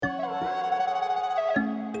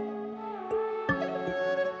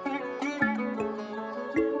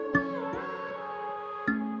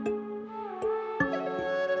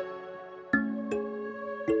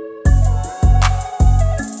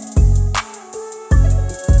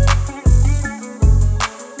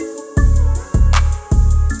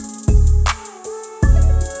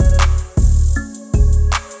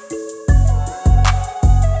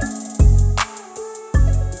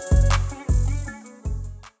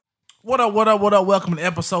What up? Welcome to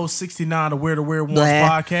episode 69 of We're the Weird Ones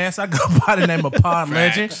podcast. I go by the name of Pod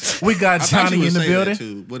Legend. We got Johnny in the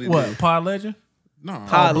building. What? Pod Legend? No.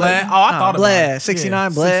 Pod Blad. Oh, I thought Blad. about it.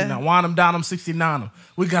 69 Blad. 69. Wind them down, them 69 them.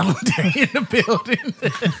 We got Londari in the building.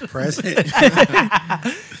 Present.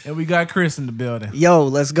 And we got Chris in the building. Yo,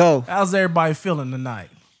 let's go. How's everybody feeling tonight?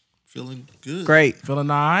 Feeling good. Great.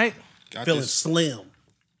 Feeling all right? Feeling slim.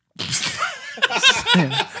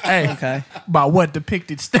 Hey, Okay. by what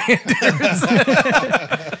depicted standards?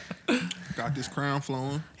 Got this crown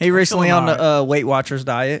flowing. He recently feeling on the Weight Watchers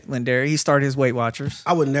diet, Lindari. He started his Weight Watchers.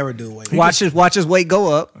 I would never do weight. Watch his weight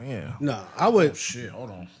go up. Yeah. No, I would. Shit, hold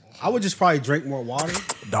on. I would just probably drink more water.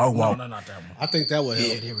 Dog walk. No, not that one. I think that would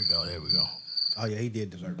help. Yeah, there we go. Oh yeah, he did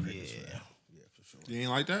deserve credit. Yeah, for sure. You ain't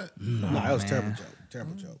like that? No, that was a terrible joke.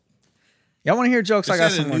 Terrible joke. Y'all want to hear jokes? I got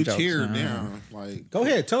Set some a more new jokes. tier down. Like, Go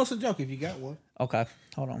ahead, tell us a joke if you got one. Okay,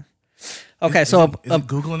 hold on. Okay, so Is he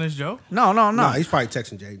Googling his joke? no. No, he's probably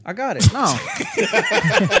texting Jaden. I got it. No.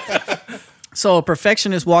 So a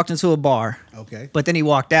perfectionist walked into a bar, Okay. but then he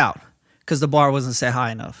walked out because the bar wasn't set high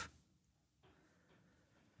enough.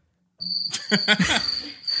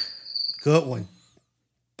 Good one.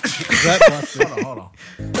 Hold on.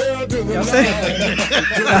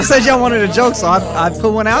 I said y'all wanted a joke, so I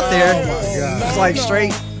put one out there. Oh my god. It's like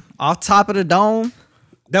straight off top of the dome.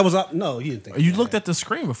 That was up. No, you didn't think. You looked at the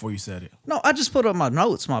screen before you said it. No, I just put up my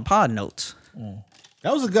notes, my pod notes.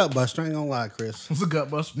 That was a gut buster. I ain't gonna lie, Chris. It was a gut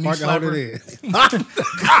bust. Knee Hard to hold slapper. it in.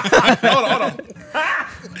 Hold on.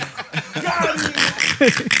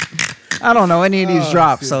 I don't know any of these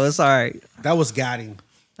drops, so it's all right. That was guiding.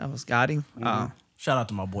 That was got him. Shout out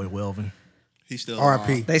to my boy Welvin. he's still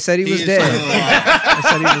R.I.P. They said he was is dead. still alive. They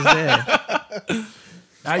said he was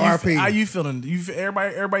dead. How you feeling?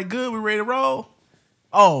 Everybody good? We ready to roll?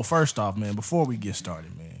 Oh, first off, man, before we get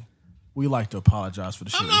started, man, we like to apologize for the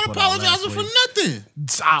shit. I'm not we put out apologizing last for week. nothing.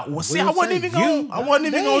 I wasn't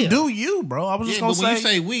even gonna do you, bro. I was Yeah, just but gonna when you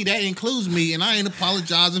say say we, that includes me, and I ain't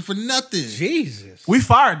apologizing for nothing. Jesus. we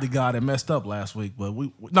fired the guy that messed up last week, but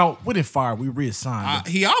we didn't fire. We reassigned.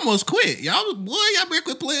 him. He almost quit. Y'all better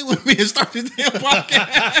quit playing with me and start this damn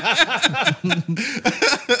podcast.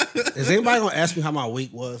 Is anybody gonna ask me how my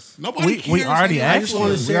week was? Nobody cares. we already Nobody asked you.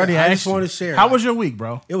 wanna We share. already I asked just wanna you. share. How was your week,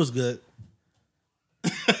 bro? It was good.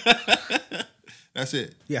 That's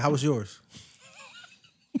it. Yeah, how was yours?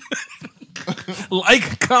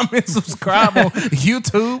 Like, comment, subscribe on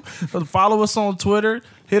YouTube, follow us on Twitter,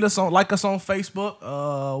 like us on Facebook.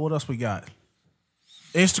 What else we got?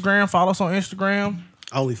 Instagram, follow us on Instagram.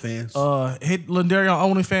 OnlyFans. Hit Lindari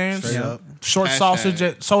on OnlyFans. Straight up. Short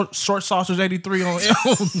Hashtag. sausage 83 on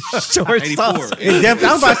Short 84. sauce. I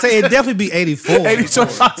was about to say it'd definitely be 84. 80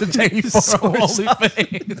 short sausage 84 on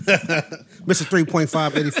OnlyFans. Mr.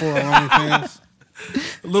 3.5 84 on OnlyFans.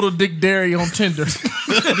 Little Dick Dairy on Tinder.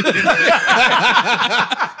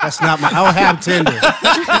 That's not my. I don't have Tinder.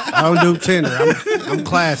 I don't do Tinder. I'm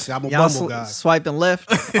classy. I'm a Y'all Bumble guy. swiping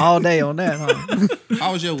left all day on that, huh?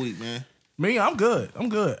 How was your week, man? Me, I'm good.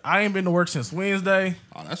 I ain't been to work since Wednesday.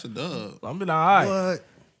 Oh, that's a dub. I've been all right. What?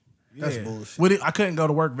 That's Yeah. bullshit. I couldn't go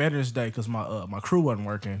to work Veterans Day because my crew wasn't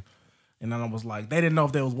working. And then I was like, they didn't know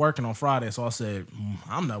if they was working on Friday. So I said,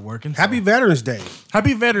 I'm not working. So. Happy Veterans Day.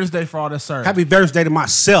 Happy Veterans Day for all that service. Happy Veterans Day to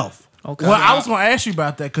myself. Okay. Well, I was going to ask you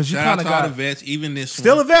about that because you Shout out kind of to all the got vets, even this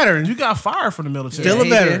Still a one. veteran. you got fired from the military. Still a he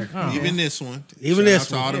veteran. did. Oh. Even this one. Even Shout this out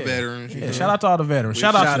to one. all the Yeah. veterans. Yeah, shout out to all the veterans.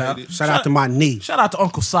 Shout out to Shout out to my knee. Shout out to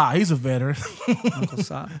Uncle Si. He's a veteran. Uncle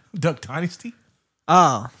Si. Duck Dynasty.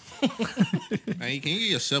 Oh, Hey, can you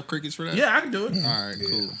get yourself crickets for that? Yeah, I can do it. All right,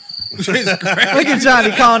 cool. look at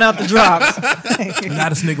Johnny calling out the drops. Now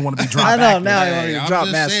this nigga want to be dropped. I know active. now he Hey, want to I'm drop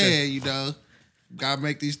just master. saying, gotta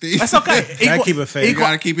make these things. That's okay. Gotta keep it fair. You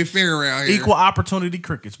gotta keep it fair around here. Equal opportunity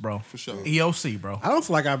crickets, bro. For sure. EOC, bro. I don't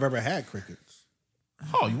feel like I've ever had crickets.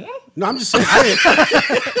 Oh, you want them? No, I'm just saying.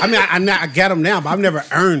 I got them now, but I've never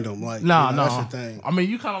earned them. Like, No. that's the thing. I mean,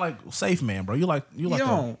 you kind of like safe man, bro. You like You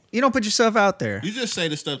don't put yourself out there. You just say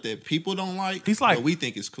the stuff that people don't like, He's like- but we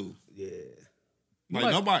think is cool. Yeah,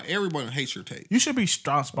 Like everyone hates your take. You should be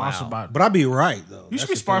sponsored by. but I'd be right though. You should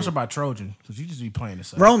be sponsored by Trojan because you just be playing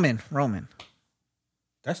this. Roman.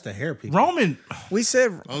 That's the hair people. Roman We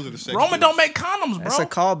said Those are the sex Roman pills. don't make condoms, bro. that's a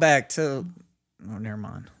callback to. Oh, never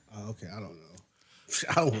mind. Oh, okay, I don't know.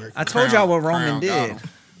 I don't work. I told y'all what Roman Crown got did. 'em.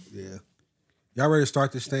 Yeah, y'all ready to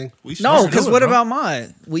start this thing? We should. No, Let's do because it, what bro. about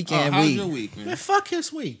mine? Weekend How's week. your week, man? Man, fuck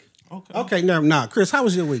his week. Okay. Okay, nah. Chris, how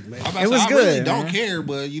was your week, man? I'm about It to was say, I good, really don't man. care,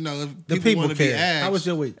 but if The people people want to be care. asked. How was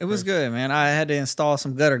your week? It was good, man. I had to install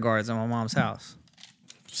some gutter guards in my mom's house.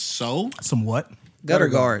 So Some what? Gutter Gutter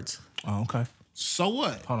guards. Oh, okay.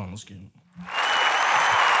 what? Hold on, let's get it.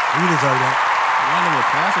 You deserve that. Random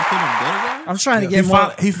applause and put him gutter guard? I'm trying to get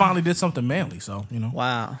more. He finally did something manly, so you know.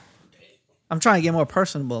 Wow. I'm trying to get more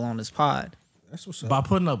personable on this pod. That's what's up. By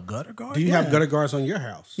putting up gutter guards. Do you have gutter guards on your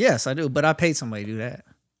house? Yes, I do, but I paid somebody to do that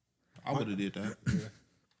I would have did that.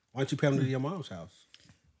 Why don't you pay them to your mom's house?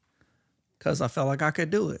 because I felt like I could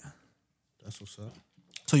do it. That's what's up.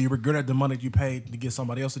 So you regretted the money you paid to get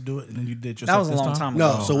somebody else to do it, and then you did yourself. That was a this long time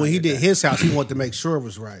ago. No, so when he did his house, he wanted to make sure it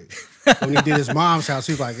was right. When he did his mom's house,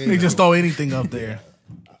 he was like, hey, He just throw anything up there.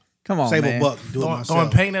 Come on, save man. a buck, do it Throwing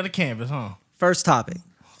myself. paint at a canvas, huh? First topic.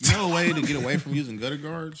 You know a way to get away from using gutter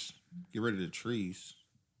guards? Get rid of the trees.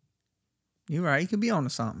 You right. You could be on to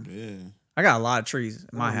something. Yeah. I got a lot of trees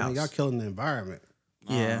in my Oh, man, house. y'all killing the environment.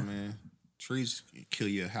 Nah, Yeah. man. Trees kill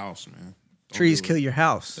your house, man. Don't Trees do it. kill your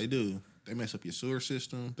house. They do. They mess up your sewer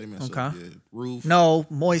system. They mess Okay. up your roof. No,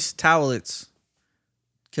 moist towelettes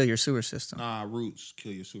kill your sewer system. Nah, roots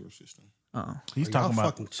kill your sewer system. Oh, He's Y'all talking about.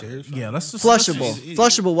 fucking serious. Yeah, let's just flushable, easy.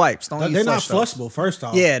 flushable wipes. Don't use They're not flush flushable, first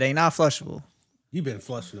off. though. Yeah, they not flushable. You've been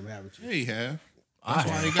flushing them, haven't you? Yeah, you have. That's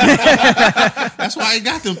why he got. That's why he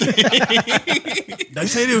got them things. They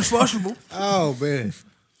say they was flushable. Oh, man.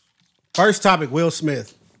 First topic, Will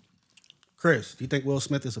Smith. Chris, do you think Will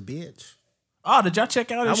Smith is a bitch? Oh, did y'all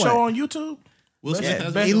check out his I show went. on YouTube? Will Smith Yeah,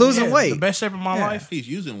 has he been- losing weight. The best shape of my Yeah. life. He's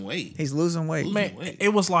using weight. He's losing weight. Man, weight. it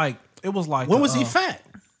was like When was he fat?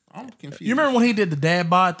 I'm confused. You remember when he did the dad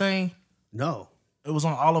bod thing? No. It was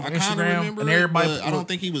on all over I kind of Instagram, remember and it, everybody. but I don't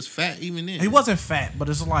think he was fat even then. he wasn't fat, but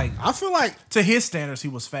it's like I feel like to his standards, he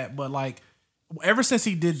was fat. But like ever since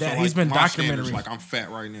he did So, that, like, he's been my standards, documentary. Like I'm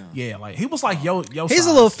fat right now. Yeah, like he was like yo. He's size.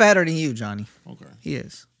 a little fatter than you, Johnny. Okay. He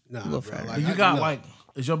is. nah, a little bro, fatter. like, You I- got no. like,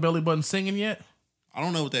 is your belly button singing yet? I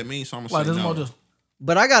don't know what that means, so I'm gonna Like say this no. more just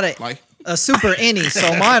But I got Like a super innie,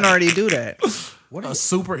 so mine already do that. What a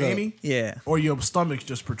super innie, Yeah. or your stomach's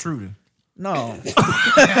just protruding. No.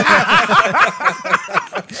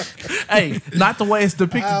 Hey, not the way it's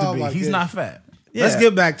depicted Oh, to be. my He's goodness. not fat. Yeah. Let's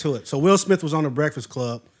get back to it. So Will Smith was on the Breakfast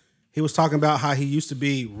Club. He was talking about how he used to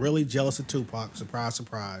be really jealous of Tupac. Surprise,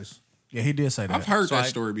 surprise. Yeah, he did say that. I've heard that like,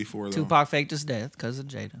 story before though. Tupac faked his death because of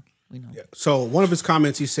Jada. We know. So one of his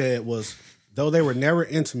comments he said was, though they were never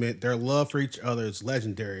intimate, their love for each other is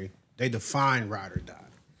legendary. They define ride or die.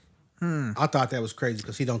 I thought that was crazy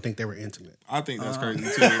because he don't think they were intimate. I think that's crazy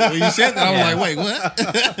too. When you said that, I was like, wait,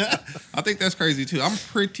 what? I think that's crazy too. I'm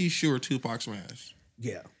pretty sure Tupac smashed.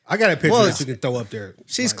 Yeah. I got a picture Well, that you can throw up there.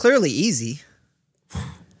 She's Like, clearly easy.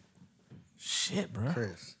 Shit, bro.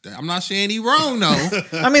 Chris. I'm not saying he wrong though.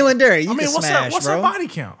 I mean, Lindari, you I mean, can what's smash, what's bro. her body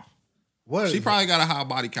count? What? She probably got a high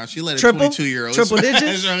body count. She let a Triple? 22-year-old. Triple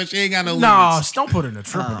digits? She ain't got no No, limits. don't put her in the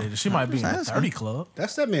triple digits. She might be in the That's 30 club.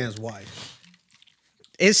 That's that man's wife.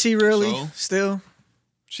 Is she really So? still?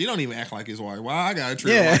 She don't even act like his wife. Why I got a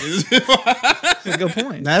treat Yeah. like his That's a good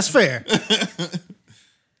point. That's fair.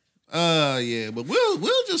 Yeah, but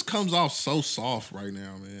Will just comes off so soft right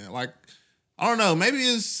now, man. Like, I don't know. Maybe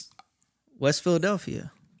it's West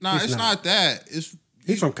Philadelphia. it's not. not that. It's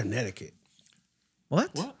He's from Connecticut.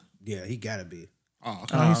 What? what? Yeah, he gotta be. Oh,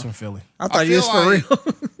 okay. No, he's from Philly. I thought feel you was for like-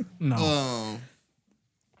 real. No.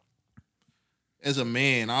 As a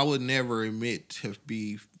man, I would never admit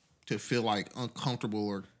to feel like uncomfortable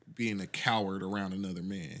or being a coward around another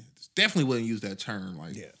man. Definitely wouldn't use that term.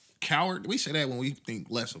 Like coward. We say that when we think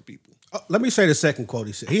less of people. Let me say the second quote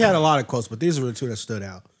he said. He had a lot of quotes, but these are the two that stood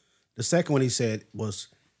out. The second one he said was,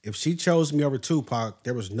 if she chose me over Tupac,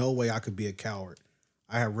 there was no way I could be a coward.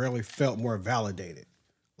 I have rarely felt more validated.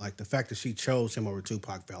 Like the fact that she chose him over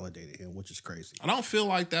Tupac validated him, which is crazy. I don't feel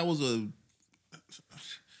like that was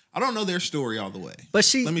I don't know their story all the way. But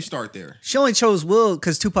she- Let me start there. She only chose Will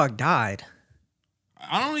because Tupac died.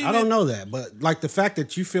 I don't know that, but like the fact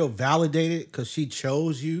that you feel validated because she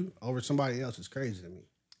chose you over somebody else is crazy to me.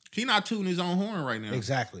 He not tooting his own horn right now.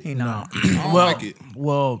 Exactly. He not. I don't well, like it.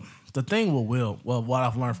 well, the thing with Will, what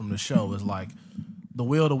I've learned from the show is like the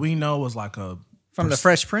Will that we know is like a From the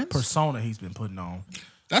Fresh Prince? persona he's been putting on.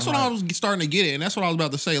 That's what I was starting to get at, and that's what I was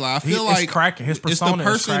about to say. Like I He- feel it's like cracking. His it's the persona is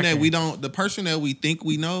person that cracking. we don't, the person that we think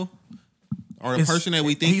we know, or the It's- person that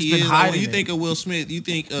we think he's he been is. Like, when hiding you it. think of Will Smith, you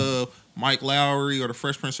think of Mike Lowry or the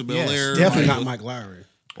Fresh Prince of Bel Air. Definitely like, not Mike Lowry.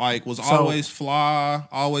 Like was always fly,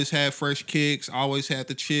 always had fresh kicks, always had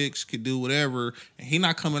the chicks, could do whatever, and he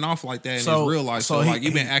not coming off like that in So- his real life. so So, he- like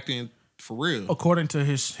you been he- acting for real. According to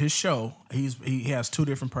his show, he has two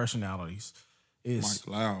different personalities. It's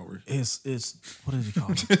Mike Lowry. it's what did he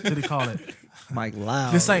call it? Did he call it? Mike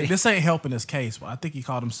Loud. This ain't helping his case, but I think he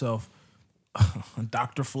called himself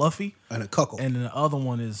Dr. Fluffy, And a cuckle. and then the other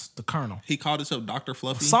one is the Colonel. He called himself Dr.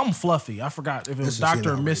 Fluffy. Some Fluffy. I forgot if it was is Doctor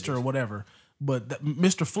or outrageous. Mister or whatever. But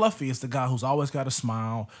Mr. Fluffy is the guy who's always got a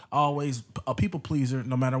smile, always a people pleaser,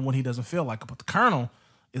 no matter when he doesn't feel like it. But the Colonel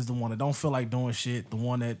is the one that don't feel like doing shit. The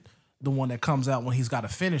one that comes out when he's got to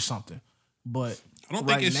finish something. But I don't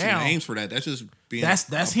think it's now, names for that. That's just being. that's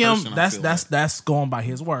a him. person, I feel like. That's going by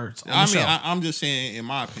his words. On I the mean, show. I'm just saying, in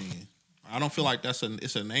my opinion, I don't feel like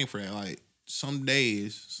it's a name for that. Like some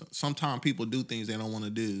days, sometimes people do things they don't want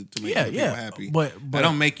to do to make other people happy. But that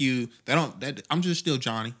don't make you. I'm just still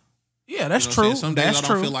Johnny. Yeah, that's You know what I'm true. saying? Some days That's I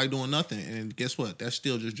don't true. feel like doing nothing, and guess what? That's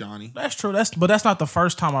still just Johnny. That's true. But that's not the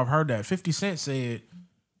first time I've heard that. 50 Cent said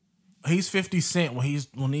he's 50 Cent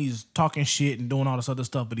when he's talking shit and doing all this other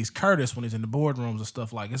stuff, but he's Curtis when he's in the boardrooms and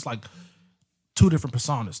stuff. Like it's like two different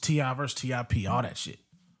personas. T.I. versus T.I.P. All that shit.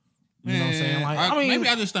 You know what I'm saying? Like I mean,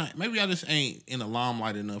 maybe I just ain't in the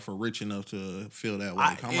limelight enough or rich enough to feel that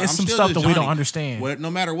way. It's some stuff that we don't understand. No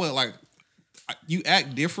matter what, like you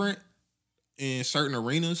act different in certain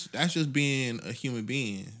arenas. That's just being a human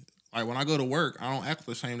being. Like when I go to work, I don't act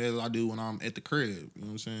the same as I do when I'm at the crib. You know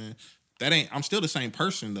what I'm saying? I'm still the same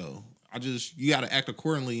person though. You got to act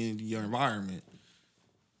accordingly in your environment.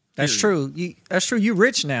 That's true. That's true. You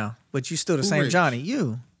rich now, but you still the same rich? Johnny.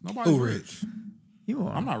 You. Nobody's rich. You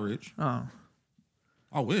are. I'm not rich. Oh.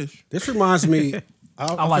 I wish. This reminds me.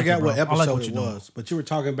 I like forgot it, what bro. I like episode what it you're doing. was, but you were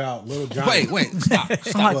talking about Little Johnny. Wait, stop.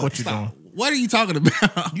 I like what you're doing. What are you talking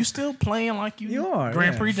about? You still playing like You are,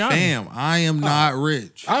 Grand yeah. Prix Johnny. Fam, I am not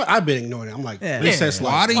rich. I've been ignoring it. I'm like, Yeah. recess Yeah.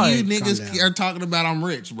 Why lights. do you Like, niggas are talking about I'm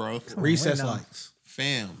rich, bro? Recess wait, no. lights.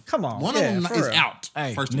 Fam. Come on, One yeah, of them for is real. out.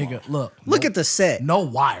 Hey, first of nigga, all. look at the set. No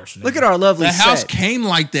wires. Nigga. Look at our lovely The house set. came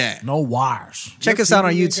like that. No wires. Check us out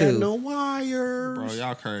on TV ain't got YouTube. No wires. Bro,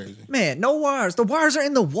 y'all crazy. Man, no wires. The wires are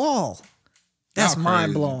in the wall. That's Y'all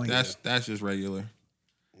mind crazy. blowing. That's just regular.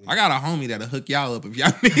 I got a homie that'll hook y'all up if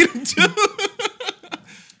y'all need him to.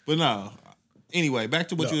 But no. Anyway, back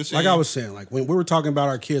to what you were saying. Like I was saying, like when we were talking about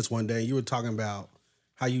our kids one day, you were talking about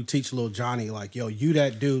how you teach little Johnny, like, yo, you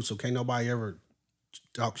that dude, so can't nobody ever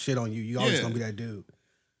talk shit on you. You always Yeah. gonna be that dude.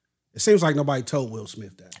 It seems like nobody told Will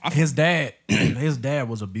Smith that. His dad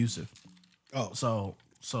was abusive. Oh,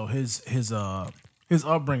 So his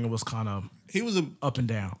upbringing was kind of he was up and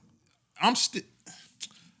down.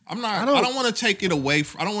 I don't want to take it away.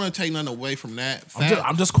 I don't want to take nothing away from that fact.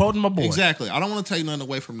 I'm just quoting my boy. Exactly. I don't want to take nothing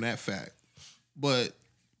away from that fact. But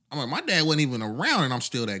I'm like, my dad wasn't even around, and I'm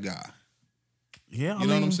still that guy. Yeah, You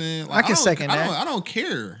know what I'm saying? I can second that. I don't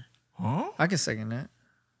care. I can second that.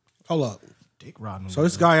 hold up. Dick riding. So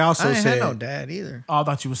this guy also I ain't said, had no dad either. Oh, I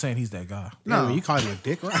thought you were saying he's that guy. no, you call him a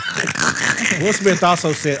dick, right? Will Smith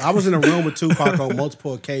also said, I was in a room with Tupac on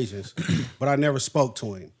multiple occasions, but I never spoke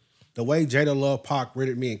to him. The way Jada Love Pac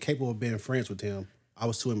rendered me incapable of being friends with him, I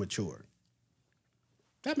was too immature.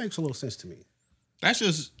 That makes a little sense to me. That's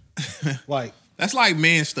just Like, that's like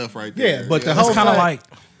man stuff right there. yeah, but the It's whole kind of fact-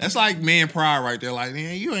 like that's like man pride right there. Like,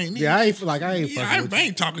 man, you ain't. yeah, I ain't fucking I with you.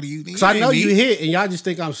 ain't talking to you. Because I know you hit and y'all just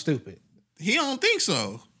think I'm stupid. He don't think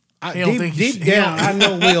so. He don't think he Deep sh- he down, I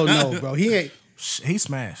don't- know Will know, bro. He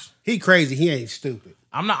smashed. crazy. He ain't stupid.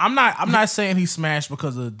 I'm not saying he smashed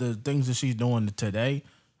because of the things that she's doing today.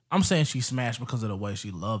 I'm saying she smashed because of the way she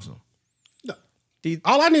loves him. No.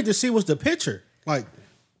 All I need to see was the picture. Like,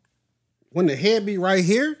 when the head be right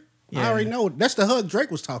here, I already know. That's the hug Drake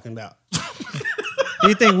was talking about. Do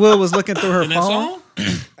you think Will was looking through her In that phone?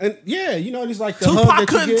 song, And yeah, you know, he's like the hug Tupac that you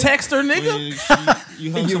couldn't get. text her, nigga.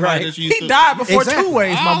 you hug You somebody right. that you used He to- died before Exactly. Two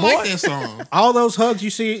Ways, I my don't boy. like that song. All those hugs you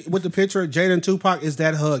see with the picture of Jada and Tupac is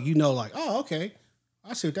that hug. You know, like, oh, okay.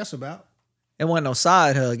 I see what that's about. It wasn't no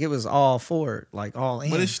side hug. It was all forward, like all in.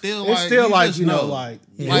 But it's still It's like still you like, just you know, like,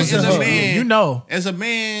 like it's as a a hug. man, You know. as a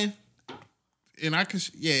man, and I can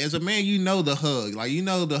as a man, you know the hug, like you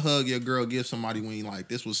know the hug your girl gives somebody when you like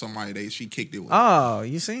this was somebody she kicked it with. Oh,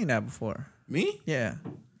 you seen that before? Me? Yeah.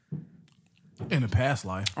 In the past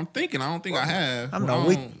life. I'm thinking. I don't think I have. I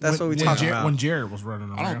know. That's what we talking about. When Jared was running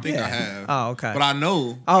around. I don't think I Yeah. have. Oh, okay. But I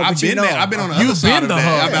know. Oh, I've but you been know. there. I've been on the You've other side been of the that.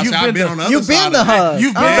 hug. I'm about to You've say, I've been been the- on the other You've side been of the that. hug.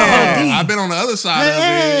 You've been the huggy. I've been on the other side of it.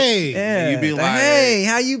 Hey. Yeah. You be like, hey,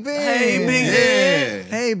 how you been? Hey, big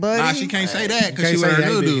yeah. Hey, buddy. Nah, she can't say that because Can't she say with her that,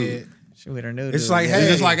 new big dude. head. She with her new It's dude. like, yeah. It's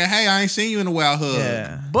hey. just like, hey, I ain't seen you in a while. Hug.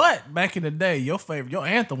 Yeah. But back in the day, your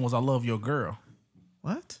anthem was "I Love Your Girl."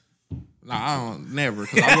 What? Nah, I don't never.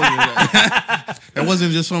 'Cause I wasn't, that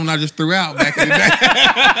wasn't just something I just threw out back in the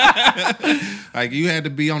day. Like you had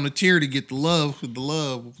to be on the tier to get the love. The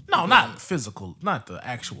love. No, not physical, not the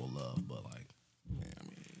actual love, but like,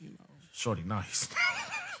 shorty nice.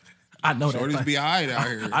 I know Shorties that. be alright out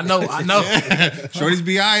here. I know. Shorties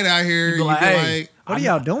be alright out here. You be You like, be hey, like, What are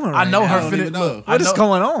y'all doing? I know right her now? don't even finna know. look. What is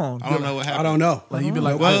going on? I don't know what happened. I don't know. Like you be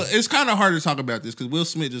like, Well, it's kind of hard to talk about this because Will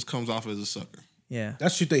Smith just comes off as a sucker. Yeah.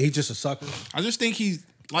 That's you think he's just a sucker. I just think he's.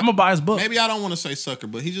 Like, I'm gonna buy his book. Maybe I don't want to say sucker,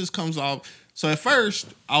 but he just comes off. So at first,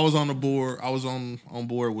 I was on the board. I was on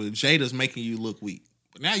board with Jada's making you look weak,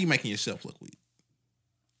 but now you're making yourself look weak.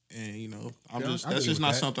 And you know, Yeah, that's agree just with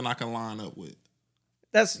not that. something I can line up with.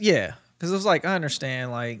 Because it was like, I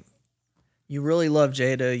understand, like, you really love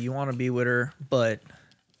Jada, you want to be with her, but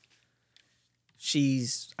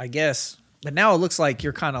she's, I guess, but now it looks like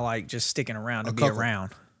you're kind of like just sticking around to be cuckold.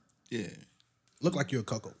 around. Yeah. Look like you're a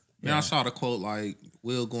cuckold. Then I saw the quote like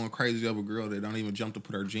Will going crazy over a girl that don't even jump to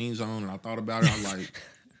put her jeans on, and I thought about it. I'm like,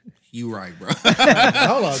 you right, bro.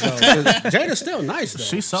 Hold on, though. 'Cause Jada's still nice, though.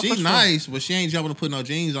 she suffers She's from- nice, but she ain't jumping to put no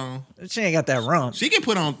jeans on. She ain't got that rump. She can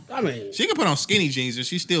put on. I mean, She can put on skinny jeans, and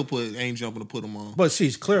she still ain't jumping to put them on. but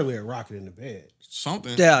she's clearly a rocket in the bed.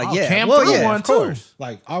 Something. Yeah, Oh, yeah. Cam Well, threw yeah, one of too. course.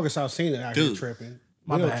 Like August Alsina out here Dude. tripping.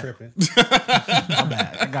 My Will bad. tripping. My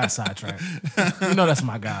bad. I got sidetracked. You know that's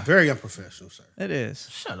my guy. Very unprofessional, sir. It is.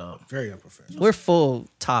 Shut up. Very unprofessional. We're full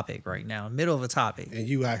topic right now, middle of a topic. And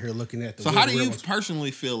you out here looking at the. So how do real you ones. personally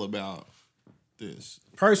feel about this?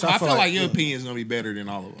 Personally, I feel like your Will- opinion is gonna be better than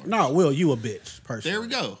all of ours. No, Will, you a bitch. Personally, There we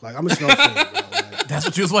go. Like I'm just gonna say it, bro. Like, That's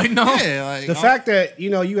what you was waiting on? Yeah, like the fact that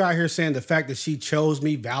you out here saying the fact that she chose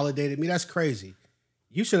me validated me. That's crazy.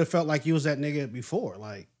 You should have felt like you was that nigga before.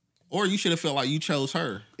 Like or you should have felt like you chose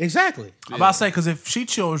her. exactly. I'm about to say, because if she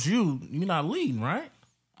chose you, you're not leading, right?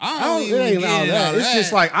 I I don't don't, it even ain't get all it that. out It's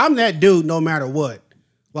just like I'm that dude no matter what.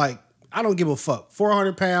 Like I don't give a fuck.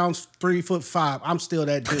 400 pounds, 3'5". I'm still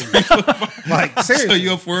that dude. Like so seriously,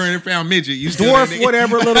 you're a 400-pound midget. You still that dwarf, nigga?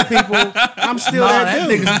 whatever, little people. I'm still Nah, that that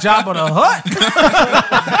dude. nigga's Jabba the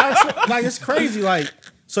Hutt. Like it's crazy. Like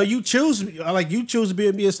so you choose me. Like you choose to be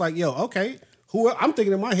with me. It's like yo, okay. I'm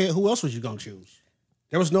thinking in my head, who else was you gonna choose?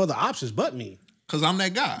 There was no other options but me. Cause I'm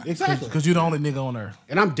that guy. Exactly. Because you're the only nigga on earth.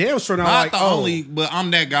 And I'm damn sure not Not like the oh, only, but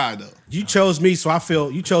I'm that guy though. you chose me, so I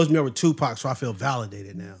feel you chose me over Tupac, so I feel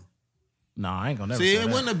validated now. Nah, I ain't gonna never See, say it that.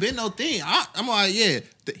 wouldn't have been no thing. I'm like, yeah,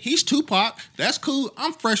 he's Tupac. That's cool.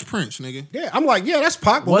 I'm Fresh Prince, nigga. Yeah, I'm like, yeah, that's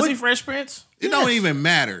Pac. But Was what- he Fresh Prince? It don't even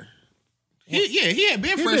matter. He had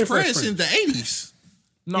been Fresh been Fresh Prince Prince. since the 80s.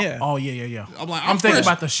 No. Yeah. Oh, yeah. I'm like, I'm thinking Fresh-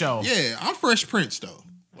 about the show. Yeah, I'm Fresh Prince though.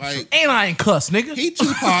 Like And I ain't cuss, nigga. he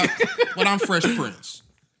Tupac, but I'm Fresh Prince.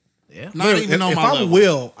 Yeah. Not Look, even on if my I'm level.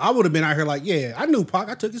 Will, I would have been out here like, yeah, I knew Pac.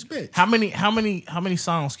 I took his bitch. How many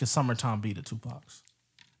songs can Summertime be to Tupac's?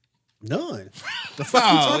 None. The fuck you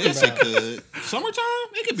Oh, talking yes, about? it could. Summertime,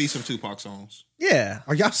 it could be some Tupac songs. Yeah.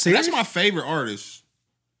 Are y'all serious? That's my favorite artist.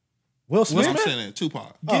 Will I'm Smith. saying it,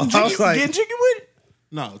 Tupac. Oh, I was like, Getting jiggy with it?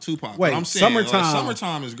 No, Tupac. Wait, but I'm saying Summertime. Like,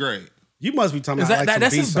 Summertime is great. you must be talking Is about that like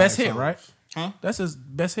that's some his best B-side hit, songs. right? Huh? That's his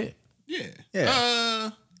best hit. Yeah. Yeah.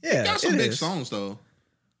 He Yeah, got some it big is. songs though.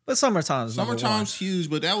 But Summertime's number one. Summertime's huge,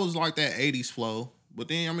 but that was like that 80s flow. But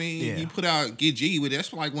then I mean, Yeah. he put out Get G with it.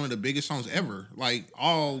 That's like one of the biggest songs ever. Like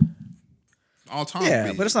all time. Yeah,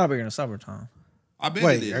 big. but it's not bigger than Summertime. I bet it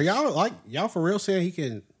Wait, is. are y'all for real saying he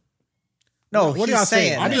can? No, What are he's y'all saying?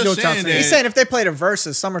 saying. I I'm didn't know just what y'all saying saying. He's that- saying if they played a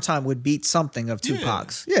versus, Summertime would beat something of Yeah.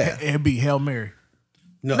 Tupac's. Yeah. It'd be Hail Mary.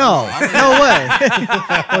 No, no way.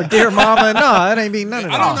 Or Dear Mama. No, it ain't beating none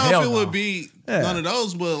of I that. don't know hell if it no. would be Yeah. none of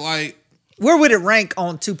those, but like Where would it rank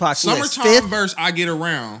on Tupac's list? Summertime Fifth? verse I Get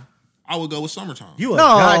Around, I would go with Summertime. You a No,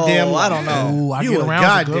 goddamn I liar. don't know. Ooh, I You Get a Around's a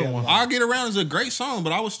goddamn good one. I Get Around is a great song,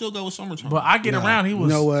 but I would still go with Summertime. But I Get Around, he was,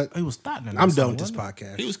 know what? He was starting in that I'm song, done with this wasn't he?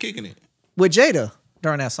 podcast. he was kicking it. With Jada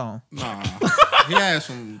during that song. Nah. He had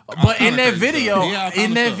some But in that crazy video, stuff. He had all kind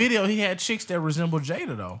in of that stuff. video, he had chicks that resembled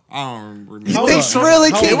Jada though. I don't remember. Hold They up. really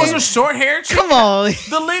Hold It kicked up. was a short haired chick. Come on.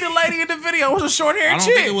 The leading lady in the video was a short I haired don't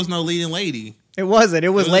chick. think it was no leading lady. It wasn't. It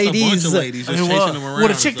was It was ladies. a bunch of ladies just It chasing was. them around.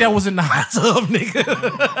 With a chick and that stuff. was in the hot tub,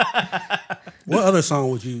 nigga. What other song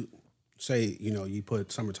would you say? You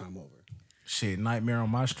put Summertime over, Shit, Nightmare on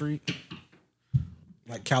My Street.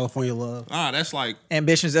 like California Love. That's like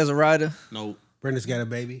Ambitions as a Rider. no. Brenda's Got a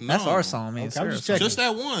Baby. That's No. our song, man. Okay, I'm just Seriously. checking. Just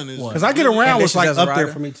that one is Because I Get Around was Ambitions like as a up there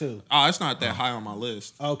Rider. for me too. Oh, it's not that high on my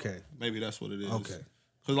list. Okay. Maybe that's what it is. Okay.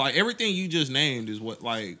 Because like everything you just named is what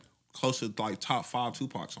like close to like top 5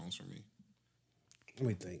 Tupac songs for me. Let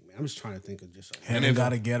me think, man. I'm just trying to think of just. Heaven if-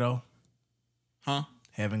 Got a Ghetto. Huh?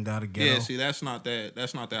 Heaven Got a Ghetto. Yeah. See, that's not that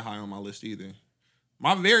high on my list either.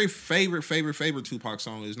 My very favorite Tupac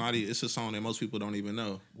song is not. It's a song that most people don't even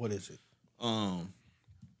know. What is it?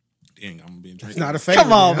 Dang, I'm being It's drinking. not a favorite.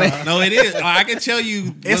 Come on, huh? man. No, it is. I can tell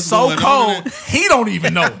you. it's what's so going on cold. in it. He don't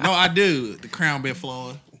even know. No, I do. The crown been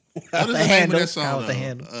flowing. What is the, name handle. of that song? Out the though?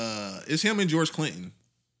 handle. It's him and George Clinton.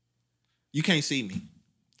 You Can't See Me.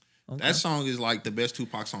 That song is like the best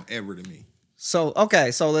Tupac song ever to me. So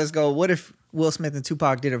let's go. What if Will Smith and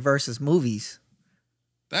Tupac did a versus movies?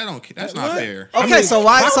 That's not fair. Okay, so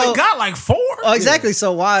why? I So only got like 4. oh, exactly.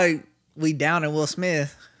 So why we down in Will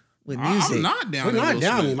Smith with music? I'm not down. We're not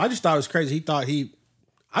down him. I just thought it was crazy.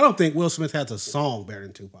 I don't think Will Smith has a song better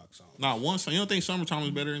than Tupac's song. Not one song. You don't think "Summertime"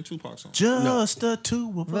 is better than Tupac's song? Just the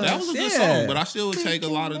two of us. That was a good Yeah. song, but I still would take a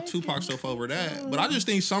lot of Tupac stuff over that. But I just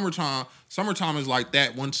think Summertime is like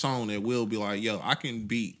that one song that will be like, yo, I can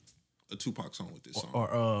beat a Tupac song with this song.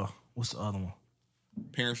 Or what's the other one?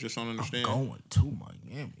 Parents Just Don't Understand. Going to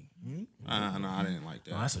Miami. No, I didn't like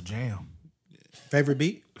that. Oh, that's a jam. Favorite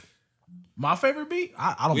beat? My favorite beat?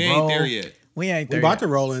 I don't We know. ain't there yet. We ain't We there. about Yet. to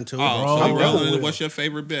roll into it. Oh, so I'm you rolling rolling, with what's it. your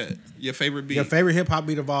favorite bet? Your favorite beat? Your favorite hip hop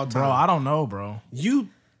beat of all time? Bro, I don't know, bro. You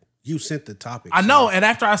sent the topic. I know, and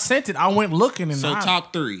after I sent it, I went looking and So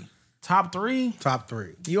top 3. top 3. Top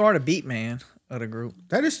 3. You are the beat man of the group.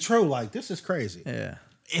 That is true. Like, this is crazy. Yeah.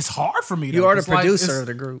 It's hard for me. You though, are the 'cause, like, producer it's- of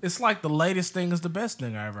the group. It's like the latest thing is the best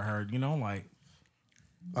thing I ever heard. You know, like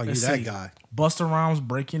Oh, you let's that see. guy. Busta Rhymes,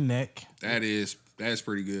 Break Your Neck. That's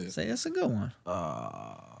pretty good. Say that's a good one.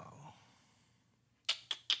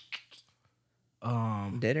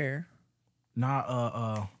 Dead air.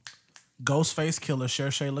 Ghostface Killer, Cher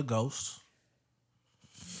Shayla Ghost.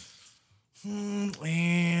 And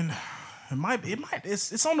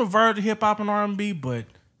it's on the verge of hip hop and R&B, but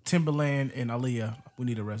Timberland and Aaliyah, We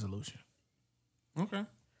Need a Resolution. Okay.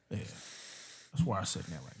 Yeah, that's where I'm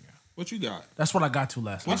sitting at right now. What you got? That's what I got to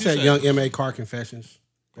last I night. said say? Young M.A. Car Confessions.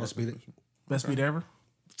 Best beat Best beat ever.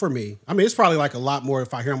 for me. I mean, it's probably like a lot more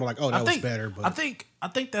if I hear them like, oh, that was better. But I think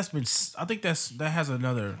that has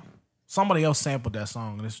another. Somebody else sampled that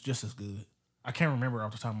song and it's just as good. I can't remember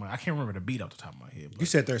off the top of my. I can't remember the beat off the top of my head. you But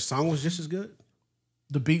said their song was just as good.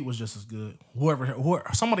 the beat was just as good. Whoever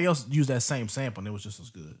somebody else used that same sample and it was just as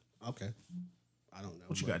good. Okay, I don't know.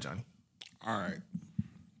 What you got, Johnny? All right.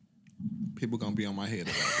 People gonna be on my head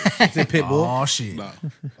about this. Is it Pitbull? Oh shit, No,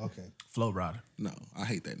 Okay. Flow Rider. no, I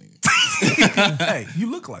hate that nigga. Hey,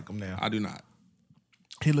 you look like him now. I do not.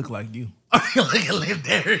 He look like you. Look at live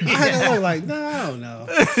there. I know, like, no, I don't know.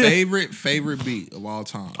 Favorite beat of all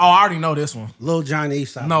time. Oh, I already know this one. Lil Jon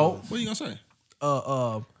East. No. What are you gonna say?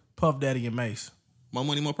 Puff Daddy and Mace. More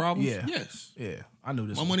Money, More Problems? Yeah. Yes. Yeah, I knew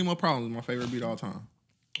this More one. Money, More Problems is my favorite beat of all time.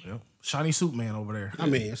 Yep. Shiny Suit Man over there. I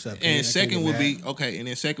mean, it's up. And second would be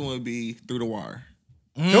Through the Wire.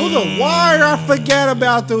 Through the Wire. I forget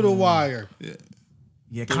about Through the Wire. Yeah.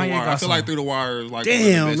 Yeah, Through the Kanye Wire. got I feel like some. Through the Wire is like one of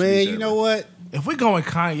the Damn, best man. beats You ever. know what? If we going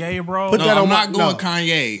Kanye, bro. Put No, that I'm on my- not going no.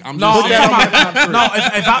 Kanye. I'm No, just I'm saying. talking about, no.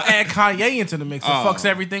 If I add Kanye into the mix, it fucks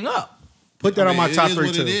everything up. Put that on my top it is 3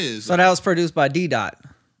 what too. it is. So that was produced by D Dot.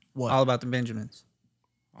 What? All About the Benjamins.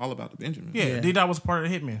 All About the Benjamins. Yeah, Yeah. D-Dot was part of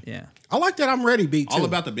the Hitman. Yeah. I like that. I'm ready. Beat too. All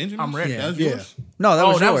About the Benjamins? I'm ready. That's Yeah. yours? No, that Oh,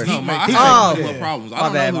 was that was yours. Heat. No, I He have made- no problems. I My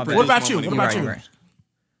don't bad, know my who bad. What about produced you? More What Money, about More you? Problems.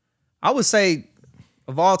 I would say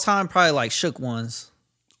of all time, probably like Shook Ones.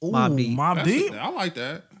 Mobb Deep. Mobb That's Deep. I like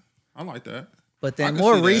that. I like that. But I then can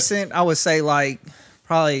more see that. recent, I would say like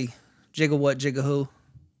probably Jigga What Jigga Who.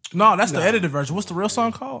 No, that's the edited version. What's the real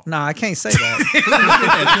song called? Nah, I can't say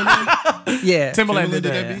that. Yeah. Timberland did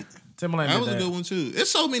did that. that beat? Timberland That did was that. a good one too. It's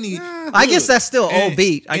so many. I guess that's still old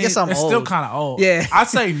beat. I guess I'm It's old. still kind of old. Yeah. I'd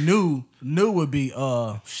say new. New would be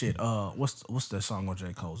what's that song on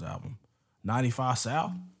J. Cole's album? 95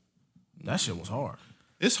 South. That shit was hard.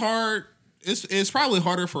 It's hard. It's probably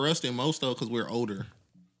harder for us than most though because we're older.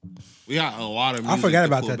 We got a lot of. I Music forgot to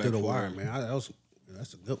about pull that back Through the forward. Wire, man.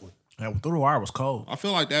 That's a good one. Yeah, Through the Wire was cold. I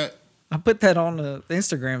feel like that. I put that on the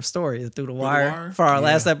Instagram story Through the Wire Wire? for our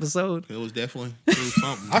last episode. It was definitely through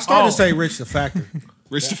something. I started to say Rich the Factor.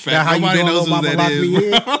 Rich the That Fact. how you Nobody doing, knows little who mama? that Lock is. me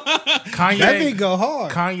in. Kanye, That beat go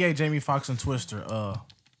hard. Kanye, Jamie Foxx, and Twister.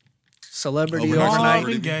 Celebrity Overnight Overnight.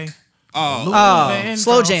 Marvin Gaye. Oh, Oh,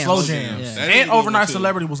 Slow Jams. Slow Yeah. Jams. That is a And good one, Overnight too.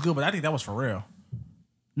 Celebrity was good, but I think that was Pharrell.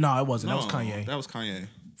 No, it wasn't. no, That was Kanye. That was Kanye.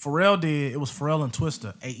 Pharrell did. It was Pharrell and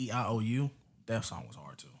Twister. AEIOU. That song was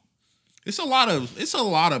hard too. It's a lot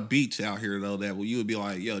of beats out here though that you would be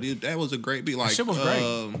like, yo, dude, that was a great beat. Like shit was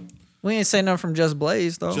great. We ain't say nothing from Just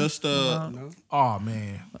Blaze though. Just Oh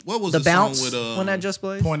man, what was the the Bounce song with when that Just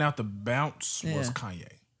Blaze. point out the bounce was Yeah. Kanye.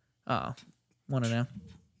 Oh, one of them.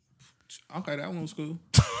 Okay, that one was cool.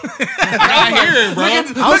 I gotta hear it, bro.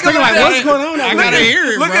 I was thinking like, what's going on? I gotta hear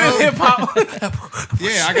it, Look bro. at his hip hop.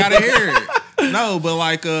 Yeah, I gotta hear it. No, but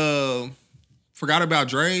like, forgot about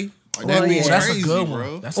Dre. Like, Well, that beat's yeah. That's crazy, a good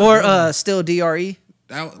bro. one. That's a Or good one. Still DRE.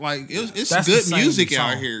 That like it's That's the good same music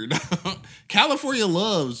out song. here. California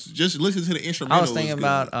Loves. Just listen to the instrumental. I was thinking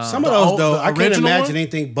about Some of The those old- though, the I can't original imagine one?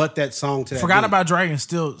 anything but that song. To that Forgot beat. about Dragon.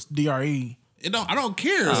 Still DRE I don't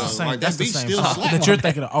care. That's the same, Like that's that the beat same still song slaps. that you're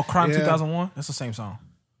thinking of. Oh, Crime Yeah. 2001. That's the same song.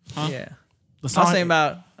 Yeah. The I song was saying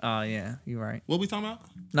about. Oh yeah, you're right. What we talking about?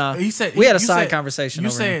 No, He said we had a you side said- conversation. You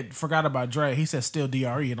over here. said forgot about Dre. He said still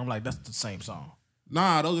DRE, and I'm like, that's the same song.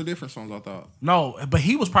 Nah, those are different songs. I thought. No, but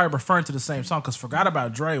he was probably referring to the same song because forgot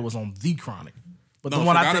about Dre was on The Chronic. But No, the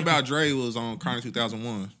one I Forgot think About Dre was on Chronic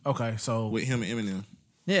 2001 okay, so with him and Eminem.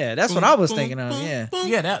 Yeah, that's what I was thinking of. Yeah.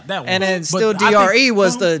 yeah, that one. And then But still I DRE think-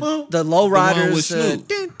 was the low with riders. Snoop.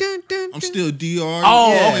 Dun, dun, dun, I'm dun. still DR.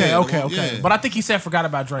 Oh, Yeah, okay. yeah. But I think he said forgot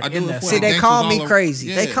about Dre I do in it that for song. See, they Gangsters call all me over-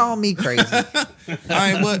 crazy. They yeah. call me crazy. All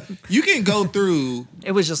right, but you can go through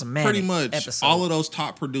It was just a man. pretty much episode. all of those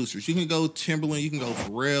top producers. You can go Timberland, you can go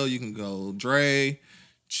Pharrell, you can go Dre,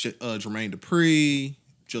 Jermaine Dupri,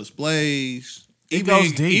 Just Blaze.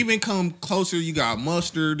 goes deep. Even come closer, you got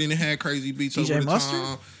Mustard, and it had crazy beats DJ over the Mustard?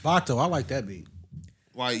 time. Bato, I like that beat.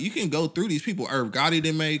 Like you can go through these people. Irv Gotti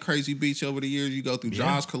done made crazy beats over the years. You go through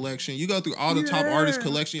Jaws collection. You go through all the top artists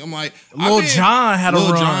collection. I'm like, Lil Jon had a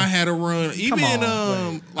Lil run. Jon had a run. Even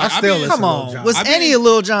on, like I still listen Come to Lil on. Jon. Was I've been- any of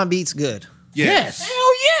Lil Jon beats good? yes.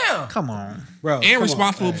 Hell yeah. Come on. Bro, And come on.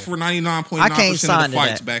 responsible Hey. for 99.9% I can't of sign the to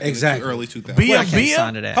fights that. back Exactly. in the early 2000s. B- I can't Bia?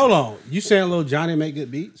 sign to that. Hold on. You saying Lil Johnny make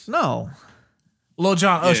good beats? No. Lil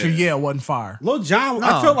Jon Usher, Yeah. yeah, wasn't fire. Lil Jon, No.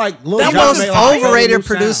 I feel like Lil That Jon was made the like a whole Overrated new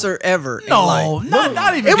producer sound. ever. in No, life.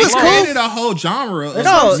 not even. It was close. cool. Created a whole genre of what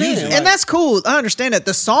No, I'm saying. and that's cool. I understand that.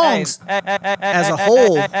 The songs as a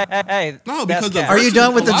whole. No, because the Are you verses,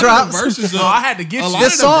 done with a the lot drops? of the verses No, I had to get a you. lot The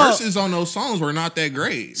of the song- verses on those songs were not that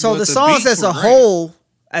great. So but the songs beats as were a great. whole,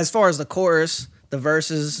 as far as the chorus, the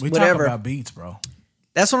verses, We whatever. talk about beats, bro.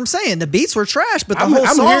 That's what I'm saying. The beats were trash, but the I'm whole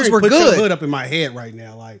songs hearing were Put Your good. Hood up in my head right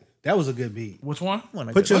now. Like that was a good beat. Which one? Put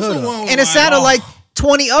your What's hood the up. one And it sounded like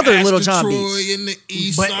 20 other Past Little John Detroit beats. in the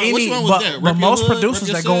East But Side? any, Which one was that? but Rep most Your Hood? producers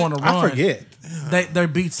Rep that Your go on Set? the run, I forget. their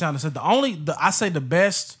beats sounded. So I say the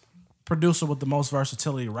best producer with the most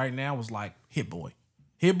versatility right now was like Hit Boy.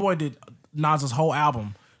 Hit Boy did Nas's whole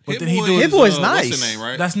album, but then he Boy do is, Hit Boy's What's nice. the name,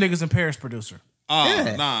 right? that's Niggas in Paris producer. Oh,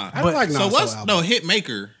 Yeah. nah. I don't like So Nas' what's whole no album.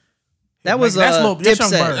 Hitmaker? That was That's Young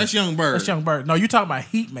Dipset. Bird. That's Young Bird. That's Young Bird. No, you talking about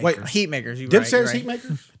Heat Makers. Wait, Heat makers. You right, Dipset's right.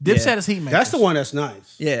 Heatmakers? Dipset Yeah. is Heat Makers. That's the one that's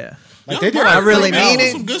nice. Yeah. Like Young they did Bird like I really three mean albums.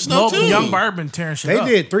 it. Some good stuff too. Young Bird been tearing shit They up.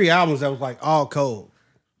 did 3 albums that was like all cold.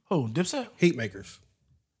 Who? Dipset? Heatmakers.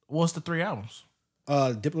 What's the 3 albums?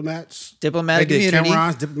 Diplomats. Diplomatic They did Immunity.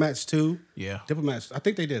 Cameron's Diplomats 2. Yeah. Diplomats. I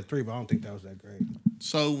think they did 3, but I don't think that was that great.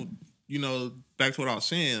 So, back to what I was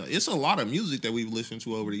saying, it's a lot of music that we've listened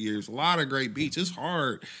to over the years. A lot of great beats. It's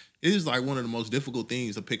hard. It is like one of the most difficult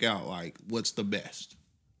things to pick out, like, what's the best.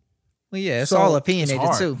 Well, yeah, it's So, all it's opinionated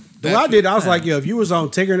hard. too. The way I did, I was like, yo, if you was on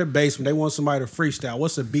Tigger and the Bass when they want somebody to freestyle,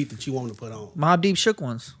 what's the beat that you want to put on? Mob Deep Shook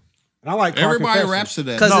ones. And I like Car Everybody Confessions. raps to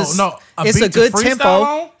that. Because No, it's beat a to good freestyle tempo.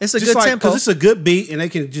 on? It's a Just good like, tempo. because it's a good beat, and they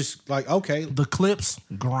can just like, okay, The clips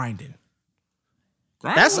grinding.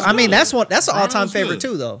 Grind That's was I mean good. that's an Grind all time was favorite good.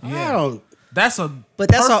 too though. I don't. That's a But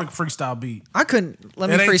that's perfect freestyle beat. I couldn't let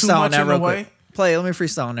me It ain't too freestyle on much that in the real way. quick. Play. Let me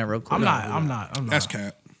freestyle on that real quick. I'm not. That's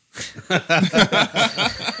cap.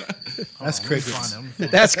 That's crickets.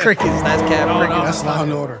 That's crickets. That's cat. No, crickets. no. That's Law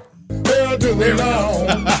and Order.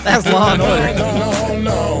 That's Law and Order.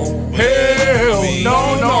 Hell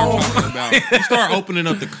no. Talking about. You start opening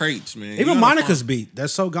up the crates, man. You Even gotta Monica's beat.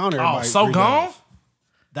 That's so gone. Oh, Everybody so redoes. gone?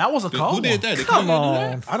 That was a find- cold Who did that? Did Come Kanye do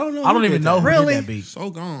that? on. I don't know. I don't who even did know that. who Really? did that beat. So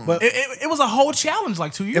gone. But It was a whole challenge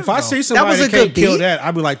like 2 years if ago. I see somebody was that, a can't good kill beat. that,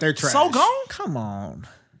 I'd be like, they're trash. So gone? Come on.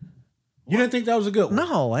 You didn't think that was a good one?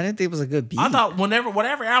 No, I didn't think it was a good beat. I thought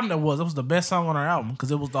whatever album that was, it was the best song on our album because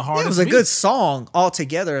it was the Yeah, hardest. it was a beat. good song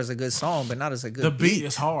altogether as a good song, but not as a good The beat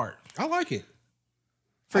is hard. I like it.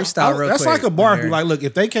 Freestyle real That's quick. like a bar. Larry. Be like, look,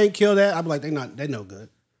 if they can't kill that, I'd be like, they no good.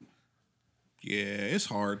 yeah, it's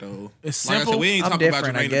hard though. It's Like I simple. said, we ain't I'm talking about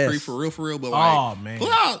different, I Jermaine Dupri guess. for real. But like, Oh, man. pull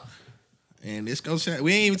out. And this goes.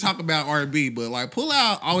 We ain't even talking about R&B, but like, pull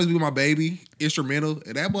out "Always Be My Baby" instrumental,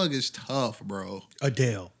 and that bug is tough, bro.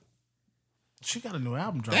 Adele. She got a new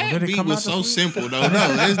album drop. That Did it beat come was out so this week? simple though.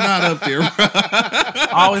 No, it's not up there, bro.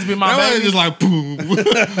 Always be my That was baby. just like boom.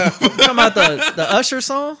 talking about the Usher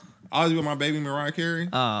song? "Always Be My Baby," Mariah Carey.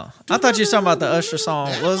 I thought you were talking about the Usher song.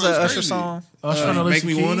 That What was that one's Usher crazy. song? Usher and Make Alicia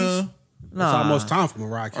Me Keys. Wanna, It's almost time for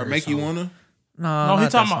Mariah Carey. or Make You song. Wanna. No, No, he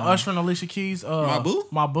not talking that about song. Usher and Alicia Keys. My Boo?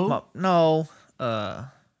 My boo. No,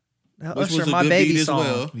 Which Usher, was a My good Baby beat as song.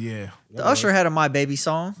 well. Yeah. The Usher had a My Baby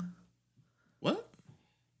song, What?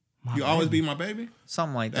 My You baby. always be my baby.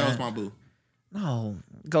 something like That was that. my boo. No,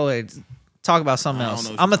 go ahead. Talk about something I don't else. know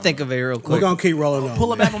I'm what gonna you're think of it real We're quick. gonna keep rolling on.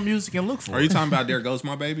 Pull up man. Apple Music and look for Are it. you talking about There Goes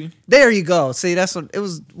My Baby? There you go. See, that's what it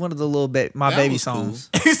was. One of the little my That baby was cool. songs.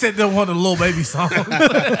 He said that one of the Lil Baby songs.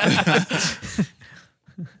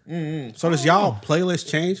 So does y'all playlist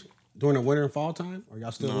change during the winter and fall time, or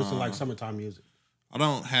y'all still listen to like summertime music? I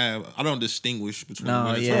don't distinguish between No,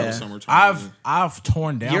 winter yeah. and summertime. I've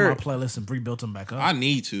torn down You're- my playlist and rebuilt them back up. I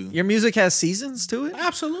need to. Your music has seasons to it.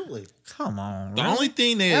 Absolutely. Come on, The really? only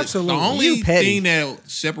thing that Absolutely. the only You petty. thing that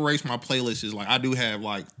separates my playlist is like I do have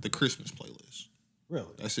like the Christmas playlist. Really?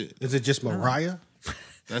 That's it. Is it just Mariah?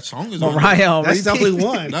 That song is on there. Mariah on That's the repeat. only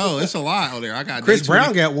one. No, it's a lot on there. I got Chris Day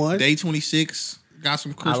Brown got one. Day 26 got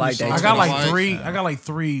some Christmas like Day songs. I got that like three. I got like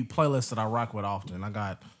three playlists that I rock with often. I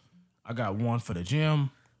got one for the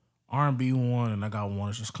gym, R&B one, and I got one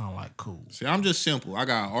that's just kind of like cool. See, I'm just simple. I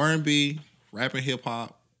got R&B, rap and hip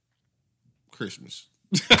hop, Christmas.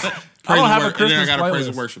 I don't have a and then I Christmas got a praise playlist.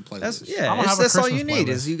 and worship playlist. That's I don't have a that's all you Christmas need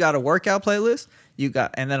playlist. is you got a workout playlist.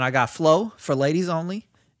 And then I got flow for ladies only,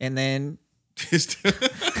 and then He stole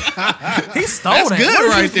That's that. good Where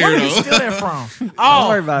right did he, there, Where did he though. steal that from? worry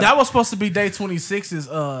Oh, about that it. was supposed to be Day 26's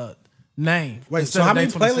name. Wait, instead so of how Day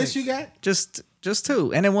many 26. playlists you got? just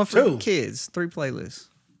two, and then one for Two. kids. 3 playlists.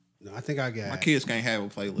 No, I think I got. My kids can't have a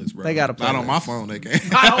playlist, bro. They got a Not on playlist. my phone, they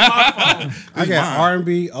can't. Not on my phone. I got mine.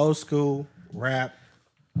 R&B, old school, rap.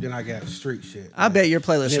 Then I got street shit. I bet your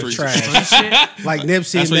playlist is Street trash. Shit. Like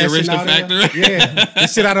Nipsey, That's where your Ness, and all original that. factor? Yeah, the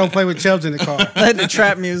shit I don't play with Chubbs in the car. Let the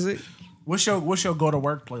trap music. What's your go to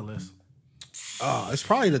work playlist? Oh, it's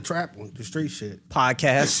probably the trap one, the street shit.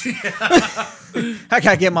 Podcast. I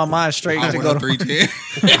gotta get my mind straight I to went go up to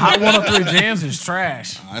 310. Hot 103 Jams is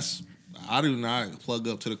trash. I do not plug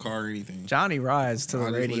up to the car or anything. Johnny rides to the I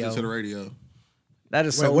just radio. listen to the radio. That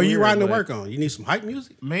is Wait, so what you weird, riding to but work on? You need some hype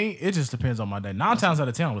music? Me, it just depends on my day. 9 times out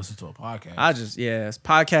of 10, I listen to a podcast. it's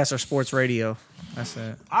podcast or sports radio. That's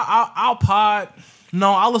it. I'll pod.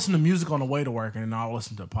 No, I'll listen to music on the way to work, and then I'll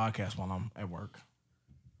listen to a podcast while I'm at work.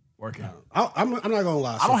 Working. I'm not gonna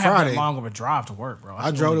lie. I don't So have Friday, that long of a drive to work, bro.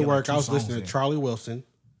 I just drove wanna to get, like, work. 2 I was songs listening in. to Charlie Wilson,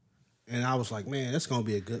 and I was like, man, it's gonna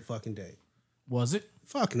be a good fucking day. Was it?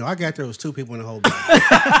 Fuck no, I got there was 2 people in the whole band.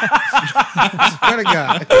 Swear to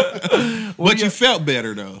God. But you felt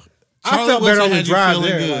better though. I Charlie felt better Wilson on the had you drive feeling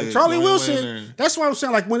there. good Like, Charlie going Wilson. there. That's what I'm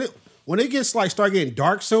saying. Like when it gets like start getting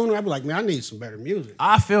dark soon, I'd be like, man, I need some better music.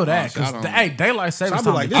 I feel that so I because don't- daylight savings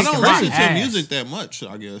So I'll be time. like, be this I is don't kicking my listen to ass. music that much,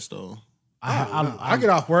 I guess though. I get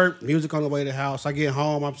off work, music on the way to the house. I get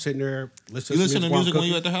home, I'm sitting there listening. You listen to music when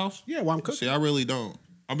you you at the house? Yeah, while I'm cooking. See, I really don't.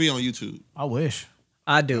 I'll be on YouTube. I wish.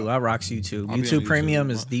 I do. I rocks YouTube. I'll be on YouTube Premium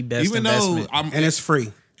is the best Even investment. though I'm And it's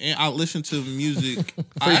free. and I listen to music.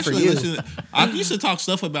 I Free for actually you. listen. I used to talk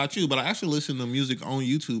stuff about you, but I actually listen to music on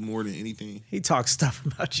YouTube more than anything. He talks stuff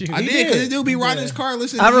about you. I did because he do be riding his car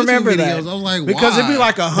listening. I to remember YouTube that. videos. I was like, Because it'd be why?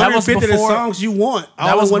 like was 150 of the before- songs you want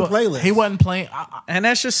That all was in one bu- playlist. He wasn't playing. And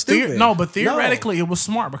that's just Theo- stupid. no, but theoretically, it was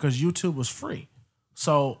smart because YouTube was free.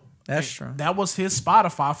 So That's true. That was his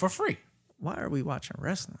Spotify for free. Why are we watching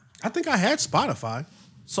wrestling? I think I had Spotify.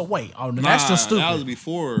 So wait, oh, Nah, that's just stupid. That was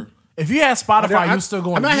before. If you had Spotify, you still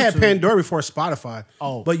going. I mean, to I had YouTube. Pandora before Spotify.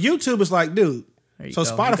 Oh. But YouTube is like, dude. you So go.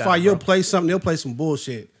 You got Spotify, it, you'll bro. play something, they'll play some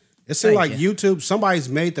bullshit. It seems Thank like you. YouTube, somebody's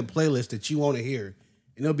made the playlist that you want to hear,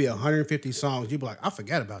 and there'll be 150 songs. You'll be like, I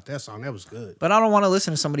forgot about that song. That was good. But I don't want to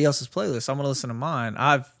listen to somebody else's playlist. I want to listen to mine.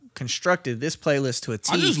 I've constructed this playlist to a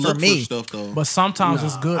I T just for look me. for stuff though. But sometimes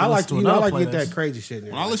it's good. I to like listen to, to I another like to get playlist. that crazy shit in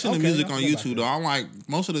there. When I listen Like, to okay, music I on feel YouTube, though, I'm like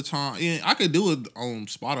most of the time. Yeah, I could do it on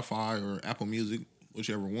Spotify or Apple Music,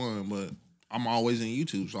 whichever one. But I'm always in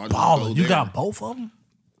YouTube, so I just go Baller, you there. got both of them.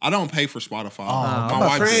 I don't pay for Spotify. I'm My about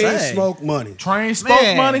wife. to Train, say. smoke money. Train spoke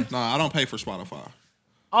Man. money. No, I don't pay for Spotify.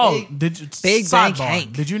 Oh, did you? Big Bank sidebar,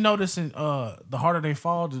 Hank. Did you notice in The Harder They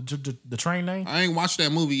Fall, the train name? I ain't watched that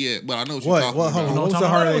movie yet, but I know what you're What? talking What? Hold about. on. What was talking the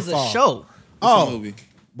about? harder That they was a fall? show. Oh, It's a movie.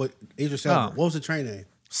 but Idris Elba. Oh. What was the train name?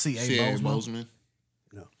 C.A. C.A. Bozeman. Bozeman.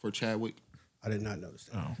 No. For Chadwick. I did not notice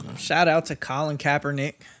that. Oh, okay. Shout out to Colin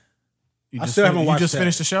Kaepernick. You I just still haven't fin- watched You just that.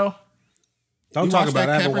 finished the show. Don't You talk watched about it. I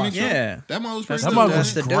that haven't Kaepernick watched show? it. Yeah. That mug was That pretty mug good.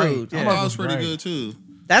 was That's the great. dude, That yeah. mug That was pretty great. good too.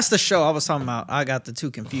 That's the show I was talking about. I got the two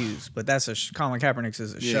confused, but that's Colin Kaepernick's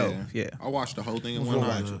is a show. Yeah. I watched the whole thing in I'm one gonna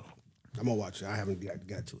night. watch it. I'm gonna watch it. I haven't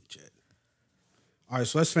got to it yet. All right,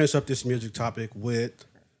 so let's finish up this music topic with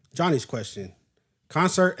Johnny's question.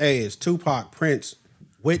 Concert A is Tupac, Prince,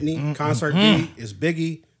 Whitney. Concert B is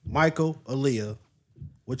Biggie, Michael, Aaliyah.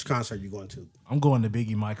 Which concert you going to? I'm going to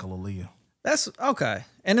Biggie, Michael, Aaliyah. That's okay.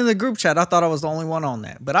 And in the group chat, I thought I was the only one on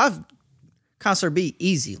that. But I've concert B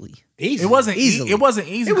easily. Easy. It wasn't Easily. It wasn't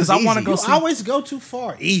easy It was because I want to easy. go You see. always go too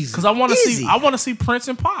far. Easy. Because I want to see. Easy. I want to see Prince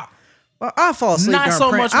and Pop. Well, I'll fall asleep Not during so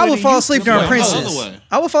Prince. much I when would he fall used to asleep during play. Go the Princess. other way.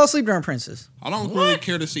 I would fall asleep during Princess. I don't really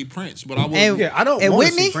care to see Prince, but I would. And, Yeah, I don't and wanna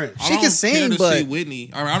see Whitney, Prince. I she don't can care sing, to but see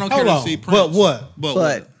Whitney. I don't Hold care on, to see Prince. but what? But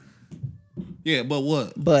but yeah, but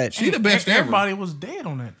what? but She the best ever. Everybody was dead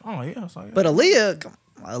on that. Oh yeah, so, yeah. but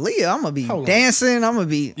Aaliyah, I'm gonna be Hold on. dancing. I'm gonna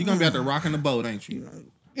be, You gonna be out there rocking the boat, ain't you?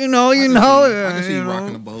 you know. I can see you you know.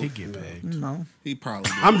 rocking the boat. he get paid. No. He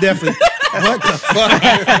probably. Do. I'm definitely. What the fuck?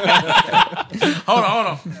 Hold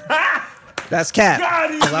on. That's cap.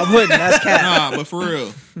 'Cause I wouldn't. That's cap. Nah, but for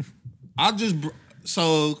real,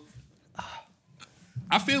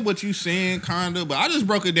 I feel what you saying, kinda, but I just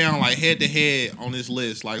broke it down like head to head on this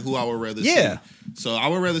list, like who I would rather Yeah. see. So I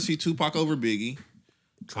would rather see Tupac over Biggie.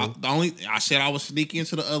 I said I was sneaking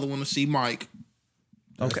into the other one to see Mike.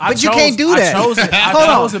 Okay. I But you chose- can't do that. I chose it. I Hold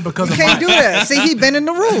chose on. it because You of can't Mike. do that. See, he been in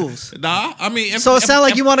the rules. Nah, I mean, So it sounds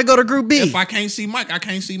like you want to go to Group B. If I can't see Mike, I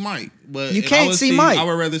can't see Mike. But You if can't I would see Mike. I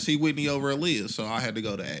would rather see Whitney over Aaliyah, so I had to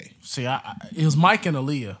go to A. See, it was Mike and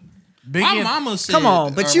Aaliyah. Biggie My and- mama said, Come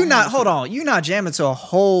on, but or you my not. mama Hold said- on, you not jamming to a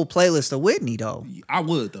whole playlist of Whitney though. I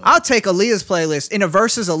would though. I'll take Aaliyah's playlist in a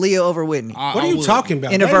versus Aaliyah over Whitney. What are you talking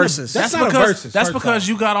about? In the That ain't verses. That's not because a versus. that's first because off.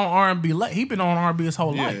 you got on R&B. He been on R&B his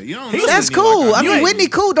whole Yeah, life. you don't He know was- That's Whitney cool. like I I know mean, Whitney. Whitney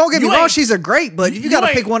cool. Don't get me You wrong, ain't- she's a great, but you got to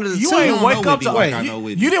ain't- pick one of the you two. ain't don't wake know up Whitney to like I know you,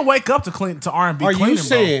 Whitney. you didn't wake up to R&B. Are you cleaning, bro.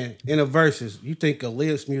 saying in a versus you think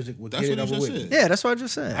Aaliyah's music would That's get it what he over just with? said. Yeah, that's what I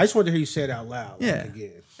just said. I just wanted to hear you say it out loud. like, Yeah.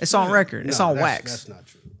 again. It's on record. It's No, on that's- wax, That's not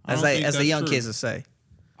true. I as don't they think as the that's young true. kids would say.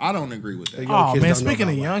 I don't agree with that. Young Oh kids man, don't know speaking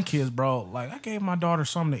of about young kids, bro, like I gave my daughter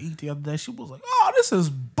something to eat the other day. She was like, "Oh, this is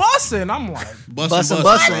bussing." I'm like, Bussin',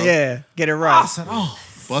 bro. yeah, get it I right. said, "Oh,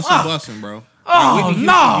 Bussin', bro. Oh, Whitney Houston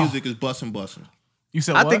no. music is bussin'. you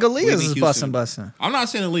said I what?" think Aaliyah's Whitney is Houston. bussin'. I'm not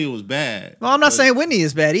saying Aaliyah was bad. Well, I'm not but- saying Whitney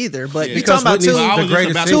is bad either, but Yeah. you talking about Because two. Whitney's I the was just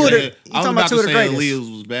greatest about singer. to Two of say, the- you I was talking about about two to of the say greatest. Aaliyah's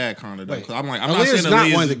was bad, kind of though. Wait, 'Cause I'm not Aaliyah's saying not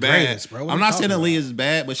Aaliyah's one of is the bad. greatest, bro. What I'm are not you saying talking Aaliyah's is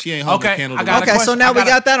bad, but she ain't holding Okay, a candle I to got a Okay, so question. now I we got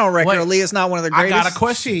got that on record. wait. Aaliyah's not one of the I greatest. got a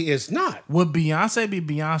question. She is not. Would Beyonce be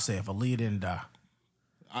Beyonce if Aaliyah didn't die?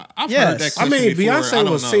 I've Yes. heard that I question mean, before. I Beyonce don't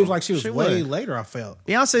was know. seems like she was She way would. later. I felt.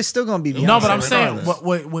 Beyonce's still gonna be Beyonce. No, but I'm saying,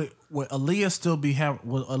 regardless. would Aaliyah still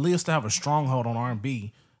would Aaliyah still have a stronghold on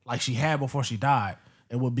R&B like she had before she died?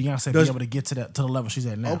 And would Beyonce be able to get to the level she's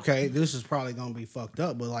at now? Okay, this is probably gonna be fucked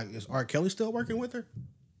up, but like, is R. Kelly still working with her?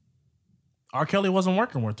 R. Kelly wasn't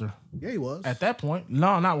working with her Yeah, he was. at that point.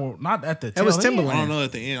 No, not at the tail That was end. Timbaland. I don't know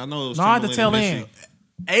at the end. I know it was No, at the Timbaland tail and end. Missy.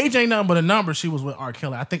 Age ain't nothing but a number. She was with R.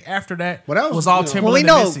 Kelly. I think after that, Well, that was, was all you know- Timbaland Well, we and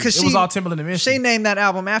know Missy. because It was all Timbaland and Missy. she named that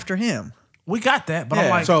album after him. We got that, but I'm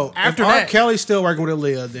Yeah. like, so after if R. that, Kelly's still working with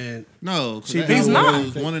Aaliyah, then No, She- that He's album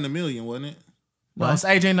not. was 1 in a Million, wasn't it? well, it's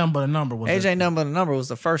Age ain't nothing but a number. Was AJ it? Number the Number was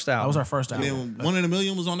the first That album. was her first And album. then 1 in a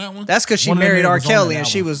Million was on that one. That's because she One of them married niggas R. was on Kelly that and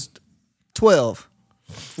she album. was 12.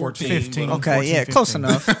 14, 15. but- Okay, 14, yeah, close 15.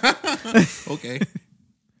 enough. Okay.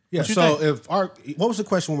 yeah. you So think? if R, what was the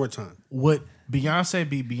question one more time? Would Beyonce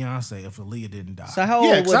be Beyonce if Aaliyah didn't die? So how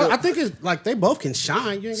Yeah, old 'cause would I think it's like they both can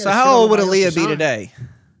shine. You ain't so gotta how shit on old would nobody else Aaliyah to be shine. today?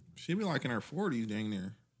 She'd be like in her 40s, dang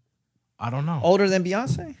near. I don't know. Older than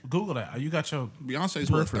Beyonce? Google that. You got your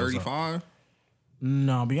Beyonce's what, Peripherals up. 35?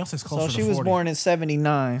 no. Beyonce's closer So to she 40. was born in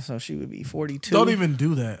 79, so she would be 42. Don't even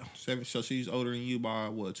do that. So she's older than you by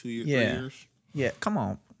what, 2 years, Yeah. 3 years? Yeah, come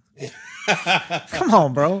on. Come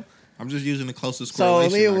on, bro. I'm just using the closest So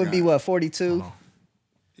correlation. Aaliyah I would got. be what, 42?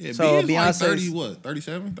 Yeah, so so B is like Beyonce's- 30, what,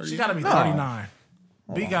 37, 38? She got to be No. 39.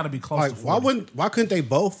 B got to be close Like, to 40. why couldn't they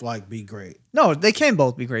both like be great? No, they can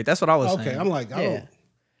both be great. That's what I was saying. Okay, I'm like, I Yeah. don't.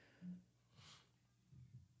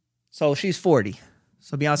 So she's 40.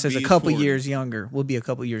 So Beyonce's B a is couple 40. years younger. Will be a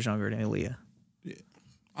couple years younger than Aaliyah.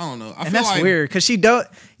 I don't know. I And feel that's like weird because she don't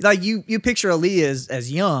like you picture Aaliyah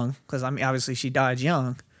as young because I mean obviously she died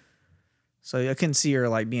young. So I couldn't see her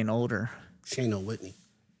like being older. She ain't no Whitney.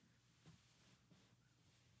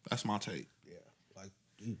 that's my take. Like,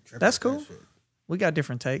 you tripping That's with that cool. shit. We got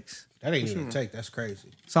different takes. That ain't even a take. That's crazy.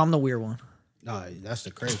 So I'm the weird one. No, that's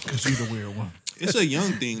the crazy. You the weird one. It's a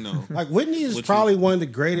young thing though. Like Whitney is What you- probably one of the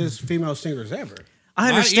greatest female singers ever. I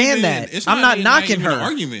Not understand even- that. it's I'm not even- knocking even her. an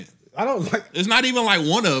argument. I don't like. It's not even like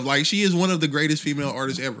one of. Like she is one of the greatest female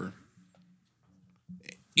artists ever.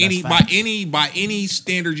 facts. By any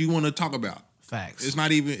standard you want to talk about. Facts. It's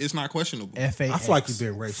not even. It's not questionable. F-A-X. I feel like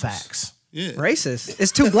you're being racist. Facts. Yeah. Racist.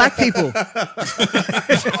 It's two black people.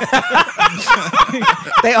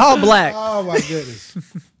 They all black. Oh my goodness.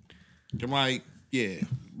 I'm like, yeah.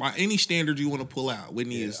 By any standard you want to pull out,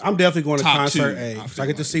 Whitney is. I'm definitely going to Top concert two, A. I So feel I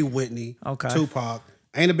get to like. see Whitney, Okay. Tupac.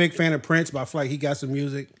 I ain't a big fan of Prince, but I feel like he got some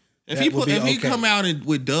music. If that he would be if he okay. come out and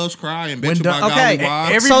with Doves Cry and When Bet You by Dove- Golly Okay,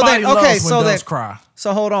 Why, Everybody then- okay, loves when so doves then- cry.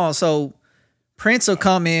 So hold on. So Prince will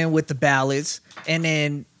come in with the ballads, and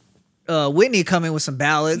then Whitney come in with some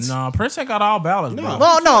ballads. No, Prince ain't got all ballads, bro.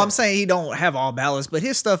 Well, no, I'm saying he don't have all ballads, but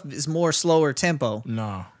his stuff is more slower tempo.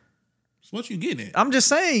 No. So what you getting at? I'm just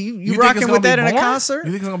saying, you think rocking it's with gonna that be in a boring? concert?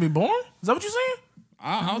 You think it's gonna be boring? Is that what you're saying?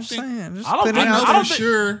 I don't Just think. saying, just I don't put it think- out I there. know for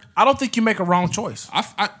sure. I don't think you make a wrong choice.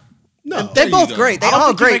 No. They There you both go. great. They I don't all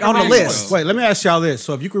think you great make a on the wrong list. choice. Wait, let me ask y'all this.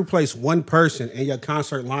 So if you could replace one person in your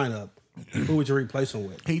concert lineup, who would you replace them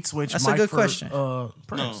with? Pete switch. That's a Mike good for, question. No,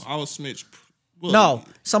 Prince. I would switch. Well, No,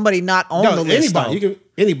 somebody not on the list. anybody. Though. You can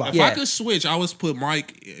anybody. If I Yeah. could switch, I would put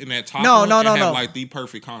Mike in that top. No, one no, and no, have, no. like the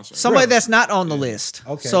perfect concert. Somebody that's not on the list.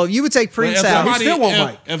 Okay. So you would take But Prince if out. somebody- still want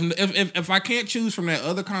Mike. If I can't choose from that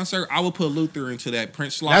other concert, I would put Luther into that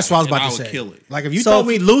Prince slot. That's what I was and about to would say. kill it, Like if you So told if-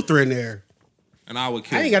 me Luther in there, and I would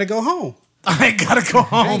kill I it. ain't got to go home. I ain't gotta go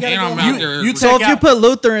home. And I'm out there. you So take if you out- put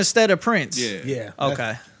Luther instead of Prince. yeah. Yeah.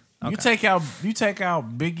 Okay. You take out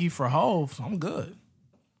Biggie for Hove, I'm good.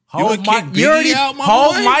 You would Hove, kick Mike, Biggie already- out, my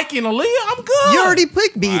Hove, boy? Mike, and Aaliyah, I'm good. You already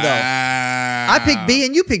picked B though. Wow. I picked B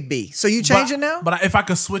and you picked B. So you changing now? But if I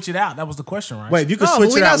could switch it out, that was the question, right? Wait, if you could no, switch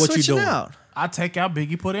but we it out, not what you switching doing? out. I take out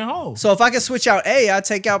Biggie, put in Hove. So if I could switch out A, I'd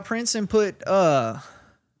take out Prince and put I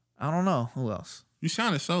don't know who else. You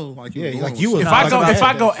sounded so like you Yeah, were going like with you was if something. I like go about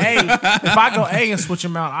if I go A and switch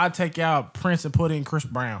him out, I'd take out Prince and put in Chris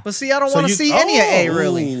Brown. But see, I don't So want to you- see any of A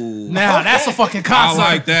really. Ooh. Now that's a fucking I concert.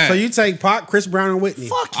 like that. So you take Pac, Chris Brown, and Whitney.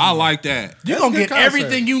 Fuck you. I like that. You're That's gonna a get good concert.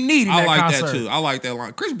 everything you need in I that like concert. that too. I like that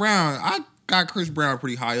line. Chris Brown, I got Chris Brown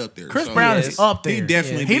pretty high up there. Chris so Brown yeah. is up there. He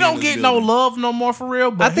definitely He be don't in get the no building. love no more for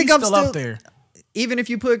real, but I think he's I'm still still- up there. Even if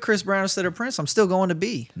you put Chris Brown instead of Prince, I'm still going to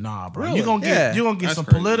B. Nah, bro. Really? You're gonna get Yeah. you're gonna get That's some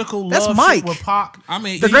crazy. political That's love Mike. shit with Pac. I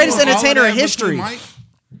mean, The you greatest doing all entertainer that in between history. Mike?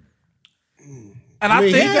 And I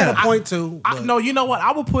mean, think he got a point too. I, but no, you know what?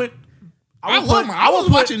 I would put. I would love put. him. I was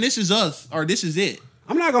would put. watching This Is Us or This Is It.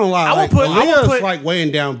 I'm not gonna lie. I would Like, put- I would Aaliyah's put- like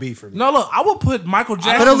weighing down B for me. No, look, I would put Michael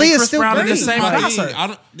Jackson But and Aaliyah's Chris still Brown in the great. same I mean, concert. I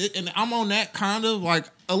don't, and I'm on that kind of like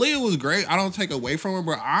Aaliyah was great. I don't take away from her,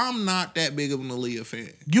 but I'm not that big of an Aaliyah fan.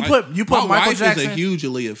 You Like, put my Michael wife Jackson. is a huge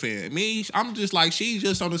Aaliyah fan. Me, I'm just like she's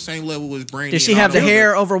just on the same level as Brandy. Did she and all have the other-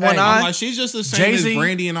 hair over one Hey, eye? I'm like she's just the same Jay-Z, as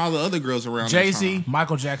Brandy and all the other girls around. Jay that Z, time.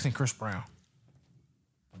 Michael Jackson, Chris Brown.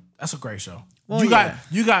 That's a great show. Well, you yeah.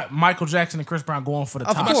 got Michael Jackson and Chris Brown going for the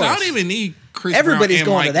Of top. I'm like, course. I don't even need Chris Everybody's Brown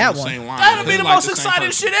going and to Mike that on the one. same line. That'd be They're the like most same exciting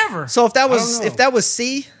person. shit ever. So if that don't was know.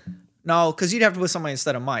 C, no, because you'd have to put somebody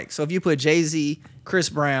instead of Mike. So if you put Jay-Z, Chris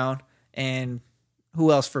Brown, and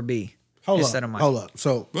who else for B instead of Mike? Hold up.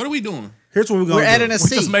 So Oh, What are we doing? here's what we're gonna We're do. adding a We're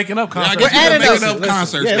C. just making up I concerts. guess We're adding making those- up listen,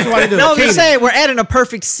 concerts. yeah, that's man. what I do. No, I'm Keenan, just saying we're adding a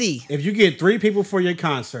perfect C. if you get 3 people for your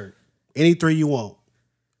concert, any 3 you want,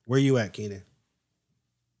 where you at, Keenan?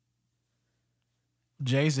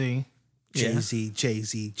 Jay Z. Jay-Z,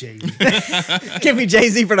 Jay-Z, Jay-Z. Give me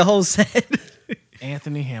Jay-Z for the whole set.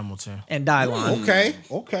 Anthony Hamilton. And Dylon.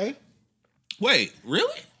 Okay. Wait,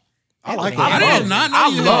 really? I like it. I love- did not know I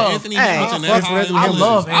you love- had Anthony Hey, Hamilton. I that fucks high with on Anthony the I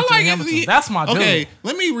love list. Anthony Hamilton. That's my dude. Okay,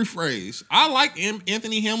 let me rephrase. I like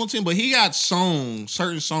Anthony Hamilton, but he got certain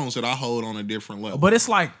songs that I hold on a different level. But it's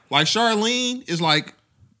like Like Charlene is like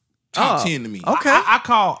top 10 to me. Okay. I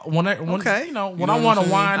call when Okay. you know when You know I what want I'm to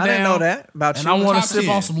saying? wind I down. didn't know that about and you. I want to Top sip 10.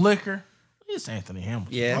 on some liquor. It's Anthony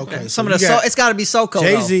Hamilton. Yeah. Okay, Some so of the you got it's got to be SoCo.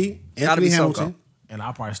 Jay-Z, Gotta Anthony be Hamilton, And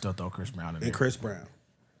I'll probably still throw Chris Brown in there. and Chris Brown.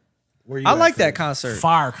 Where you I at, like Phil? that concert.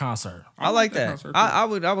 Fire concert. I like that. concert, too. I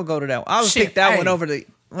would go to that one. I would Shit, pick that hey. one over the.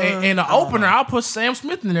 In the opener, I'll put Sam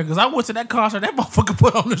Smith in there because I went to that concert. That motherfucker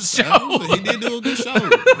put on the show. He did do a good show. He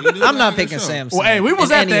did I'm a not good picking show. Sam. Well, hey, we Smith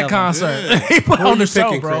was in at any that of them. concert. Yeah. He put Who on you the show,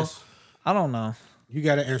 picking, bro. Chris? I don't know. You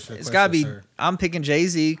got to answer. It's got to be. I'm picking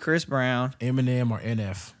Jay-Z, Chris Brown. Eminem or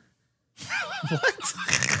NF.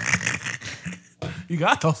 You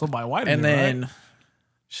got to throw somebody white in And there, then, right?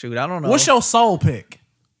 shoot, I don't know. What's your soul pick?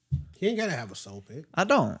 He ain't got to have a soul pick. I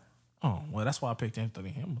don't. Oh, well, that's why I picked Anthony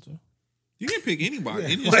Hamilton. You can pick anybody.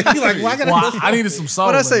 It is Like, you like, why gotta Well, I needed some soul.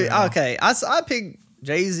 What I in say? there. Okay, I picked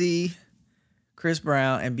Jay-Z, Chris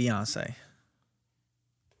Brown, and Beyonce.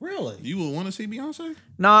 Really? You would want to see Beyonce?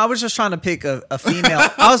 No, I was just trying to pick a female.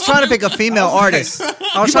 I was trying to pick a female artist. I was You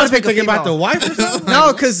trying must to be pick a thinking female. about the wife or something?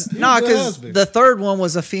 No, because You good husband. the third one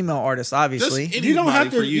was a female artist, obviously. Just You don't have anybody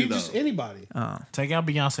to. for you, You though. just anybody. Take out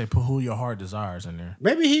Beyonce, put Who Your Heart Desires in there.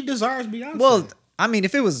 Maybe he desires Beyonce. Well, I mean,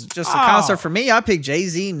 if it was just a concert for me, I picked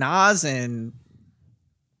Jay-Z, Nas, and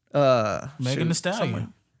Megan Thee Stallion.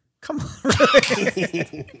 someone. Come on,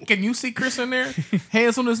 Can you see Chris in there?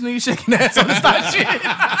 Hands on his knees, shaking ass on his thigh shit.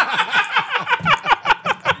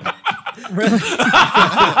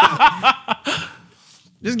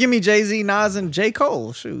 just give me Jay-Z, Nas, and J.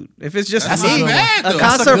 Cole. Shoot, if it's just That's me, not bad, a though. That's a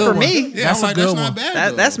concert good for one. me, Yeah, That's I'm a like, good that's one. not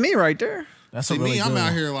bad. though. that's me right there. That's See a really me, good I'm out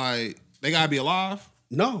one. here like they gotta be alive.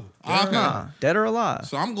 No. Okay. Nah, dead or alive.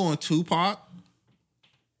 So I'm going Tupac,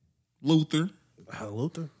 Luther.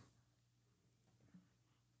 Luther.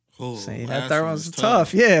 Oh, See, last that third one one's was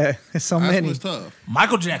tough. Yeah, there's so Last many. one's tough.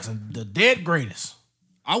 Michael Jackson, the dead greatest.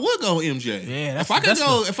 I would go MJ. Yeah, that's- if I could that's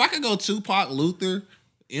go, if I could go Tupac, Luther,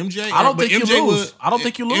 MJ. I don't but think you MJ lose. I don't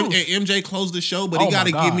think you lose. MJ closed the show, but Oh he got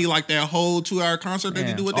to my God. give me like that whole 2-hour concert that he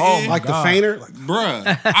Yeah. do at the Oh end. my Like God. the fainter. Like,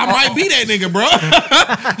 Bruh, I might be that nigga, bro.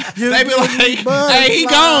 They be like, Buzz "Hey, he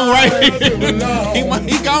gone right here. Lightyear."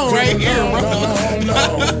 he gone right here, bro."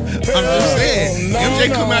 I'm just saying,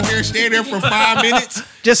 MJ come out there and stand there for 5 minutes.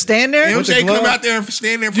 Just stand there. With the MJ come glove? out there and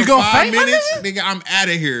stand there for You gonna 5 faint, my minutes, nigga. I'm out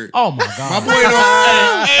of here. Oh my My God. boy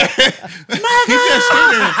don't. He just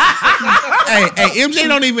stand there. Hey, MJ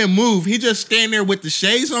don't even move. He just stand there with the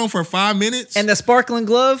shades on for 5 minutes. And the sparkling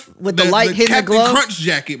glove with the light hitting the Captain glove. Crunch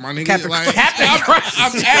jacket, my nigga. Captain like, Captain I'm, Crunch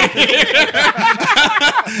I'm out of here.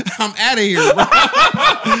 I'm out of here, bro.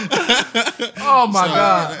 Oh my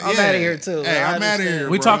God. I'm outta here, too. Hey, I I'm out of here.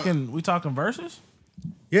 We bro. talking verses?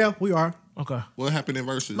 Yeah, we are. Okay. What happened in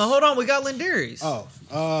verses? But hold on, we got Lindarius.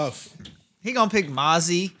 Oh, He gonna pick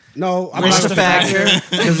Mozzie, no, I'm Rich not the Factor,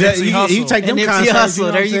 Because you Hustle. take them and Nipsey concerts. Hussle. You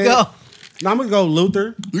know There what I'm you saying? go. No, I'm gonna go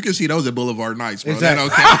Luther. You can see those at Boulevard Nights, bro. Exactly.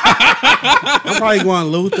 That okay. I'm probably going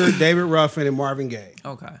Luther, David Ruffin, and Marvin Gaye.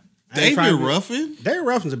 Okay. David trying to- Ruffin? David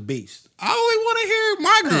Ruffin's a beast. I only want to hear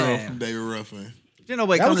my girl Man. from David Ruffin. You know,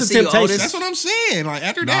 nobody That come was to the see you, Temptations. Otis. That's what I'm saying. Like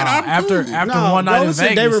after Nah, that, I'm after cool. after one night go in listen to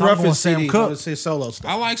Vegas, David I'm going Ruffin's Sam CD. Cooke. I His solo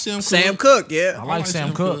stuff. like Sam Cooke. Sam Cooke, yeah. I like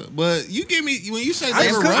Sam Cooke. But you give me when you say I'm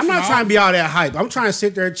David Ruffin, not trying to be all that hype. I'm trying to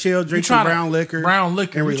sit there, chill, drink some tryna- brown liquor. Brown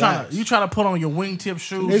liquor. and You trying relax. you trying to put on your wingtip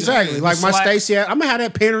shoes. Exactly. your Like my slacks. Stacy hat. I'm gonna have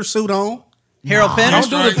that Pinner suit on. Harold Don't Penner.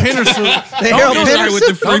 do the pinner suit. The Don't Harold do Penner it. with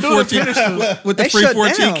the suit. free Don't do the 14 pinner suit. with the They free shut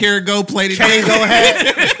 14 down. karat gold plated Kango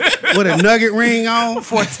hat with a nugget ring on.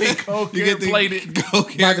 14 coke. You get the plated.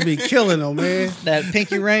 gold About to be killing them, man. That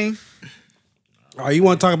pinky ring. All right, you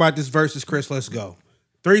want to talk about this versus Chris? Let's go.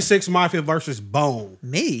 3-6 Mafia versus Bone.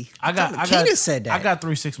 Me. Keena said that. I got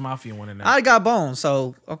 3-6 Mafia winning that. I got Bone,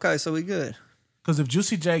 so okay, so we good. Because if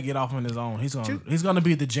Juicy J get off on his own, he's gonna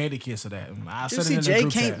be the Jada Kiss of that. I said it Juicy in the J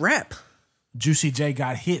group can't chat. rap. Juicy J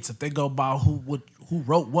got hits. If they go by who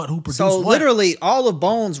wrote what, who produced So what. literally, all of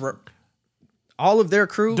Bones, all of their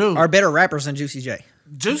crew Dude. are better rappers than Juicy J.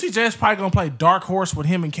 Juicy J is probably gonna play Dark Horse with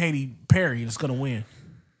him and Katy Perry. That's gonna win.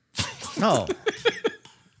 No,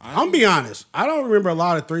 I'm be honest. I don't remember a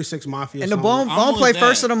lot of 3-6 Mafia. and the songs. Bone I'm Bone with play that.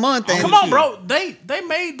 first of the month. And Come on, bro. They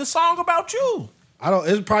made the song about you. I don't.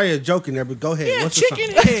 It's probably a joke in there, but go ahead. Yeah, What's the song?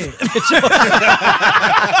 chicken head.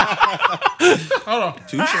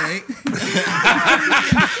 Touche.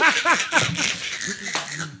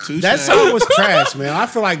 Touche. That song was trash, man. I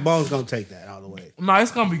feel like Bone's gonna take that all the way. No,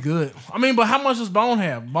 it's gonna be good. I mean, but how much does Bone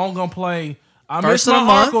have? Bone gonna play I First Miss of the My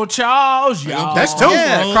month. Uncle Charles, y'all. That's two.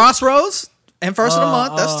 yeah, Crossroads and first of the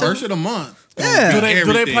month. That's two. First of the month. Yeah. Do they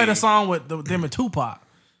Everything. play the song with them and Tupac?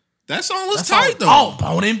 That song was That's tight though. Oh,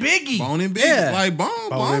 Bone and Biggie. Bone and Biggie. Yeah. Like Bone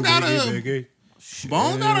Bone got Biggie.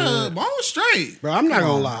 Bone straight. Bro, I'm not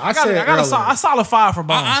gonna lie. I got a solid 5 for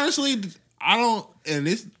Bone. I honestly, I don't, and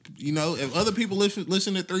this, you know, if other people listen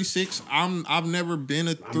to 3-6, I've never been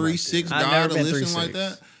a 3-6 I've guy never to been listen 3-6. like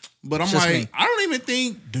that. But I'm Just like, me. I don't even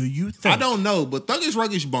think. Do you think? I don't know, but Thuggish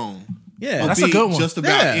Ruggish Bone. Yeah, will That's a beat good one. Just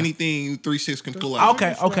about Yeah. anything 3-6 can pull out.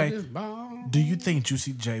 Okay. Do you think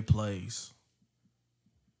Juicy J plays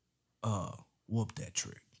Whoop That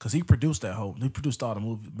Trick? Because he produced all the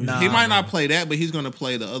movie. Nah. He might not play that, but he's gonna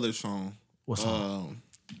play the other song. What song?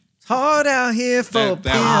 hard out here for That- a that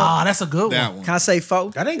pimp. Ah, that's a good That one. one. Can I say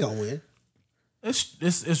folk? That ain't gonna win.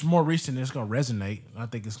 It's more recent. It's gonna resonate. I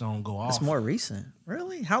think it's gonna go off. It's more recent.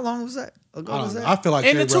 Really? How long was that ago? Was that? I feel like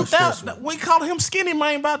in the they rushed this 2000s. one. We called him Skinny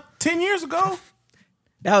Man about 10 years ago.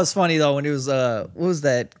 That was funny though when it was what was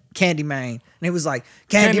that? Candyman. And it was like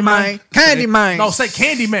Candyman. No, say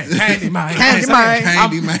Candyman. Candyman.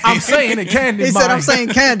 Candyman. I'm saying it, Candyman. He said, I'm saying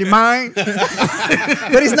Candyman.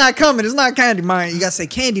 But he's not coming. It's not Candyman. You got to say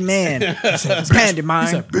Candyman. It's Candyman. He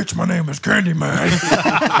said, bitch, my name is Candyman.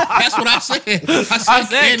 That's what I said. I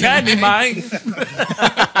said Candyman.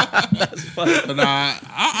 But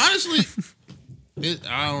I honestly,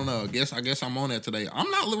 I don't know. I guess I'm on that today. I'm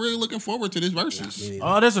not really looking forward to this versus.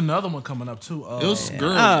 Oh, there's another one coming up too. It was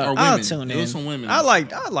girls or I'll women. tune It in. was some women. I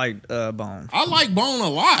liked Bone. I like Bone a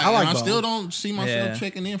lot. I like I Bone. still don't see myself Yeah.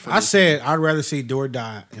 checking in for I this. said I'd rather see Do or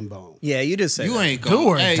Die in Bone. Yeah, you just said You that. ain't Do going.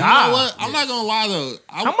 or Hey, die. you know what? I'm not gonna lie though.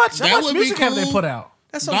 How much music have they put out?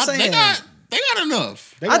 That's what I'm saying. They got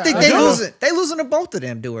enough. I think they losing to both of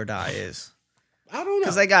them. Do or Die is I don't know.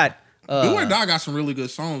 because they got Do or Die got some really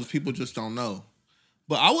good songs. People just don't know.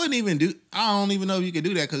 But I wouldn't even do. I don't even know if you could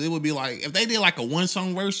do that because it would be like if they did like a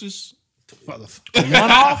 1-song versus. One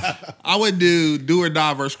off. I would do or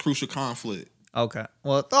die versus Crucial Conflict. Okay.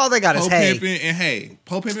 Well, all they got is Poe Hey. Pimpin' and Hey.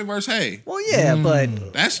 Poe Pimpin' versus Hey. Well, yeah,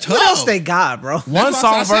 but That's tough. what else they got, bro? One That's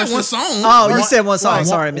song why I said versus one song. Oh, you said one song. One-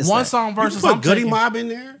 Sorry, I missed one that. song You versus. put I'm Goody taking- Mob in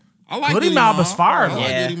there. I like Goody Goody Mob is fire, I though. like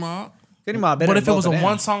Yeah. Goody Mob. Goody Mob better But than if it was both a of them.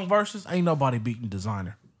 one song versus, ain't nobody beating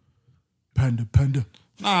Designer. Panda.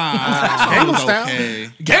 Nah, Gangnam that Style? song was okay.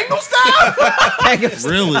 Gangnam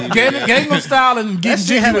Style. Really? Gangnam Style and getting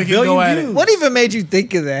shit had jiggy a we can go billion at it. views. What even made you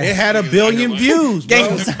think of that? It had 1 billion views. Bro.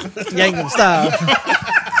 Gangnam Style.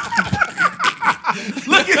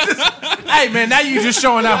 Look at this. Hey man, now you just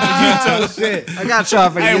showing out for Oh, YouTube. shit. I got y'all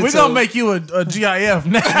for Hey, YouTube. we're gonna make you a GIF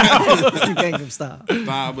now. Gangnam Style.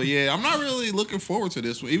 Nah, but yeah, I'm not really looking forward to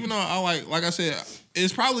this one. Even though I like I said,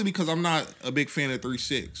 it's probably because I'm not a big fan of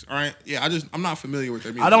 3-6. All right, yeah, I'm not familiar with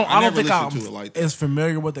their music. I don't never think I'm listened to it like that. as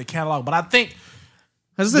familiar with the catalog, but I think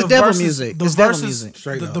This is devil verses- music. The It's devil verses, music.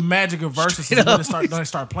 Straight the, up. the magic of verses is when they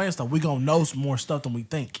start playing stuff. We gonna know some more stuff than we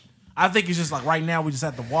think. I think it's just like right now we just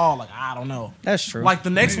at the wall. Like I don't know. That's true. Like the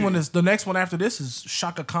next one after this is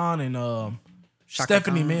Shaka Khan and Shaka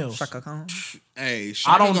Stephanie Khan, Mills. Shaka Khan. Hey,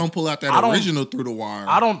 Shaka don't- gonna pull out I that don't- original Through the Wire.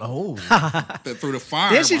 I don't know. Through the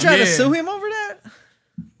Fire. Didn't she bro. try to Yeah. sue him over that?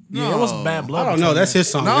 Yeah, it was bad blood. I don't know. between That's them. his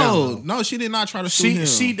song. now, though. No, she did not try to sue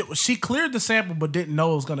She him. she cleared the sample, but didn't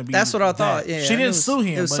know it was gonna be. That's what I that. thought, yeah, she I knew didn't it was- sue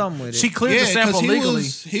him. it was but something with it. She cleared the Yeah, sample because legally.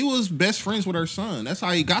 he was best friends with her son. That's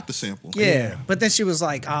how he got the sample. Yeah. But then she was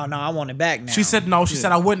like, oh, no, I want it back now. She said no. She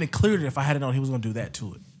said I wouldn't have cleared it if I had known he was gonna do that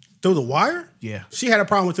to it. Through the Wire? Yeah. She had a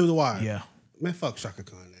problem with Through the Wire. Yeah. Man, fuck Shaka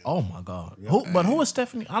Khan. Now. Oh my god. Who is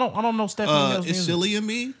Stephanie? I don't know Stephanie Mills' It's music. silly of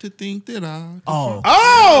me to think that I. Oh.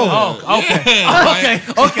 Oh! Okay.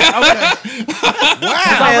 Okay.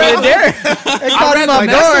 Hey, Derek. They called him up like,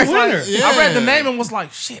 that's north. a winner. Yeah. I read the name and was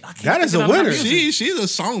like, shit. I can't. That is think a of none of winner. her music. She's a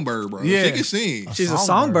songbird, bro. Yeah. She can sing. She's a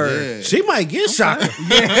Songbird. songbird. Yeah. She might get Shaka.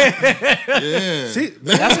 Yeah. She,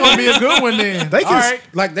 That's gonna be a good one then. they can All right.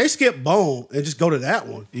 like they skip Bone and just go to that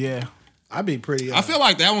one. Yeah. I'd be pretty. I feel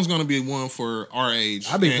like that one's gonna be one for our age.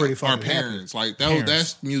 I'd be and pretty our fucking parents. Like Parents.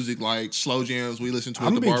 that's music like slow jams we listen to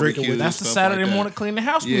I'm at the gonna be drinking barbecue. with- That's the stuff Saturday like that. morning clean the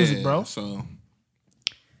house Yeah, music, bro. So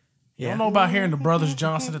You don't know about hearing the Brothers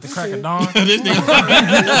Johnson at the crack of dawn.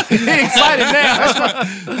 He excited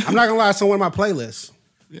now. I'm not gonna lie. It's on one of my playlists.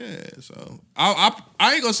 yeah, so I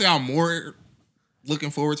ain't gonna say I'm more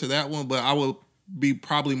looking forward to that one, but I will be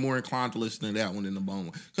probably more inclined to listen to that one than the Bone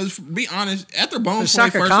one. Because to be honest, after Bone play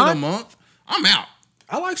Shaka first Khan? of the month, I'm out.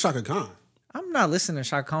 I like Shaka Khan. I'm not listening to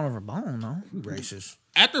Shaka Khan over Bone, though. You racist.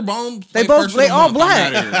 After Bone, They play both first of they the all month,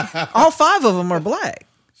 I'm black. outta here. All 5 of them are black.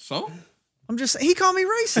 So I'm just he called me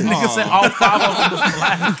racist. Nigga said all 5 of them was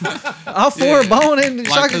black. All 4 Bone and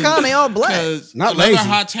Shaka Khan, they all black. Not Not another lazy.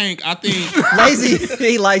 hot tank. I think Lazy,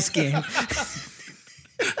 he light skinned.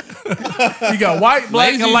 You got white,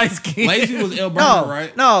 black, and light skin. Lazy was El Burner,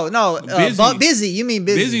 right? No. Busy. Busy. You mean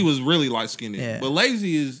Busy? Busy was really light skinned, Yeah. but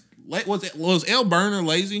Lazy is was El Burner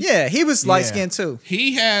lazy? Yeah, he was light skinned too.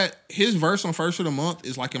 He had his verse on First of the Month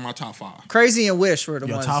is like in my top 5 Crazy and Wish were the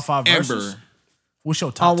Your ones. top 5 verses. ever. What's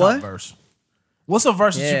your top what? verse? What's a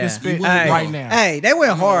verse that you Yeah. can spit Hey, right now? Hey, they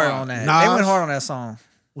went hard on that. They Nas? went hard on that song.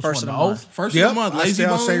 Which First one, of the the Oath? month. First Yep, of the Month, I Lazy say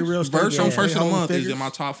I'll Bones say real verse straight, on yeah. First of the Home Month is figures. in my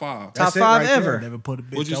top 5. Top That's it 5 right ever. there. Never put a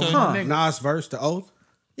bitch What'd you on say? my Huh. nigga. Nas verse, The Oath.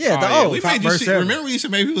 Yeah, the yeah, oath. we top made you verse see. ever. Remember we used to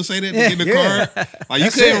make people say that to Yeah, get in the yeah. car? Like you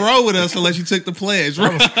That's couldn't it. roll with us unless you took the pledge,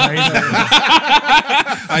 right? Crazy.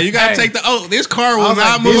 Like, you gotta Hey. take the oath. This car I will was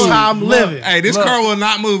not like, this move. how I'm living. Hey, this Look. car will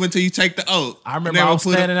not move until you take the oath. I remember Never I was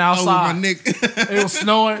put a standing oath with outside. my nick. It was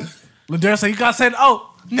snowing. Ladera said, "You gotta say, oh,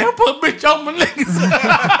 never put a bitch on my niggas."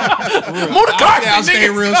 Move the car, I'll stay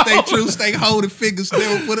niggas, real, go. stay true, stay holding fingers.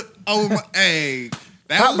 Never put it over my. Hey,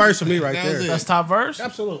 that Top was- verse for me right that was there. it. That's top verse.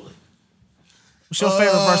 Absolutely. What's your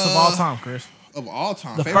favorite verse of all time, Chris? Of all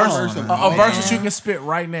time. The Favorite first verse of a all verse time. that you can spit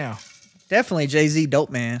right now. Definitely Jay-Z, Dope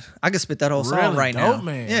Man. I could spit that whole song Really? right now. Dope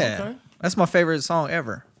Man, Yeah. okay. That's my favorite song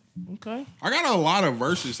ever. Okay. I got a lot of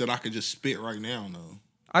verses that I could just spit right now, though.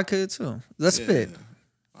 I could too. Let's spit.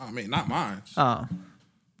 I mean, not mine. Oh.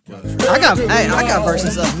 I got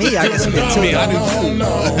verses of me I can spit I too. mean, I do too. I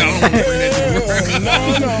don't bring that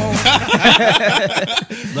to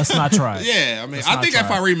Let's not try it. Yeah, I mean, Let's I not think try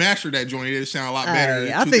if I remastered that joint, it'd sound a lot better. Hey,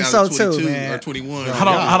 in I think so too, 2022 man. Or 21.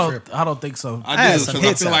 I don't think so. I had do some because I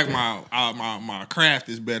hits feel out like there. my craft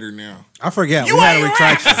is better now. I forget. You we had ain't a rap.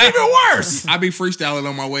 retraction. That's even worse. I be freestyling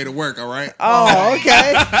on my way to work. All right. Oh,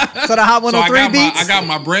 okay. So the Hot So I 103 got beats? I got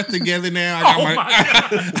my breath together now. I got Oh my, my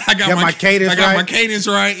I got my cadence I got my right. cadence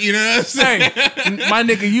right. You know what I'm saying? Hey, my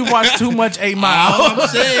nigga, you watch too much 8 All Mile. I'm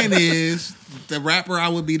saying is the rapper I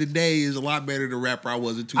would be today is a lot better than the rapper I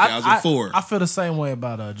was in 2004. I feel the same way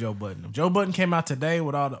about Joe Budden. If Joe Budden came out today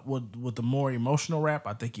with the more emotional rap,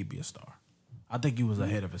 I think he'd be a star. I think he was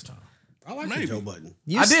ahead of his time. I like Maybe. Joe Budden.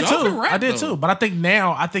 I did Joe too. can rap, I did though. too. But I think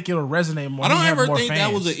now, it'll resonate more. I don't He have ever more think that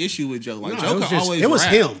fans. was an issue with Joe. Like No, Joe it was could just- always it was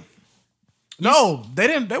rap. him. No, they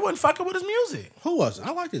wasn't fucking with his music. Who was it?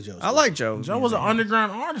 I liked it, Joe. I like Joe. Joe was an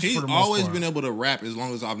underground artist. He's for the most always part. been able to rap as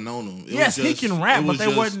long as I've known him. It Yes, was he just- can rap, it but was they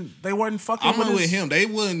just- wasn't fucking I'm with with him. They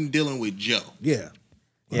wasn't dealing with Joe. Yeah,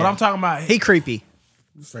 But I'm talking about He creepy.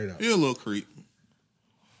 straight up. He a little creep.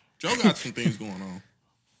 Joe got some things going on.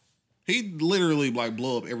 He literally like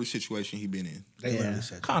blow up every situation he been in. They literally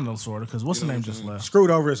said that. kind of sort of because what's the name just left?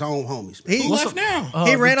 Screwed over his own homies. He Who left now?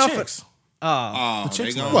 He The ran off. chicks. Oh, the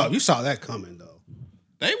chicks they left. gone. Well, you saw that coming though.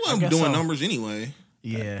 They wasn't guess doing so. numbers anyway.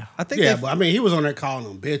 Yeah, I think Yeah, they- but I mean, he was on there calling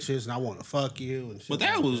them bitches, and I want to fuck you. And shit But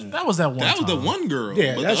that like was that was that one. that was the time. one girl.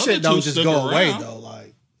 yeah, But that the shit other don't two just stuck go away around. though.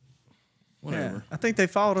 Like Whatever. I think they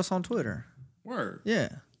followed us on Twitter. Word. Yeah.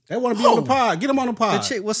 they want to be on the pod. Get them on the The pod.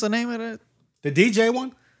 chick, what's the name of it? The DJ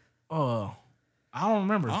one. I don't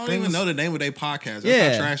remember. I don't Things- even know the name of their podcast. That's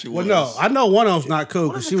Yeah. how trash it Well, was. no, I know one of them's not cool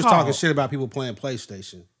What because is she it was talking called? shit about people playing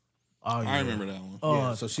PlayStation. Oh, yeah. I remember that one.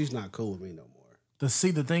 Yeah, so she's not cool with me no more. The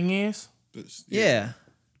thing is, But, Yeah.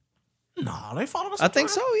 no, they followed us. I on think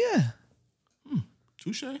Twitter. so, yeah.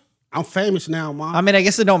 Touche. I'm famous now, mom. I mean, I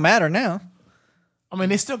guess it don't matter now. I mean,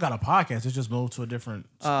 they still got a podcast. It just moved to a different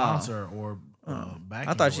sponsor or back.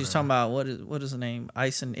 I thought she was talking about what is the name?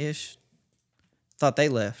 Ice and Ish. Thought they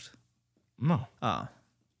left. No, Oh.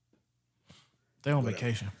 they on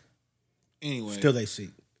vacation. Anyway, Still they see.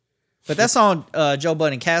 But that song, Joe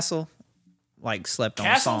Budden Castle, like slept on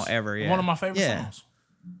Castles, song ever. Yeah. one of my favorite Yeah. songs.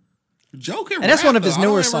 Joe can And that's rap, one of his though. I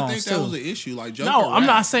don't newer ever songs, think that too. was an issue. Like Joe No, can I'm rap.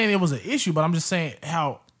 not saying it was an issue, but I'm just saying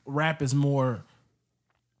how rap is more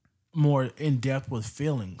in depth with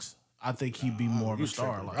feelings. I think he'd be more of a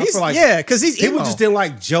star. Like, I feel like yeah, because he's people emo. just didn't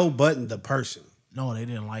like Joe Budden the person. no, they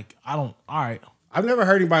didn't like. I don't. All right, I've never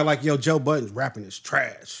heard anybody like, yo, Joe Budden's rapping is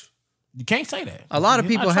trash. you can't say that. A lot of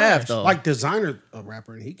He's not people have, trash. though. Like Designer, a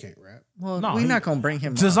rapper, and he can't rap. Well, No, we're he- not gonna bring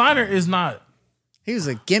him. up. Designer is not. He was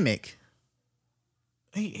a gimmick.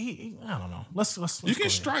 He I don't know. Let's You go can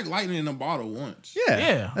ahead. strike lightning in a bottle once. Yeah,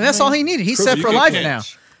 Yeah, and that's I mean, all he needed. He's True, set you for can life catch. now.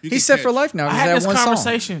 You He's can set for catch. life now. I 'cause had that this one song.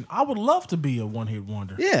 conversation. I would love to be a one hit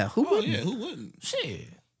wonder. Yeah, who Oh wouldn't? yeah, who wouldn't? Shit,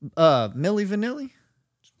 Milli Vanilli,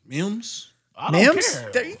 Mims. I don't Mims.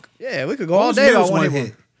 care. There you- yeah, we could go What all was day Mims' about one one hit.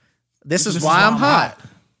 hit? This is why I'm hot.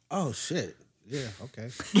 Oh, shit. Yeah, okay.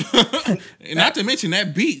 And not to mention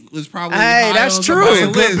that beat was probably Hey, high that's on true. somebody's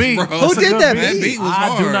That's a good list, beat. bro. Who That's a did good that beat. That beat? beat was I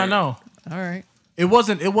hard. do not know. All right, It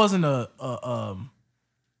wasn't a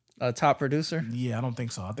a top producer. yeah, I don't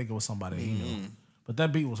think so. I think it was somebody he knew. But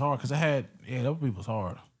that beat was hard because that beat was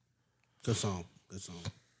hard. Good song. Good song.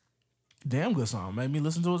 Damn good song. Made me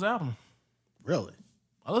listen to his album. Really?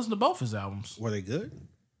 I listened to both his albums. Were they good?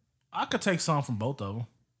 I could take some from both of them.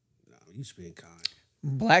 No, you just being kind.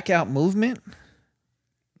 Blackout Movement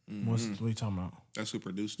What are you talking about? That's who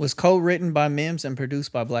produced it. was co-written by Mims and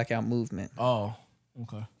produced by Blackout Movement. Oh,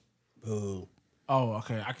 okay. Boo. Oh,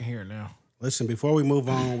 okay. I can hear it now. Listen, before we move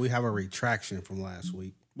on, we have a retraction from last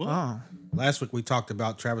week. Oh, Last week we talked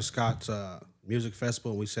about Travis Scott's music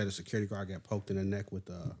festival, and we said a security guard got poked in the neck with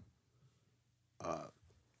a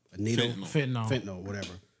needle, Fentanyl. Fentanyl.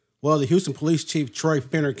 whatever. Well, the Houston Police Chief Troy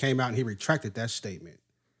Finner came out and he retracted that statement.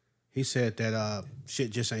 He said that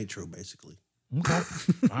shit just ain't true, basically. Okay.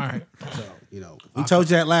 All right. So, we told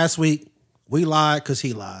you that last week. We lied because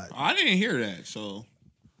he lied. I didn't hear that, so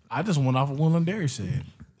I just went off of what Lindari said.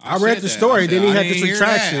 I read said the that. story, I then he said, had I this didn't hear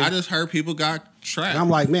that. retraction. I just heard people got trapped. And I'm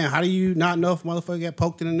like, man, how do you not know if a motherfucker got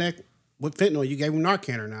poked in the neck with fentanyl? You gave him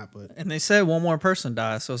Narcan or not? But and they said one more person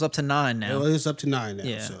died, so it's up to 9 now. well, it's up to 9 now.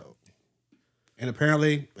 Yeah. So, and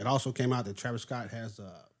apparently, it also came out that Travis Scott has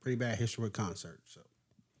a pretty bad history with concerts. So,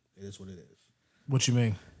 it is what it is. What you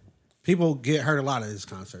mean? People get hurt a lot at his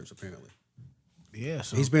concerts. Apparently, Yeah.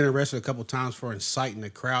 So he's been arrested a couple times for inciting the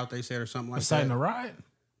crowd. They said or something like inciting that. a riot.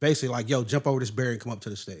 Basically, like, yo, jump over this barrier and come up to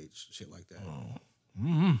the stage, shit like that.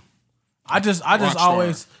 I just Rockstar.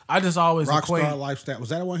 always Rockstar equate lifestyle. Was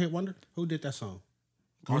that a one hit wonder? Who did that song?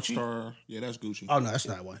 Gucci. Rockstar. Yeah, that's Gucci. Oh no, that's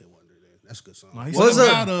not a one hit wonder. Then that's a good song. No, he What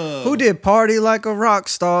said- about Who did Party Like a Rock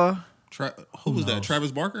Star? who was that? knows?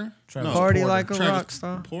 Travis Barker? Travis Party Porter. Like a Travis Rock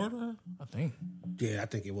Star. Porter? I think Yeah, I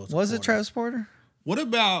think it was. Was it Porter. Travis Porter? What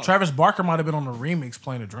about Travis Barker might have been on the remix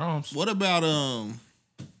playing the drums.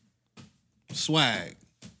 Swag?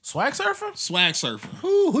 Swag surfing? Swag Surfer.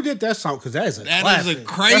 Who did that song? Because that is a That classic. is a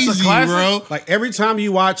crazy, classic. bro. Like every time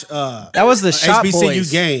you watch That was the Shop HBCU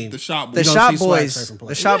Boys. game, The Shop The Boys. gonna Shop see Swag Boys. Surfing play.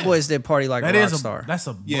 The Shop Yeah. Boys did Party Like That a is Rock Star. that's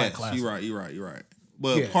a black Yes, classic. you're right.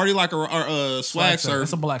 But Yeah. Party Like a Swag Surfer, Surf,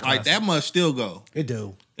 it's a black like classic. that must still go. it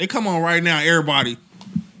do. It come on right now, everybody.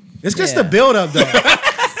 It's just Yeah. the build up though.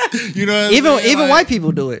 You know, what I'm Even saying? Like, white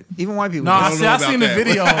people do it. Even white people. No, do I it. don't see. know I about seen the that.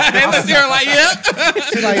 video. They was there like, yep.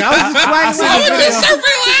 She's like, I was just I seen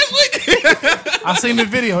swinging. the video. I seen the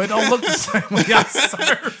video. It don't look the same when y'all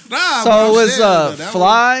surf. Nah, So but it I'm was saying, that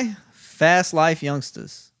Fly, Fast Life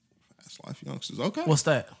Youngsters. That's Life Youngsters. Okay. What's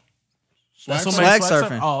that? Swag That's Surfer? what made Swag surfing.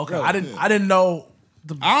 surfing. Oh, okay. Yeah. I didn't know.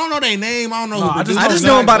 I don't know their name. I don't know No, who I just produced know it. I just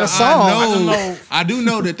know about a song. I do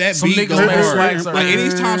know that Some beat niggas goes made hard. Swag Surfer. Like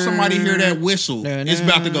anytime somebody hear that whistle, it's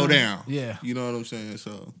about to go down. Yeah. You know what I'm saying?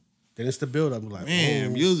 So, Then it's the build up. Like, man, ooh,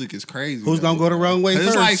 music is crazy. who's gonna go the wrong way 'Cause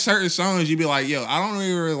first? it's like certain songs you be like, yo, I don't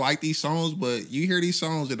really like these songs, but you hear these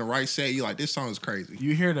songs in the right set, you like, this song is crazy.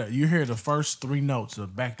 You hear the first three notes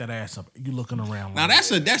of back that ass up. You looking around. Now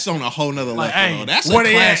like, that's on a whole nother like, level. hey, Though. That's a where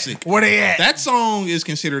they classic. at? Where they at? That song is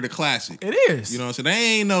considered a classic. It is. You know what I'm saying? They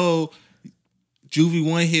ain't no Juvie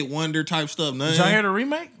one hit wonder type stuff. Nothing. Did y'all hear the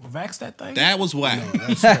remake? Vax that thing. That was whack.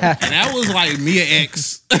 And that was like Mia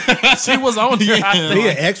X. she was on there. I Yeah. think.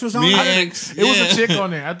 Mia X was on Mia it? X. It was yeah. a chick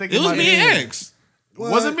on there. I think It was might Mia have been. X.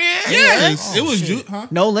 Was it Mia X? Yes. Oh, it was shit. huh?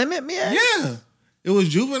 No Limit, man. Yeah. It was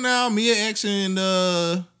Juvenile, Mia X, and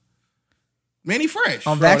Manny Fresh.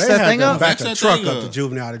 On Bro, Vax they that had thing to up. back Vax the that truck thing up up. to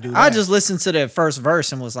Juvenile to do that. I just listened to that first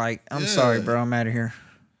verse and was like, I'm Yeah. sorry, bro. I'm out of here.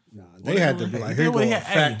 Nah, they had to be like, They here go would've a had-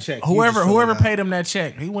 fact hey, check. You just fill Whoever it out. paid him that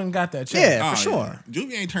check, he wouldn't got that check. Yeah, Oh, for sure. Yeah.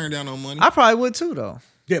 Juvie ain't turned down no money. I probably would too, though.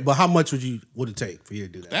 Yeah, but how much would it take for you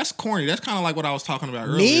to do that? That's corny. That's kind of like what I was talking about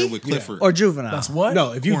Me? earlier with Clifford. Or Juvenile. That's what.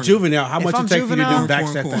 No, if you Corny. Juvenile, how If much I'm it take for you to do Juvenile-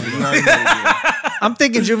 back that Corny. thing? You already know, yeah. I'm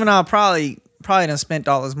thinking Juvenile probably done spent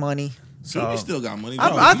all his money. So Juvie still got money.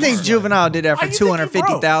 I think Juvie Juvenile did that Why for you think he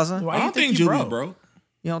broke? 250,000. Why I you don't think he Juvie's broke.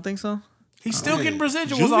 You don't think so? He's still getting residuals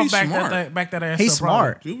Juvie's off smart. back that ass. He's up,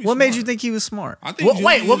 smart. Juvie's What made smart. you think he was smart? I think. Well,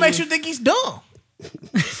 wait, Juvie what is makes a- you think he's dumb?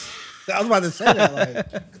 I was about to say that.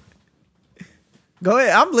 Like, Go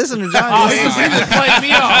ahead. I'm listening to John. Oh, Jay. he just played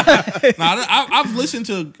me off. Nah, I've listened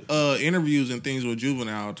to interviews and things with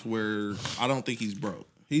Juvenile to where I don't think he's broke.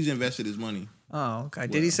 He's invested his money. Oh, okay.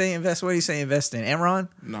 Did he say invest? What did he say invest in? Enron?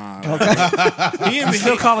 Nah, I'm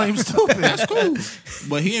still calling him stupid. that's cool.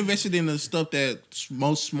 But he invested in the stuff that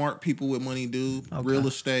most smart people with money do: real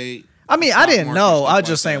estate. I mean, I stock didn't market, know. stuff I was like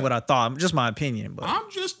just saying that. what I thought. Just my opinion. But I'm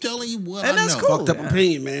just telling you what And I that's know. cool. fucked up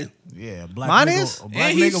opinion, man. Yeah, black Mine nigga, is? a black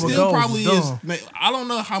And he nigga with still goals probably is is. dumb. I don't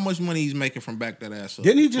know how much money he's making from back that ass up.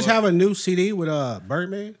 Didn't he just but have a new CD with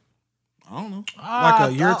Birdman? I don't know. Like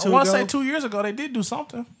a year or two I want to say ago? 2 years ago they did do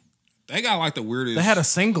something. They got like the weirdest They had a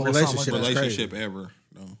single or something like Relationship. that. That's relationship ever.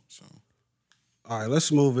 No, so All right,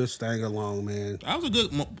 let's move this thing along, man. that was a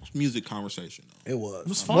good music conversation. Though It was. It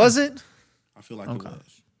was fun. was it? I feel like it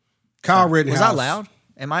was. Kyle Rittenhouse. Was I loud?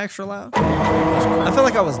 Am I extra loud? I feel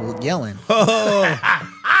like I was yelling.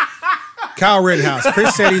 Kyle Rittenhouse.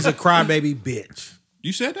 Chris said he's a crybaby bitch.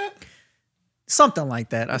 You said that? Something like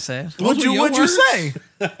that. I said. Those were your What'd you words? say?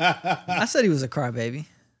 I said he was a crybaby.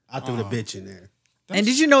 I threw the bitch in there. And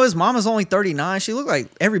did you know his mama's only 39? She looked like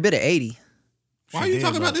every bit of 80. Why are you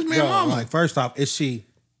talking about this man, Yo, mama? like, first off, is she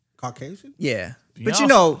Caucasian? Yeah. But Y'all- you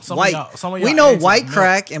know, some of white. y'all- some of We y'all know eggs white are milk.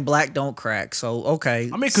 crack and black don't crack. So okay.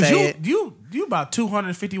 I mean, because say it. you about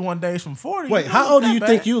 251 days from 40. Wait, You how don't old do look you that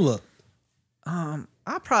think bad. you look?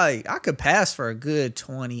 I could pass for a good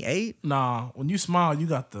 28. Nah, when you smile, you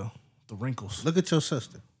got the wrinkles. Look at your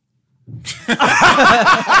sister.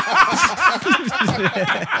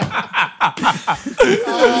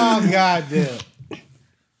 Oh, goddamn.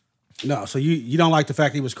 No, so you don't like the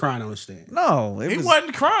fact he was crying on the stand. No, it He was.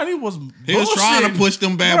 wasn't crying. He was. He was trying to push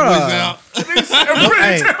them bad Bruh. boys out.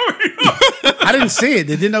 Hey, I didn't see it.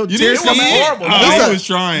 Did no You tears didn't come see was it? out? horrible. Oh, No. he was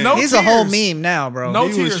trying. No He's a whole tears. meme now, bro. No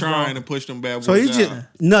he was tears, trying bro. to push them bad boys So he out. just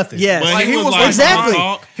nothing. Yes. But Like, he was like, exactly.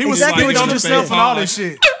 talk. He was Exactly speaking what on you just himself said. and all this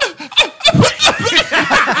shit.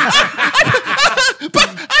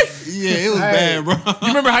 Yeah, it was bad, bro. You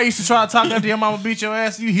remember how you used to try to talk after your mama beat your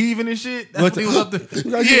ass? You heaving and shit. That's what he was up there.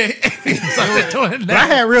 Yeah, he was up there doing But I that.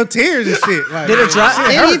 had real tears and shit. Like, Did it drop? shit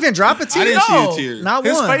Did hurt. he even drop a I tear? didn't see No. a tear. Not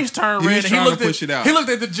His one. face turned He was red. And he trying to looked push at it out. He looked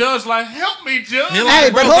at the judge like, "Help me, judge." He Hey,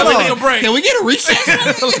 but bro, hold can on. we- Take a break. Can we get a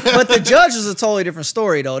recess? But the judge is a totally different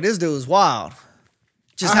story, though. This dude was wild.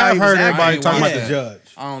 Just I how have he was heard acting. everybody ain't talking about watched the that. judge.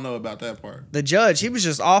 I don't know about that part. The judge, he was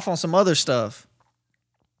just off on some other stuff.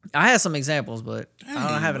 I had some examples, but I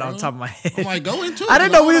don't have it on bro. top of my head. I'm like, go into it. I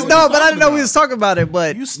didn't know we was no, but I didn't know we was talking about it.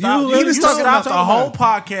 But You stopped. he was talking stopped about the whole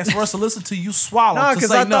podcast for us to listen to you swallow. no, because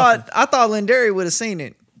because I thought Lindari would have seen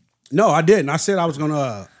it. No, I didn't. I said I was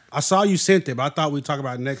gonna. I saw you sent it, but I thought we'd talk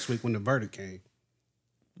about it next week when the verdict came.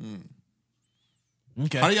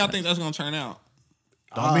 Okay. How do y'all think that's gonna turn out?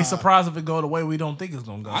 Don't be surprised if it go the way we don't think it's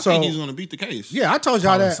gonna go. I So- think he's gonna beat the case. Yeah, I told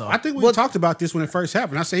y'all Probably that. so. I think we talked about this when it first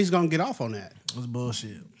happened. I said he's gonna get off on that. It's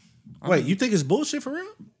bullshit. Wait, you think it's bullshit for real?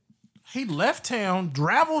 He left town,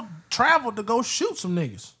 traveled to go shoot some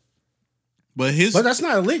niggas. But his But that's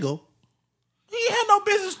not illegal. He had no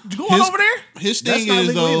business going over there. His That's thing not is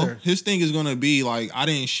legal though. either. His thing is gonna be like, I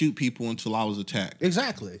didn't shoot people until I was attacked.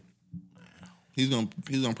 Exactly. He's gonna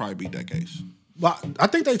probably beat that case. Well, I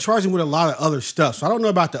think they charge him with a lot of other stuff. So I don't know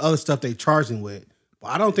about the other stuff they charged him with. But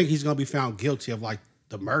I don't think he's gonna be found guilty of like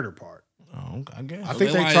the murder part. Oh, I guess. I think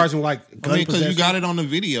they're they like- charged him like gun Because you possession. got it on the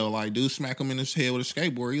video. Like, dude smack him in his head with a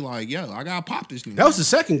skateboard. He like, yo, I gotta pop this nigga. That was the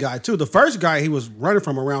second guy too. The first guy he was running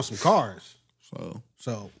from around some cars. So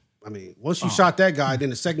So I mean, once you shot that guy,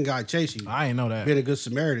 then the second guy chased you. I ain't know that. Being a good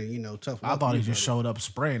Samaritan, you know, tough. I thought he just showed up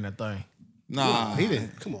spraying that thing. nah, He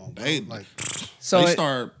didn't. Come on, bro. They- like So they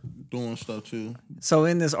start doing stuff too. So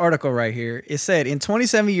in this article right here, it said, in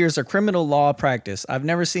 27 years of criminal law practice, I've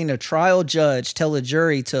never seen a trial judge tell a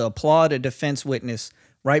jury to applaud a defense witness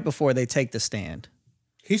right before they take the stand.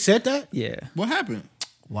 he said that. Yeah. What happened?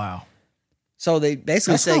 Wow. So they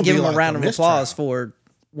basically That's said gonna give be him a like round a of applause mistrial. for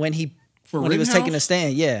when he For was taking a Rittenhouse?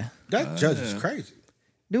 stand. Yeah. That judge is crazy.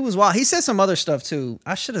 Dude was wild. He said some other stuff too.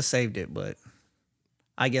 I should have saved it, but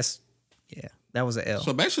I guess, yeah, that was an L.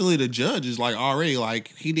 So basically, the judge is like already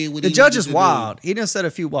like he did what The he judge needed is to do. wild. He done said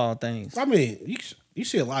a few wild things. I mean, you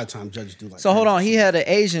see a lot of times judges do like. So hold crazy on. He had an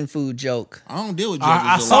Asian food joke. I don't deal with judges.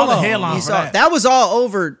 I a saw lot. the Hold on. headline You for saw, that. that was all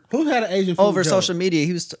over Who had an Asian food over joke? social media.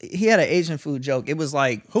 He had an Asian food joke. It was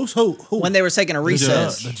like Who's who? when they were taking a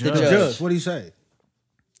recess. the The judge. the judge. judge. What do you say?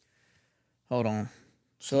 Hold on.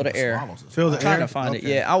 Fill the air. Swallows it. Fill the I'm trying air? to find it.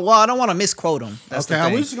 Okay. Yeah. I don't want to misquote him. That's Okay, the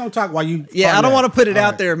thing. we just gonna talk while you. Yeah, find I don't that. want to put it All out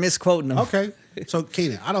right. there misquoting him. Okay, so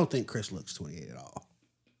Keenan, I don't think Chris looks 28 at all.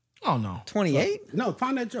 Oh no. 28? No,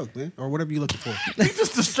 find that joke, man, or whatever you're looking for. He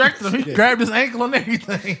just distracted him. He grabbed his ankle and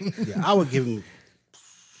everything. Yeah, I would give him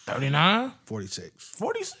 39? 46.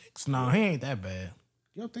 46? No, he ain't that bad.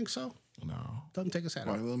 You don't think so? No. Doesn't take his hat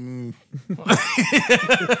Like, off. let me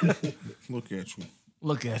look at you.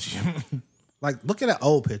 Look at you. Like, look at that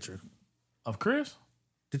old picture. Of Chris?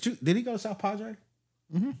 Did he go to South Padre?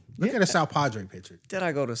 Mm-hmm. Look at a South Padre picture. Did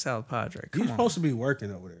I go to South Padre? He's Come on. supposed to be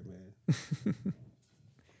working over there, man.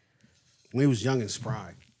 When he was young and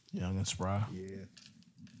spry. Young and spry. Yeah.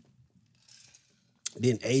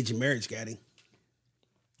 Then age and marriage got him.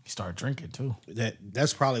 He started drinking too.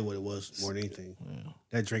 That's probably what it was more than anything.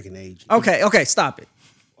 That drinking age. Okay, stop it.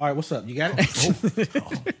 All right, what's up? You got it?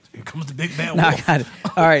 Here comes the big bad No, I wolf. got it.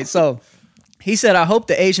 All right, so he said, I hope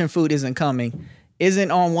the Asian food isn't coming. Isn't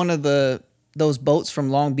on one of those boats from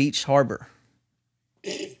Long Beach Harbor.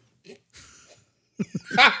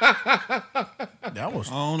 That was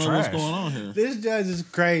I don't know trash. what's going on here. This judge is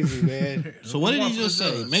crazy, man. So what did he just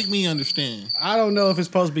say? Make me understand. I don't know if it's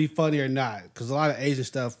supposed to be funny or not because a lot of Asian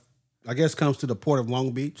stuff, I guess, comes to the port of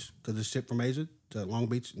Long Beach because it's shipped from Asia to Long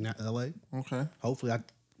Beach, not L.A. Okay. Hopefully,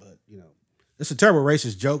 but you know, it's a terrible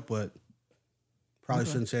racist joke, but probably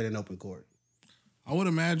shouldn't say it in open court. I would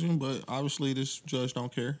imagine, but obviously this judge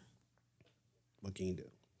don't care. What can you do?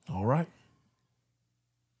 All right.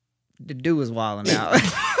 The dude was wilding out.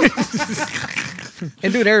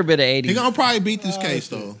 And dude, every bit of 80. He gonna probably beat this case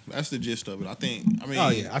though. That's the gist of it. I mean, Oh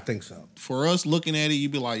yeah, I think so. for us looking at it,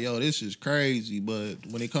 you'd be like, yo, this is crazy. But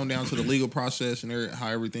when it come down to the legal process and how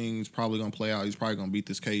everything's probably gonna play out, he's probably gonna beat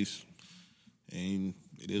this case. And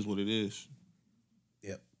it is what it is.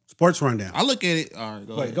 Yep. Sports rundown. I look at it. All right,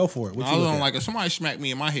 go Wait, ahead. go for it. What I you was look on at? like if somebody smacked me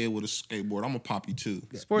in my head with a skateboard, I'm gonna pop you too.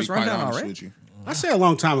 Sports Be quite rundown honest already? with you. I said a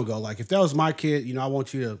long time ago, like if that was my kid, you know, I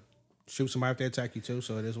want you to shoot somebody if they attack you too.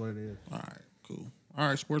 So it is what it is. All right, cool. All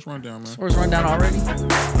right, sports rundown, man. Sports Rundown already?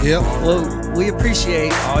 Yep. Well, we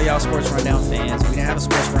appreciate all y'all Sports Rundown fans. We didn't have a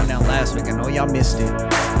Sports Rundown last week. I know y'all missed it.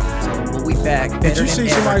 So we'll be back. Did better you than see ever.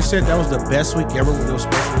 somebody said that was the best week ever with those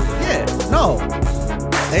sports rundown? Yeah, no.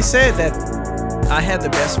 They said that I had the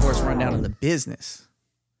best Sports Rundown in the business.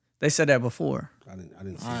 They said that before. I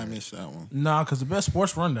didn't see I that. missed that one. Nah, because the best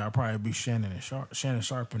sports rundown would probably be Shannon Sharp.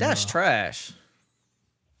 And, That's trash.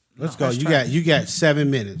 Let's go. that's You got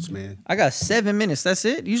 7 minutes, man. I got 7 minutes. That's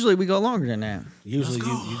it. Usually we go longer than that. Usually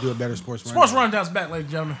you do a better sports rundown. Sports rundown's back, ladies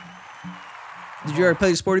and gentlemen. Did you ever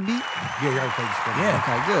play the Sporty Beat? Yeah, you already played the sports. Yeah.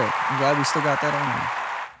 Okay, good. I'm glad we still got that on there.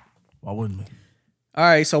 Why wouldn't we? All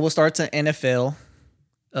right, so we'll start to NFL.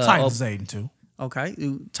 Titans 8-2. Okay,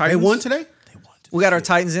 They Titans. won today? They won. We got our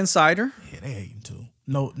Titans insider. Yeah, they 8-2.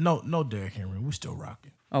 No Derrick Henry. We still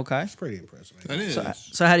rocking. Okay. It's pretty impressive. That is.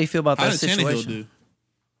 So how do you feel about How that did Tannehill situation? do?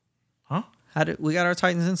 Huh? We got our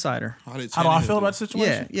Titans insider? How did How do I Tannehill feel do? about the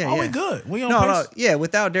situation? Yeah, Oh, yeah. we good. We on No, pace. yeah,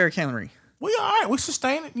 without Derrick Henry. We all right. We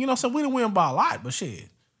sustain it. You know, so we didn't win by a lot, but shit.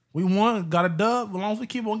 We won, got a dub. As long as we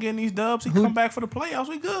keep on getting these dubs, he come back for the playoffs,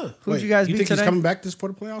 we good. Who'd you guys you beat think today? he's coming back this for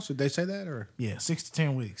the playoffs? Did they say that or Yeah, 6 to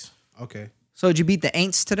 10 weeks. okay? So did you beat the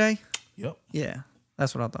Aints today? Yep. Yeah,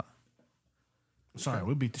 that's what I thought. Sorry,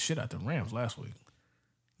 we beat the shit out the Rams last week.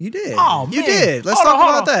 You did. Oh, man. You did. Let's Hold talk on,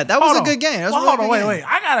 hold about on. that. That was Hold a on. good game. That was Well, a hold really on, good wait. game.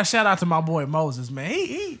 I got to shout out to my boy Moses, man.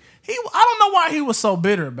 He I don't know why he was so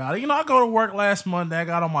bitter about it. You know, I go to work last Monday. I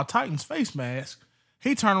got on my Titans face mask.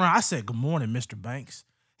 He turned around. I said, "Good morning, Mr. Banks."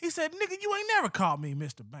 He said, "Nigga, you ain't never called me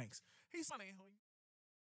Mr. Banks." He's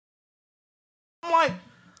I'm like,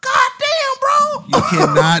 "God damn, bro." You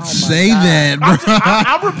cannot say that, bro.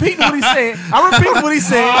 I'm repeating what he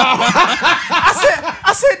said.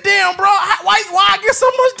 I said, "Damn, bro. Why I get so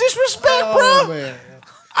much disrespect, bro?" man.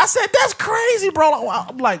 I said, "That's crazy, bro."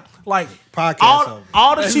 I'm like Podcast over.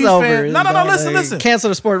 all the It's Chiefs over. fans. No, It's over. listen. Cancel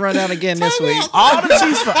the sport rundown again this week. All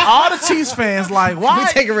the Chiefs fans like, We why?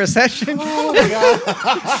 take a recession.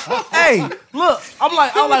 Hey, look, I'm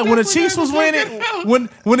like when the Chiefs was winning,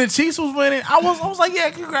 when the Chiefs was winning, I was like, yeah,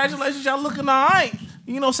 congratulations, y'all looking all right.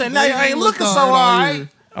 You know what I'm saying? Now They y'all ain't ain't looking looked so all all right all right. year.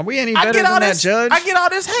 Are we any I better get all than that this. judge? I get all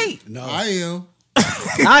this hate. No, I am.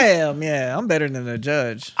 I am. Yeah, I'm better than the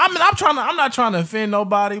judge. I mean, I'm not trying to offend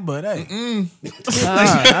nobody, but hey, I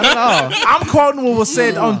don't know. I'm quoting what was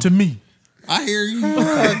said unto me. I hear you. We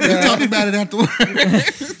talked about it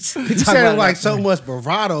afterwards. he said it like so much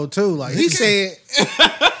bravado too. Like he said,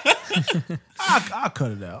 I'll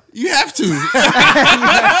cut it out. You have to.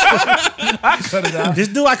 I cut it out.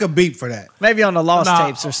 just do like a beep for that. Maybe on the lost Nah,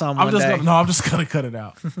 tapes or something. I'm one just gonna cut it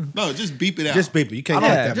out. No, just beep it out. Just beep it. You can't day.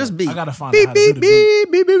 cut Yeah, that. just much. beep. I gotta find beep out how to do beep the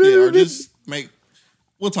beep. beep beep beep Yeah, or beep. just make.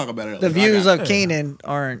 We'll talk about it The later. views I of got it. Keenan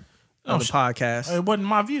aren't on the podcast. It wasn't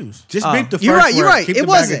my views. Just Oh, beep the first you're right. You're word. right. Keep It the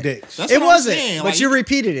bag of wasn't. dicks. That's It what I'm wasn't. saying. But Like, you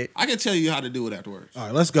repeated it. I can tell you how to do it afterwards. All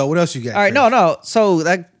right, let's go. What else you got? All right. Chris? No. So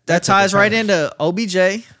that ties right time. into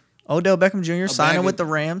OBJ, Odell Beckham Jr. signing bag with of- the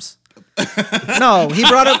Rams. No, he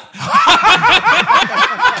brought up.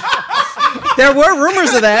 There were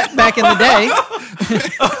rumors of that back in the day.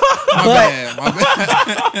 My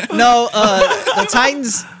bad. No, the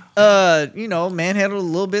Titans, manhandled a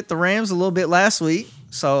little bit the Rams a little bit last week.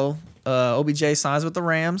 So OBJ signs with the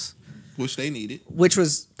Rams, Which they needed. which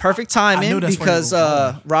was perfect I timing knew that's where because you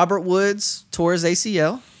were going. Robert Woods tore his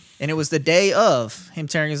ACL, and it was the day of him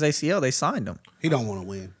tearing his ACL. They signed him. He don't want to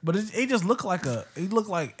win. But it just looked like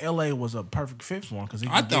LA was a perfect fit for him because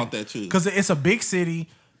I thought that too. because it's a big city.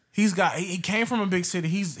 He came from a big city.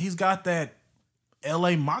 He's got that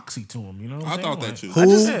LA moxie to him. You know, what I'm I saying? thought that Like, too. I just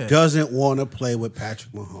Who said. doesn't want to play with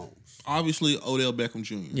Patrick Mahomes? Obviously, Odell Beckham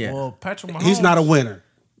Jr. Yeah. Well, Patrick Mahomes. He's not a winner.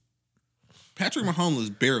 Patrick Mahomes is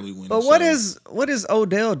barely winning. But what is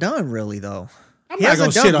Odell done really though? I'm He not gonna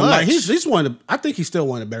hasn't shit done on much. like he's one of the, I think he's still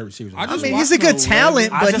one of the better receivers. I I just mean, watched he's a good 11.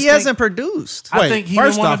 talent, I but just he think- hasn't produced. I think he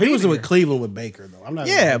first didn't wanna off, he be was there. with Cleveland with Baker though. I'm not.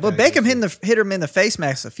 Yeah, gonna but put that Beckham against hit him in the face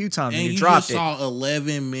mask a few times And and he you dropped just it. saw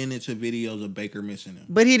 11 minutes of videos of Baker missing him.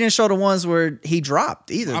 But he didn't show the ones where he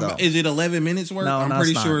dropped either, though. Is it 11 minutes worth? No, I'm no,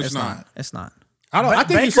 pretty sure it's not. It's not. I think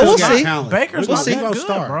he's Baker's still We'll got see. talent. Baker's We'll not see. that He'll good,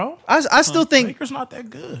 start. bro. I still think Baker's not that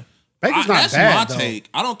good. Baker's not That's bad my though. take.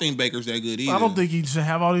 I don't think Baker's that good either. I don't think he should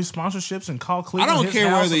have all these sponsorships and call I Cleveland. don't his care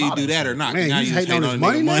house whether and you all do that or shit. not. Man, Now he's you just hating on his the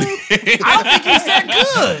money nigga now? I don't think he's that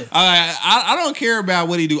good. I don't care about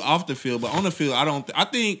what he do off the field, but on the field, I don't. I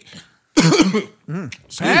think.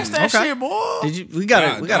 Pass that Okay. shit, boy. did you, we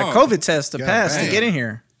got a dog. COVID test to God pass to damn. get in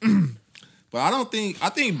here. But I don't think. I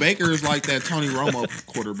think Baker is like that Tony Romo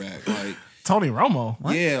quarterback. Like, Tony Romo.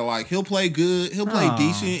 yeah, like he'll play good, he'll play Oh.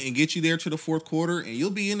 decent, and get you there to the fourth quarter, and you'll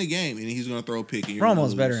be in the game, and he's gonna throw a pick. And you're gonna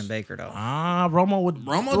Romo's better lose. than Baker though. Romo would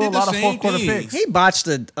Romo throw did a the lot of same fourth quarter thing. picks. He botched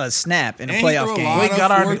a snap in a And he playoff threw a game. lot We of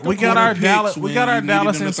got our- fourth we got quarter our picks Dallas- we when got our you needed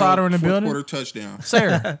Dallas him to insider throw in the fourth building. Quarter touchdown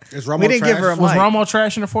Sarah, Is Romo We didn't give trash? her a was mic. Romo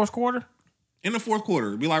trash in the fourth quarter? in the fourth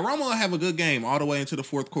quarter. Be like Romo will have a good game all the way into the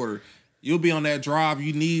fourth quarter. You'll be on that drive.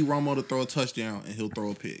 You need Romo to throw a touchdown, and he'll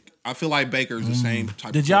throw a pick. I feel like Baker's the same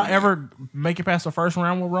type. Did of y'all quarterback. ever make it past the first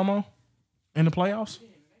round with Romo in the playoffs?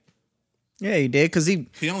 Yeah, he did because he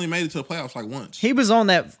He only made it to the playoffs like once was on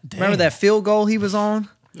that. Remember that field goal he was on,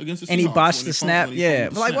 against the and he Seahawks botched when the he snap. fumbled- he Yeah, fumbled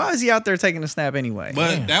but the like, snap. why is he out there taking the snap anyway? But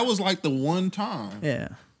Damn. that was like the one time. Yeah.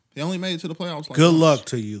 He only made it to the playoffs. Like Good once. luck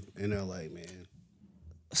to you in LA, man.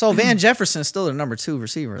 So Van Jefferson's still the number 2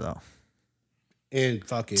 receiver though. And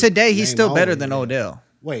fucking Today, he's name still better only, than yeah. Odell.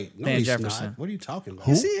 Wait, no, Van he's Jefferson. not. What are you talking about?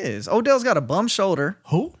 Yes, he is. Odell's got a bum shoulder.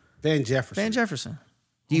 Who? Van Jefferson. Van Jefferson.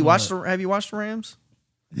 Do you watch the? Have you watched the Rams?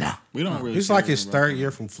 Nah. We don't really. He's say like his anything about third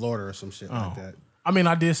year from Florida or some shit like that. I mean,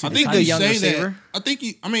 I did see. I think good you young say receiver. that. I think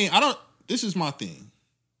you. I mean, I don't. This is my thing.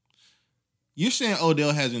 You're saying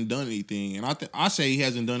Odell hasn't done anything, and I say he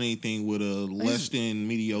hasn't done anything with a less than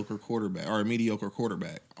mediocre quarterback or a mediocre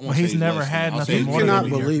quarterback. I won't Well, say he's never less than. had I'll nothing say You more he's than cannot a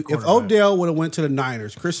mediocre believe if quarterback. Odell would have went to the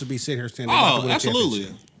Niners, Chris would be sitting here saying they're about to Oh, win a absolutely.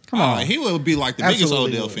 championship. Come on. He would be like the biggest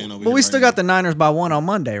Absolutely Odell would. fan over here. But we right still now. got the Niners by 1 on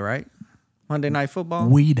Monday, right? Monday Night Football.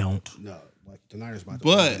 We don't. No, like the Niners about to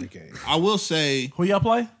win But the game. I will say Who y'all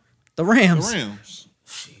play? The the Rams. Rams.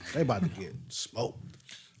 They about to get smoked.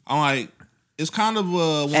 I'm like, it's kind of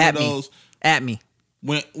one At of me. those. At me.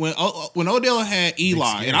 When Odell had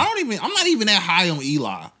Eli, and I'm not even that high on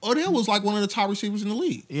Eli. Odell was like one of the top receivers in the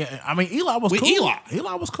league. Yeah, I mean Eli was With cool. Eli.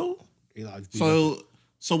 Eli was cool. Eli beat up.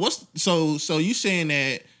 So you saying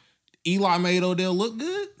that Eli made Odell look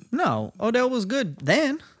good, No, Odell was good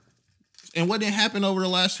then. and what didn't happen over the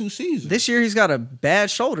last 2 seasons? This year he's got a bad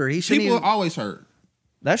shoulder. He shouldn't People even. are always hurt.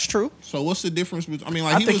 That's true. So what's the difference? I mean,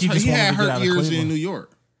 I like think he just he wanted had to get out hurt of years in Cleveland. New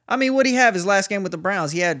York. I mean, what did he have his last game with the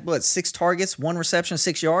Browns? He had what, 6 targets, 1 reception,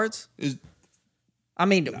 6 yards. Is I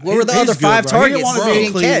mean, what were the He's other good, 5 bro. He targets wanna he be in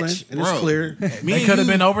didn't Cleveland, catch? and it's Bro. clear. me They and could have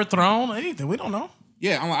you- been overthrown. Anything. We don't know.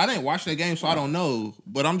 Yeah, I didn't watch that game, so I don't know.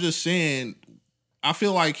 But I'm just saying, I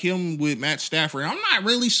feel like him with Matt Stafford. I'm not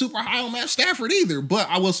really super high on Matt Stafford either, but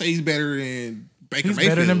I will say he's better than Baker He's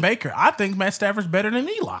Mayfield. better than Baker. I think Matt Stafford's better than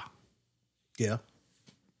Eli. Yeah,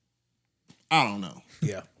 I don't know.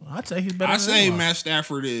 yeah. I'd say he's better I than say Eli. Matt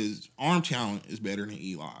Stafford is arm talent is better than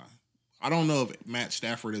Eli. I don't know if Matt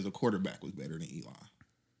Stafford as a quarterback was better than Eli.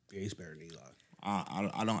 Yeah, he's better than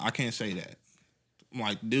Eli. I can't say that. I'm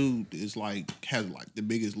like, dude is like has like the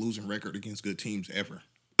biggest losing record against good teams ever.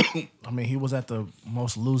 I mean, he was at the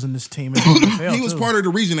most losingest team in the NFL. He was too. part of the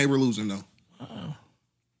reason they were losing though.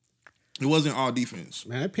 It wasn't all defense.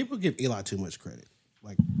 Man, people give Eli too much credit.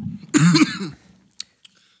 Like,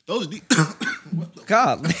 Those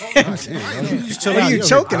God, damn, bro, you just chill What out. are you You'll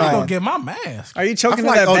choking get I'm on? gonna get my mask. are you choking I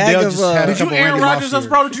on feel that like bag Odell of? just had a Did you couple Aaron Randy Moss Rodgers us, years.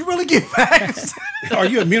 bro? Did you really get vaxxed? Are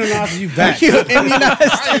you immunized? Or you vaxxed? you immunized?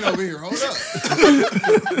 I ain't over here. Hold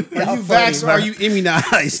up. Are you vaxxed or are you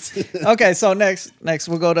immunized? Okay, so next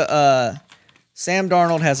we'll go to Sam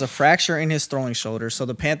Darnold has a fracture in his throwing shoulder, so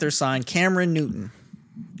the Panthers signed Cameron Newton.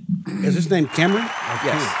 Is his name Cameron?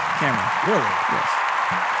 Yes, Cameron. Really? Yes.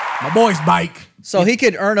 My boy's bike. So he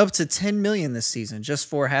could earn up to $10 million this season just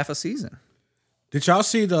for half a season. Did y'all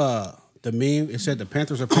see the meme? It said the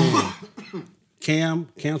Panthers are paying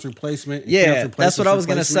Cam's replacement. and Yeah, Cam's that's what I was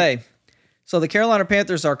replacement's gonna replacement. say. So the Carolina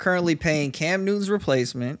Panthers are currently paying Cam Newton's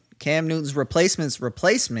replacement, Cam Newton's replacement's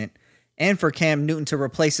replacement, and for Cam Newton to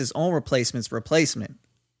replace his own replacement's replacement.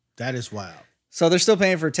 That is wild. So they're still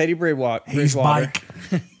paying for Teddy Bridgewater, He's bike.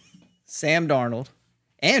 Sam Darnold,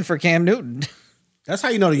 and for Cam Newton. That's how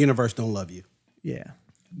you know the universe don't love you. Yeah.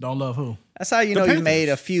 Don't love who? That's how you know you Panthers. made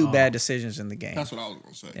a few bad decisions in the game. That's what I was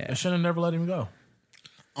gonna say. Yeah. They should have never let him go.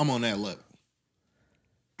 I'm on that level.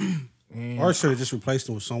 Or should have just replaced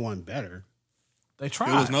him with someone better. They It was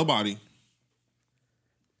tried. nobody.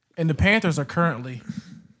 And the Panthers are currently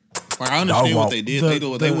Like I understand Dog what walk. they did.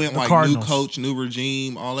 The- They the- went the like Cardinals. new coach, new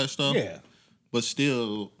regime, all that stuff. Yeah. But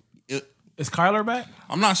still, is Kyler back?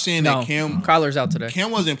 I'm not saying No, that Kyler's out today. Cam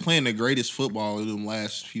wasn't playing the greatest football in them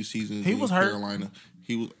last few seasons. He in was hurt. Carolina.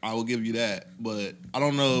 He was. I will give you that, but I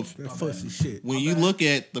don't know if That fussy shit. when you look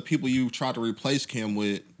at the people you tried to replace Cam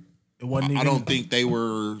with, It wasn't even. I don't think they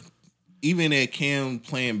were. Even at Cam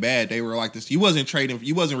playing bad, they were like this. You wasn't trading.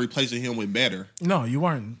 You wasn't replacing him with better. No, you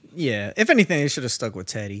weren't. Yeah. If anything, they should have stuck with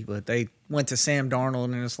Teddy, but they went to Sam Darnold,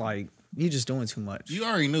 and it's like, you just doing too much. You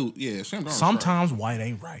already knew. Yeah, Sam Darnold's Sometimes white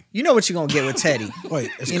ain't right. You know what you're going to get with Teddy.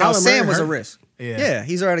 Wait, is You know, Kyler Sam Murray was a hurt? risk. Yeah. Yeah,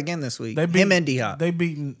 he's hurt again this week. They beat Him and D-Hop. They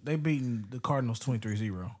beaten the Cardinals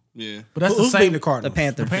 23-0. Yeah. But that's Who's the beating same. the Cardinals? The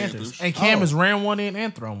Panthers. The Panthers. And Cam has ran one in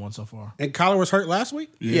and thrown one so far. And Kyler was hurt last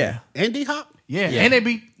week? Yeah. And D-Hop? Yeah. Yeah. And they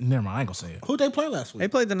beat. Never mind. I ain't gonna say it. Who'd they play last They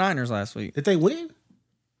week? played the Niners last week. Did they win?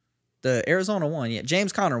 The Arizona won. Yeah,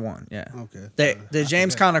 James Conner won. Yeah. Okay. The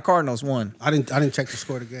James Conner Cardinals won. I didn't check the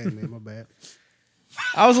score of the game, man. My bad.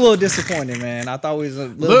 I was a little disappointed, man. I thought we was a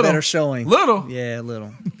little better showing. Little. Yeah, a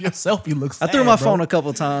little. Your selfie looks. I threw my phone a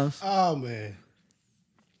couple times. Oh man.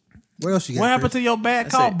 What else you got? What happened Chris? to your bad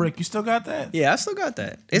That's call it. brick? You still got that? Yeah, I still got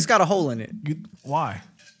that. It's got a hole in it. Why?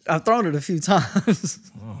 I've thrown it a few times.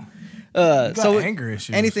 You got so anger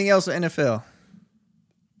issues. anything else with NFL?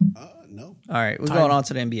 No. All right, we're Titan- going on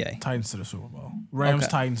to the NBA. Titans to the Super Bowl. Rams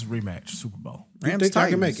Okay. Titans rematch Super Bowl. You Rams think I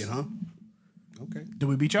can Titans. make it, huh? Okay. Did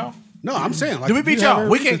we beat y'all? No, I'm saying. Like, Did we beat you have y'all? every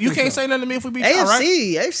We reason can't. to You think can't so. say nothing to me if we beat y'all, right?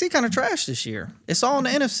 AFC kind of trash this year. It's all in the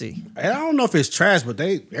NFC. And I don't know if it's trash, but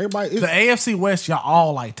everybody. The AFC West, y'all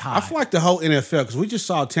all like tied. I feel like the whole NFL because we just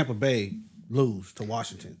saw Tampa Bay lose to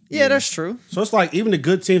Washington. Yeah, that's true. So it's like even the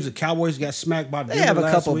good teams, the Cowboys got smacked by. They have a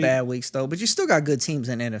couple bad weeks though, but you still got good teams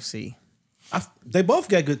in NFC. They both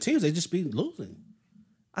got good teams. They just be losing.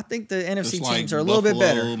 I think the NFC Just like teams are a little bit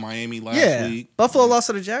Buffalo, better. Miami last week. Buffalo lost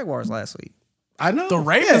to the Jaguars last week. I know the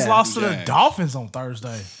Ravens Yeah. lost to the Yeah. Dolphins on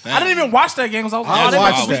Thursday. That- I didn't even watch that game. I was like, I oh, they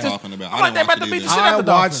about watched to beat that. this. Talking about. I'm I like, they didn't about to watch beat it the either. shit out I of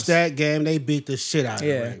the watched Dolphins. that game. They beat the shit out of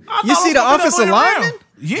Yeah. the Ravens. I You thought see it the was offensive gonna be around. lineman?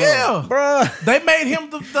 Yeah, Bruh. they made him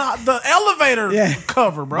the elevator Yeah.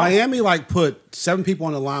 cover, bro. Miami like put 7 people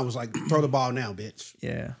on the line. Was like, throw the ball now, bitch.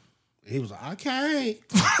 Yeah. He was like, I can't.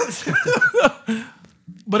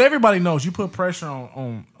 But everybody knows you put pressure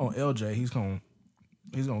on LJ, he's gonna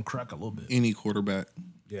crack a little bit. Any quarterback.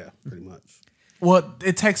 Yeah, pretty much. Well,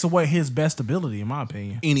 it takes away his best ability, in my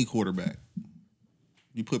opinion. Any quarterback.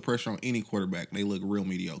 You put pressure on any quarterback, they look real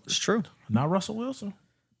mediocre. It's true. Not Russell Wilson.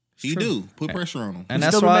 He do. Put pressure on him. And He's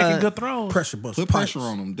that's still be why making good throws. Pressure bust. Put pressure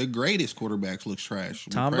on him. The greatest quarterbacks look trash.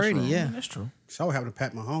 Put Tom pressure Brady, on yeah. him. That's true. So what happened to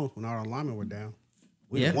Pat Mahomes when all the linemen were down?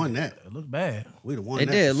 We'd have Yeah. won that. It looked bad. We'd have won It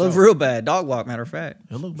that. did. It for looked sure. real bad. Dog walk, matter of fact.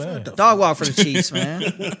 It looked bad. Dog walk for the Chiefs, man.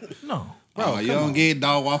 No. Oh, you don't get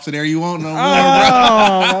dog walks in there you want no more, bro.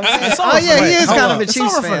 Oh, man. over Yeah, for he that. is Hold kind up. of a It's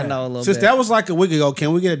Chiefs over for fan, that. though, a little Since bit. that was like a week ago,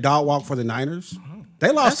 can we get a dog walk for the Niners?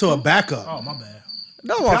 They lost to a backup. Oh, my bad.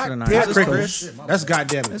 Dog walk for the Niners. It's cool. Chris. That's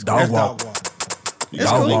goddamn it. Dog That's walk. dog walk. You It's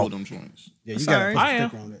gotta cool. label them joints. Yeah, It's you got alright. to I am.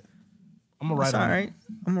 sticker on that. I'm gonna write It's on all it. right.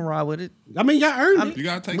 I'm going to ride with it. I mean, y'all earned it. You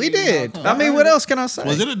gotta take We it in did. account. I mean, what else can I say?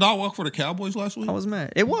 Was it a dog walk for the Cowboys last week? I was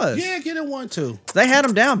mad. It was. Yeah, get it 1-2. They had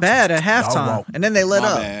them down bad at halftime, walk. and then they let My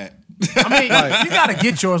up. bad. I mean, you gotta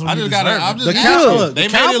get yours when I you just deserve gotta. it. I'm just The, asking. look, They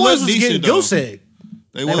the made it Cowboys look was getting decent though. goose egg.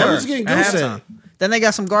 They They were. was getting At goose halftime. egg. Then they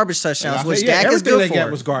got some garbage touchdowns, which Yeah, Dak is everything good they for.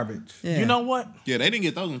 got was garbage. Yeah. You know what? Yeah, they didn't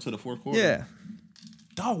get those until the fourth quarter. Yeah.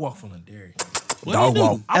 Dog walk from Lindari. What dog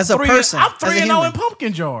walk. As a person, I'm as a 3-0 in human.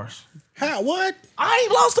 pumpkin jars. How? What? I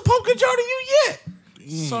ain't lost a pumpkin jar to you yet.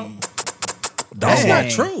 So That's Dang.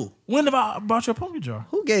 not true. when have I bought you a pumpkin jar?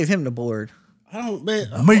 Who gave him the board? I don't. Man,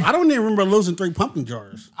 Me. I don't even remember losing 3 pumpkin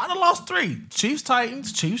jars. I done lost 3. Chiefs,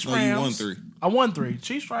 Titans, Chiefs, No, Rams. you won 3. I won 3.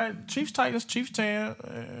 Chiefs, Titans, Chiefs,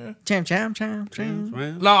 Tan. Cham, cham, cham, cham.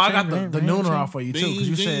 Right? No, I got the nooner off for you too because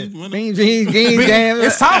you said Beans, jam.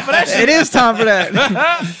 it's time for that shit. It is time for that.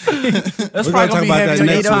 That's We're probably gonna gonna talk be about heavy that till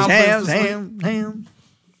next it's time for Jam, us to sleep. jam, jam.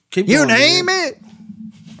 Keep You going, name man. it.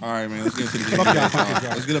 All right, man. Let's get to the game.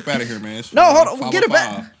 Let's get up out of here, man. It's No, hold on. 5:05. Get it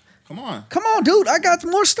back. Come on. Come on, dude. I got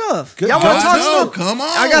more stuff. Good Y'all want to job. talk No, stuff? come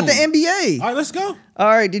on. I got the NBA. All right, let's go. All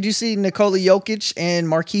right. Did you see Nikola Jokic and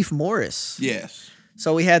Markieff Morris? Yes.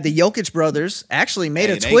 So we had the Jokic brothers actually made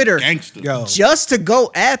Hey, a they Twitter gangster. Yo, just to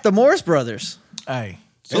go at the Morris brothers. Hey,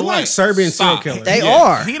 they like Serbian serial killers. They Yeah.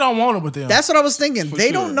 are. he don't want it with them. That's what I was thinking. For They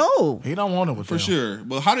sure. don't know. He don't want it with For them. sure.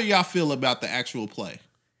 But how do y'all feel about the actual play?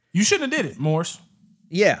 You shouldn't have did it, Morris.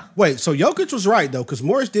 Yeah. Wait, so Jokic was right though, because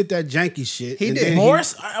Morris did that janky shit. He and did. then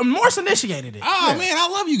Morris initiated it. Oh, man, I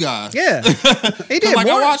love you guys. Yeah. He did. Like, I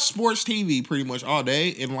Morris. watch sports TV pretty much all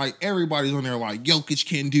day, and like everybody's on there like, Jokic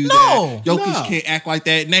can't do No, that. Jokic no. can't act like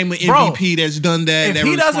that. Name an Bro, MVP that's done that. If that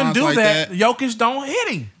he doesn't responds do like that, Jokic don't hit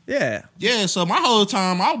him. Yeah. Yeah, so my whole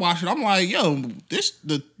time I watch it, I'm like, yo, this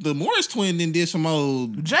the Morris twin then did some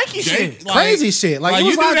old Janky shit. Crazy shit. Like, it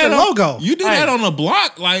was you do like that the on- logo. You do Hey. that on the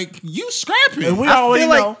block, like you scrapping. And we I already feel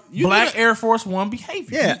like know you Black do that- Air Force One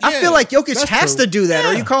behavior. Yeah. I Yeah, feel like Jokic that's has true. to do that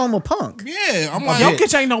or Yeah. you call him a punk. Yeah, I'm like, bit.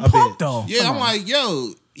 Jokic ain't no A punk bit. though. yeah, I'm like, yo,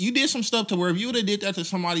 you did some stuff to where if you would have did that to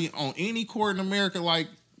somebody on any court in America, like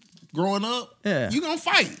growing up, Yeah. you gonna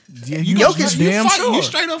fight. Yeah, you Jokic- you damn fight, sure. you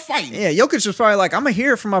straight up fighting. Yeah. Jokic was probably like, I'm going to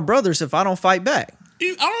hear it from my brothers if I don't fight back.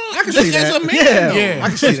 I can see as that. a man, Yeah. though. Yeah. I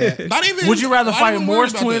can see that. Not even. Would you rather not fight even worried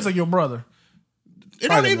Morris about twins that. or your brother? It don't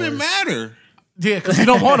Probably even Morris. matter. Yeah, because you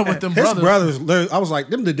don't want it with them His brothers. brothers, I was like,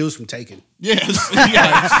 them the dudes from Taken. Yes.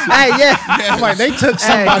 yes. Hey, yeah. I'm like, they took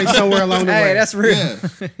somebody somewhere along the way. Hey, that's real.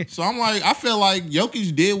 Yeah. So I'm like, I feel like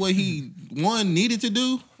Jokic did what he needed to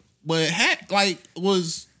do, but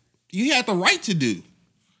you had the right to do.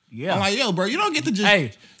 Yeah. I'm like, yo, bro, you don't get to just Hey, you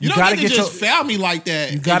you don't gotta get to get just foul me like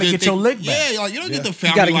that. you gotta and get just your think- lick back. Yeah, like you don't get to You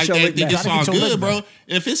foul gotta me get like your that. lick Think back. it's Gotta all get your good, lick bro. back.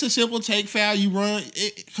 If it's a simple take foul, you run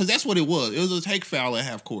because that's what it was. It was a take foul at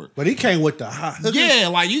half court. But he came with the hot. Yeah,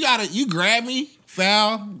 like you grab me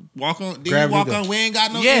foul, walk on, then Grab you walk and go. on. We ain't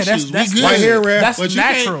got no Yeah, issues. that's we good. right here, ref. That's But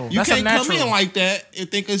natural. You That's can't a natural. come in like that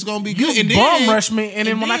and think it's gonna be You good. And bum then, rush me, and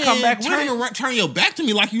then when I come back with it, turn your back to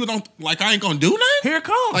me like you don't, like I ain't gonna do nothing. here it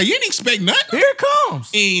comes. Like you didn't expect nothing. Here it comes.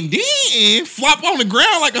 And then flop on the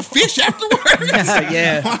ground like a fish afterwards.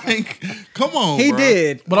 Yeah. Like, come on, He bro.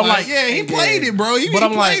 did. But I'm like, yeah, he played it, bro. He But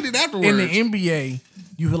I'm played like, it afterwards. in the NBA,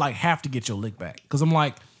 you like have to get your lick back because I'm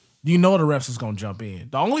like, you know the refs is gonna jump in.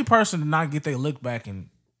 The only person to not get their lick back and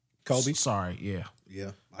Kobe. Sorry, yeah.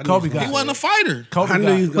 Yeah. Kobe he got he wasn't a fighter. Kobe I knew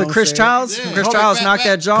he got, was With gonna Chris say it. Childs, Yeah. Chris Kobe Childs back- knocked back-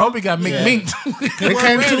 that jaw. Kobe got McMinked. It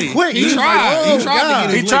came too quick. He was tried. like, oh, He tried to God.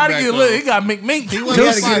 get He his tried lick to get back, lit. though. He got McMinked. He He wasn't had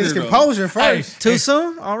a to get his fighter, though. composure first. Too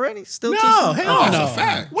soon already? Still too No, soon? hell That's no. a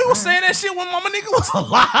fact. We was saying that shit when Mama Nigga was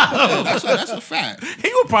alive. That's a fact.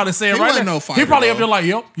 He would probably say it He right wasn't now. no fighter, He probably though. up there like,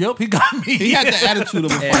 yep, he got me. He had the attitude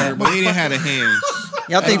of a fighter, but he didn't have the hands.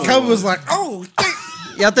 Y'all think Kobe was like, oh,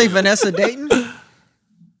 y'all think Vanessa Dayton?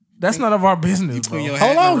 That's none of our business, bro. Put your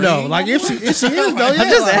hold hat in on the though. ring. Like if she is though, yeah. I'm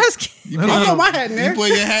just like, asking. I throw my hat in there. You put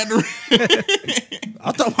your hat in the ring.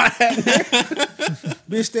 I throw my hat in there.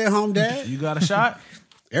 Be a stay-at-home dad. You got a shot?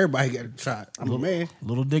 Everybody got a shot. I'm a man.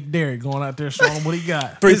 Little Dick Derrick going out there showing what he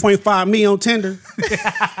got. 3.5 me on Tinder.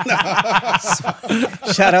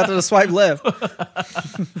 Shout out to the swipe left.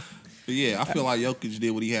 But yeah, I feel like Jokic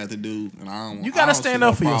did what he had to do, and I don't. You gotta I don't see stand no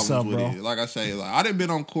up for problems yourself, with bro. it. Like I say, like I done been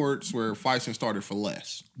on courts where fights and started for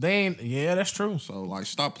less. They ain't. Yeah, that's true. So like,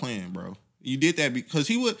 stop playing, bro. You did that because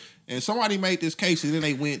he would, and somebody made this case, and then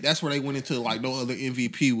they went. That's where they went into like no other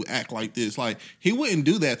MVP would act like this. Like he wouldn't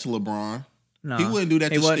do that to LeBron. No, he wouldn't do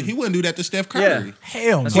that. he wouldn't. He wouldn't do that to Steph Curry. Yeah.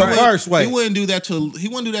 Hell no. That's He right. wouldn't- First, wait. He wouldn't do that to. He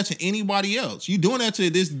wouldn't do that to anybody else. You doing that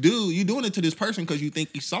to this dude. You doing it to this person because you think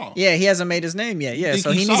he's soft. Yeah, he hasn't made his name yet. Yeah, Think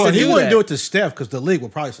so he he saw needs it. to But he do wouldn't that. do it to Steph because the league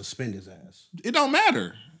would probably suspend his ass. It don't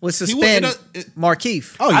matter. Would He would- suspend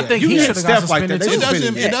Markeith. Oh yeah, I think you he hit should've got Steph like that. suspended They too. It suspended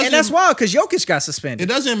doesn't- him. it doesn't- And that's wild because Jokic got suspended.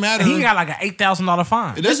 It doesn't matter. And he got like an $8,000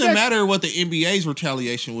 fine. It doesn't matter what the NBA's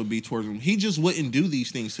retaliation would be towards him. He just wouldn't do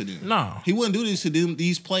these things to them. No. He wouldn't do this to them,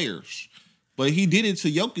 these players. But he did it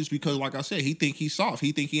to Jokic because, like I said, he think he's soft.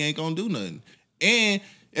 He think he ain't gonna do nothing. And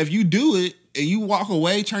if you do it and you walk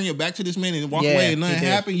away, turn your back to this man and walk Yeah, away and nothing he did.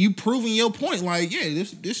 happened, you proving your point. Like, yeah,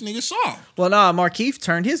 this nigga soft. Well, no, Markeith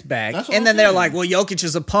turned his back. That's what And then I'm they're saying. like, well, Jokic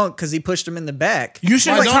is a punk because he pushed him in the back. You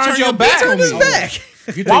should Like, have don't turned turn your your back back on on His me. me. back.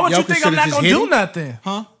 Why would you Jokic think I'm should've not just gonna hit do him? nothing?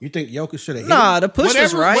 Huh? You think Jokic should have hit Nah, him? the push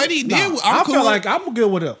was right. What he did, I cool feel with- like I'm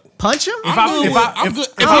good with it. Punch him? If I- I'm good if with- I- I'm if- good.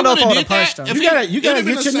 I don't know if I would've would've did punched that, him. if You gotta it get would've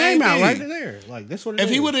been the your same name out right thing. there. Like that's what it If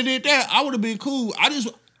is. he would have did that, I would have been cool.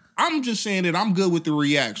 I'm just saying that I'm good with the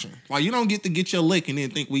reaction. Like you don't get to get your lick and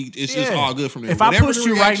then think it's just Yeah. all good from there. If I Whatever push the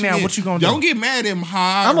you right reaction now, is, what you gonna do? Don't get mad at how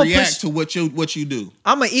I I'ma react push- to what you do.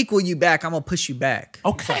 I'm going to equal you back. I'm going to push you back.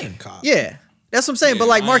 Okay. Yeah. That's what I'm saying. But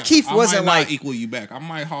like Markeith I wasn't might not like equal you back. I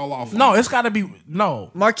might haul off. No, on it's got to be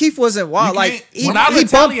no. Markeith wasn't wild. You Like can't- he When I bumped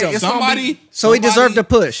retaliate, him. it's gonna somebody. be- So he deserved a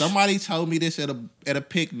push. Somebody told me this at a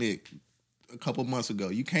picnic a couple months ago.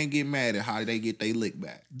 You can't get mad at how they get their lick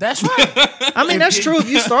back. That's right. I mean, that's true if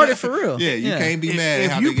you started for real. Yeah, you can't be mad at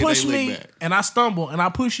If how you they get push their lick me back. and I stumble and I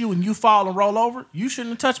push you and you fall and roll over, you shouldn't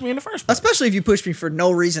have touched me in the first place. Especially if you push me for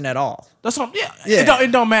no reason at all. That's what. Yeah. Yeah.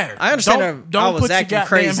 It don't matter. I understand Don't I was put your acting goddamn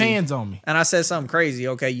crazy. hands on me. And I said something crazy.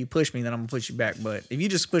 Okay, you push me, then I'm going to push you back. But if you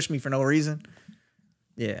just push me for no reason,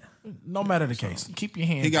 yeah. No matter the case, keep your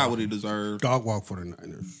hands. He got off what me. he deserved. Dog walk for the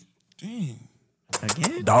Niners. Damn.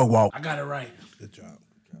 Again? Dog walk. I got it right. Good job.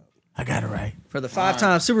 I got it right. For the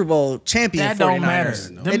 5-time Super Bowl champion That 49ers. don't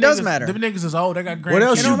matter. It does matter. Them niggas is old. They got grandkids. What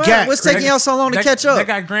else It you don't got? matter. What's Chris? taking y'all so long to catch They up?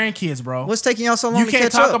 got grandkids, bro. What's taking y'all so long You to can't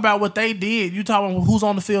catch talk up? about what they did. You talking about who's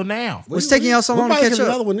on the field now. What's taking y'all so long to We're about catch get up?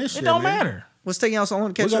 another one this year. It don't man. matter. What's taking y'all so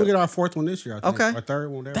long to We're catch gonna up? get our fourth one this year. I think. Okay. Our third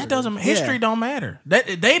one. whatever That it doesn't. is. History Yeah. don't matter.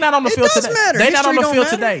 They not on the It field does today. matter. They not on History the field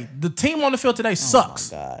don't matter. today. The team on the field today sucks.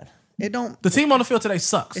 God. It don't. The team on the field today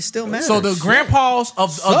sucks. It still matters. So the grandpas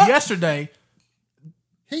of yesterday,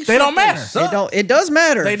 they don't matter. It don't. It does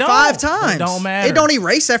matter. They don't. 5 times. They don't matter. It don't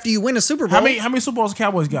erase after you win a Super Bowl. How many Super Bowls the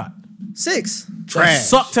Cowboys got? 6. They Trash.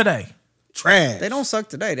 suck today. Trash. They don't suck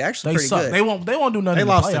today. They're actually They pretty suck. good. They won't do nothing They in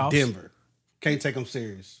lost the to playoffs. Denver. Can't take them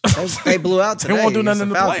serious. They blew out They today. won't do nothing in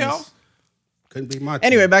the against Falcons. playoffs. Couldn't be my team.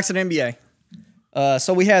 Anyway, back to the NBA.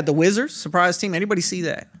 So we had the Wizards surprise team. Anybody see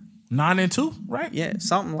that? 9-2, right? Yeah,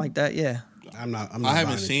 something like that. Yeah. I'm not. I haven't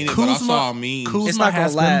buying seen it. it, but I saw memes. It's Kuzma not gonna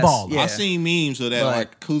has been last. balling. Yeah. I seen memes of that. But-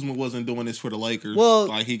 Like Kuzma wasn't doing this for the Lakers. Well-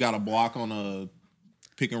 like he got a block on a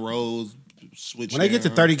pick and rolls switch. When they get to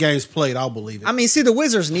there. 30 games played, I'll believe it. I mean, see, the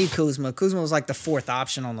Wizards need Kuzma. Kuzma was like the 4th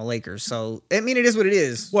option on the Lakers. So, I mean, it is what it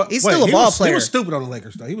is. He's still a ball player. He was stupid on the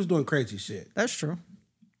Lakers though. He was doing crazy shit. That's true.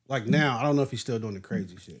 Like now, I don't know if he's still doing the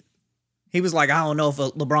crazy shit. He was like, I don't know if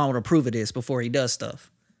LeBron would approve of this before he does stuff.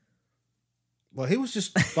 Well, he was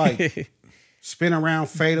just like spin around,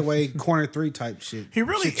 fade away, corner three type shit. He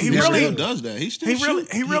really still does that.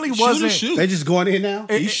 He really wasn't. Shoot. They just going in now.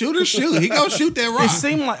 He shoot or shoot. He gonna shoot that rock.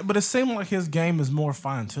 It seemed like his game is more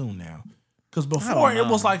fine tuned now. Because before it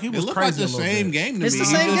was like he was It looked crazy. like the same game to It's me. the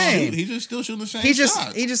same game. He's just still shooting the same He just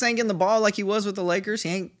shots. ain't getting the ball like he was with the Lakers. He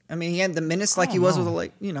had the minutes like he was with the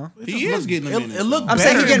Lakers. You know, He is getting the minutes. It looked I'm better.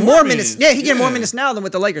 saying he getting more minutes. Yeah, he getting more minutes now than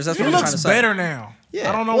with the Lakers. That's He what I'm trying to looks say. better now. Yeah,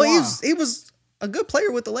 I don't know well, why. he was a good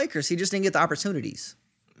player with the Lakers. He just didn't get the opportunities.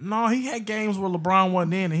 No, he had games where LeBron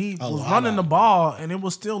wasn't in, and he was running the ball, and it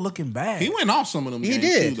was still looking bad. He went off some of them He games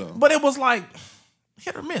did. too, though. But it was like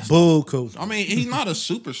hit or miss. Boo, cool. I mean, he's not a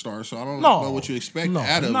superstar, so I don't know what you expect out of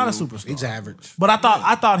he's him. not a superstar. He's average. But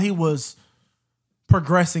I thought he was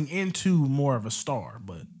progressing into more of a star,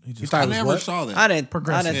 but he just I was never what? saw that. I didn't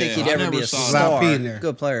Progressive. think Yeah, he'd I ever never be a saw that. star. P in there.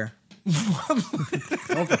 Good player.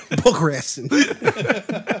 Progressing.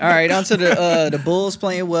 All right, on to the Bulls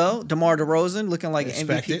playing well. DeMar DeRozan looking like an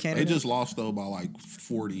Expected. MVP They candidate. just lost though by like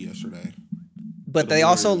 40 yesterday. But they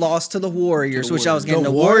also lost to the Warriors, To the which I was Warriors. getting. The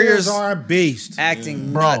The Warriors Warriors are a beast.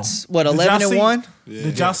 acting Bro, nuts. What, did 11 y'all and see- 1?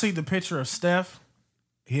 Did y'all see the picture of Steph?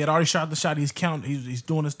 He had already shot the shot. He's counting. He's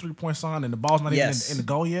doing his 3-point sign, and the ball's not Yes. even in the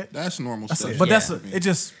goal yet. That's normal stuff. But Yeah.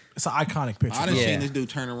 it's an iconic picture. I done Yeah. seen this dude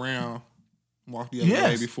turn around, walk the other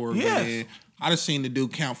Yes. way before it Yes. went in. I done seen the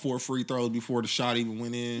dude count 4 free throws before the shot even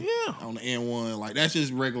went in. Yeah. On the N1. Like, that's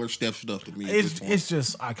just regular Steph stuff to me. at this point. It's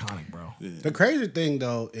just iconic, bro. The crazy thing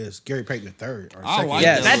though is Gary Payton III. Or I second. like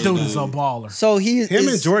Yes. That dude dude. is a baller. So Him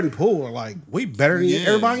and Jordan Poole are like, we better than Yeah.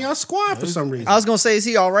 everybody in y'all squad for some reason. I was going to say, is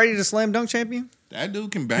he already the slam dunk champion? That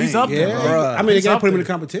dude can bang. He's up there, Yeah. bro. Bruh. I mean, they He's gotta up put him in there. the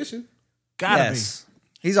competition. Gotta Yes.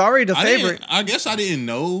 He's already the favorite. I guess I didn't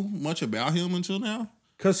know much about him until now.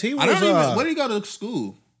 Because he was I don't even. Where did he go to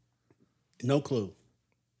school? no clue.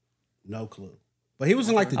 No clue. But he was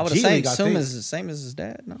in like the I would G have League, I assume think. it's the same as his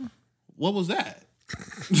dad. No, What was that?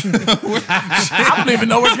 I don't even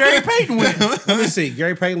know where Gary Payton went. Let me see.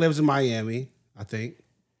 Gary Payton lives in Miami, I think.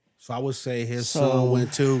 So I would say his son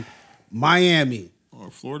went to Miami. Or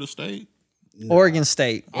Florida State? Oregon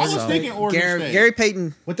State. I was thinking Oregon State. Gary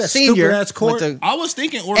Payton With that Senior stupid-ass court? went to- I was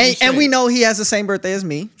thinking Oregon State. and we know he has the same birthday as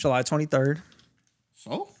me, July 23rd.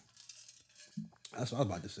 So? That's what I was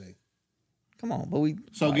about to say. Come on, but we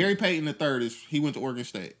So Gary Payton III he went to Oregon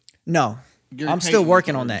State. no. Gary I'm Payton still went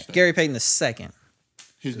working to on Oregon that. State. Gary Payton the second.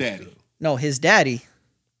 His daddy. No, his daddy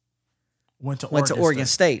Went to Oregon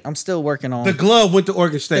State. I'm still working on The glove went to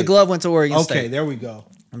Oregon State. the glove went to Oregon Okay, State. there we go.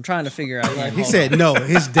 I'm trying to figure out. He said no,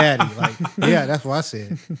 his daddy. Like, yeah, that's what I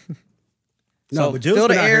said. No, So, but Jules fill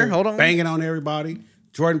the been out air. here Hold on. banging on everybody.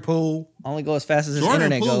 Jordan Poole. only go as fast as his Jordan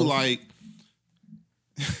internet Poole, goes. like,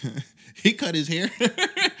 he cut his hair and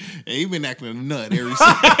he been acting a nut every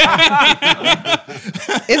season.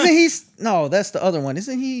 Isn't he? No, that's the other one.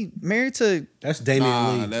 Isn't he married to? That's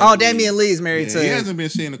Damian Lee. Oh, Damian Lee's married Yeah, to. he hasn't been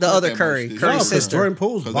seeing the other Curry. Curry's Curry's No, 'cause sister. Jordan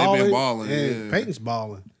Poole's 'Cause they balling. been balling, And yeah. Peyton's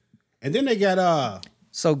balling. And then they got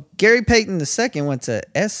So Gary Payton II went to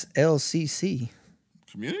SLCC.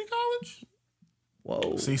 Community college?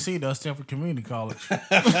 Whoa. CC does stand for community college.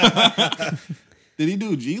 Did he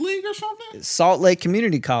do G League or something? Salt Lake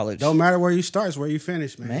Community College. don't matter where you start, it's where you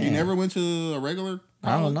finish, man. Man. He never went to a regular college?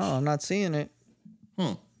 I don't know. I'm not seeing it.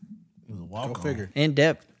 Huh. He was a Go walk-on. figure. In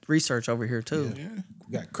depth research over here too. Yeah.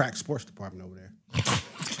 We got crack sports department over there.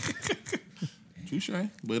 Touche.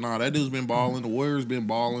 But nah, that dude's been balling. The Warriors been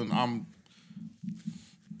balling.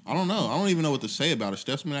 I don't know. I don't even know what to say about it.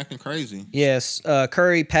 Steph's been acting crazy. Yes,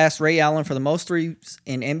 Curry passed Ray Allen for the most threes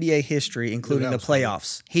in NBA history, including Dude, the that was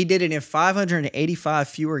playoffs. He did it in 585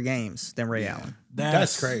 fewer games than Ray Allen.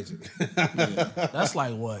 That's crazy. That's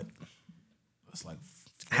like what? That's like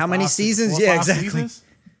How many seasons? 4 or Yeah, 5 exactly. seasons?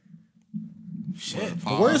 Shit. The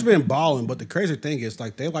Warriors been balling, but the crazy thing is,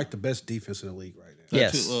 like, they like the best defense in the league right now.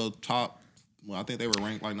 Yes. Top. Well, I think they were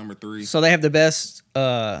ranked like number 3. So they have the best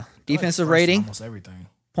defensive First in rating, Almost everything.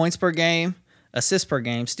 points per game, assists per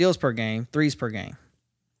game, steals per game, threes per game.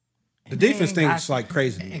 The defense ain't thing got- is like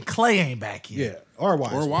crazy. And Clay ain't back yet. Yeah, or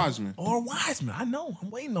wise. Or Wiseman. Or Wiseman. I know. I'm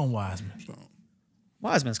waiting on Wiseman.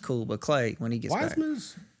 Wiseman's cool, but Clay when he gets back.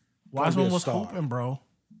 Wiseman's Wiseman be a was star. hooping, bro.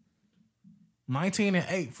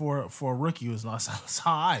 19-8 for a rookie was not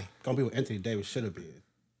high. gonna be what Anthony Davis should have been.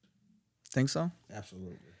 Think so?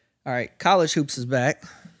 Absolutely. All right, college hoops is back.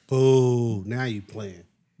 Boo! Now you playing.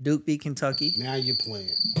 Duke beat Kentucky. Now you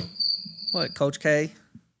playing. What, Coach K?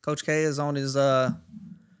 Coach K is on his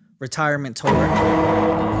retirement tour.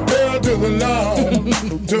 To the no,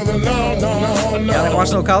 to the no, no, no. Y'all ain't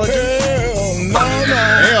watch no college? Hell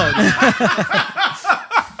no,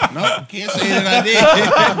 no. No. can't say that I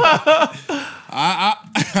did.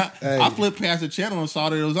 I flipped past the channel and saw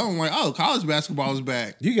that it was on. I'm like, oh, college basketball is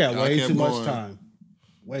back. You got I way kept too much going. time.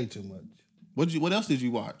 Way too much. What else did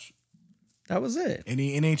you watch? That was it.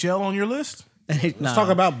 Any NHL on your list? Let's talk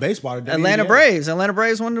about baseball today. Atlanta Yeah. Braves. Atlanta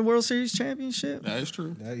Braves won the World Series championship. That is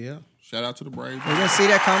true. Yeah. Shout out to the Braves. We didn't see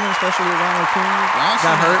that coming, especially with Ronald Acuna. I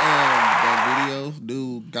saw Got hurt. that video.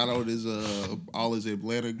 Dude got out his all his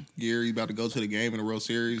Atlanta gear. He about to go to the game in the World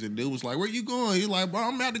Series, and dude was like, "Where you going?" He's like, "Bro,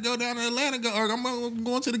 I'm about to go down to Atlanta, or I'm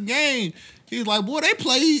going to the game." He's like, "Boy, they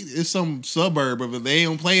play in some suburb of it. They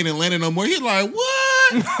don't play in Atlanta no more." He's like,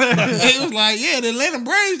 "What?" He was like, "Yeah, the Atlanta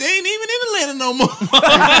Braves, they ain't even in Atlanta no more."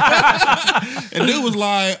 And dude was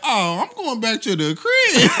like, "Oh, I'm going back to the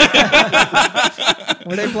crib."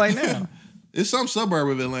 Where they play now? It's some suburb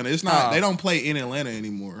of Atlanta. It's not. They don't play in Atlanta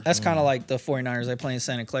anymore. That's kind of like the 49ers. They play in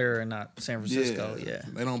Santa Clara and not San Francisco. Yeah.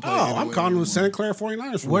 They don't play. Oh, I'm anywhere calling them anymore. Santa Clara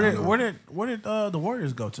 49ers. Where did the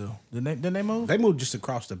Warriors go to? Didn't they move? They moved just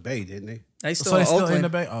across the bay, didn't they? They so still they in still Oakland. in the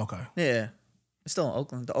Bay? Oh, okay. Yeah. They're still in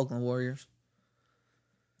Oakland. The Oakland Warriors.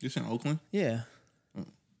 It's in Oakland. Yeah.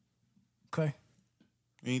 Okay.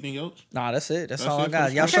 Anything else? Nah, that's it. That's That's all I it got.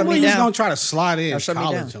 for Y'all I shut can't me believe he's down. gonna try to slide in Y'all shut me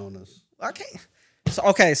college down. on us. I can't. So,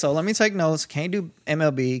 okay, so let me take notes. Can't do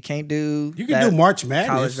MLB. Can't do. You can do March Madness.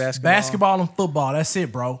 College basketball. Basketball and football. That's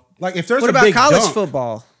it, bro. Like if there's What a about big college dunk,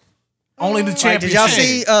 football? Only the Like, championship.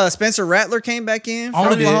 did y'all see Spencer Rattler came back in?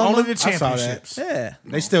 Only from the, Oklahoma? only the saw that. championships. Yeah.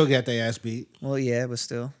 they still got their ass beat. Well, yeah, but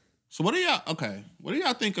still. So what do y'all? Okay, what do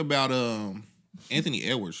y'all think about Anthony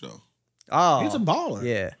Edwards though? Oh, He's a baller.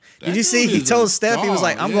 yeah. That Did you see? dude He is told a Steph he was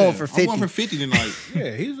like, dog, "I'm yeah. going for 50." I'm going for 50 tonight.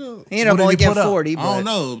 Yeah, he's a. He ended up What only did he getting put up? 40. I But don't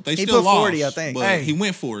know. They he still put lost. 40, I think. But Hey, he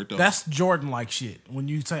went for it though. That's Jordan like shit. When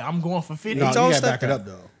you say I'm going for 50, No, you told gotta Steph back it that. up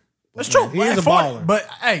though. that's true. He is a 40 baller. But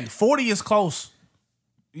hey, 40 is close.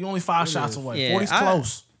 You only 5 shots away. Yeah, 40's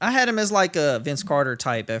close. I had him as like a Vince Carter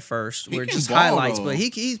type at first, where can just ball, highlights, though. but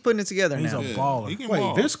he's putting it together He's now. a baller. He can Wait,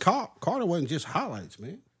 ball. Vince Carter wasn't just highlights,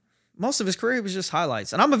 man. Most of his career was just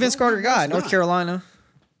highlights, and I'm a Vince Carter guy. North not. Carolina.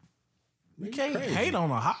 You can't hate on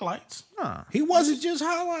the highlights. He wasn't just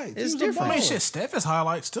highlights. It's he was a different. I mean, baller. shit, Steph is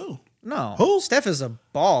highlights too. No, Who? Steph is a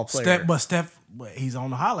ball player. Steph, but he's on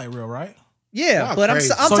the highlight reel, right? Yeah, Y'all but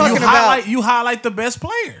crazy. I'm so talking you about highlight the best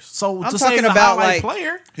players. So I'm to say talking he's a about, highlight like-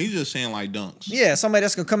 player, He's just saying like dunks. yeah, somebody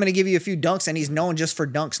that's gonna come in and give you a few dunks, and he's known just for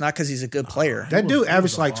dunks, not because he's a good player. That dude was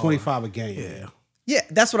averaged a like baller. 25 a game. yeah. Yeah,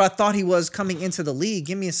 that's what I thought he was coming into the league.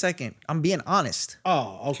 Give me a second. I'm being honest.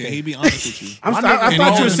 Oh, okay. Can he be honest with you? I My thought nigga you were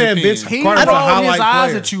Nolan saying Vince opinion. He Carter's a rolled his highlight eyes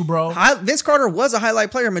player. at you, bro. Vince Carter was a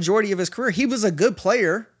highlight player majority of his career. He was a good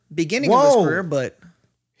player beginning of his Whoa. career, but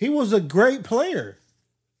He was a great player.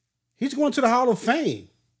 He's going to the Hall of Fame.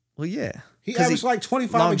 well, yeah, He 'Cause averaged like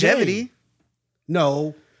 25 a game. longevity.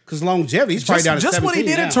 No, because longevity. He's probably down to Just 17 what he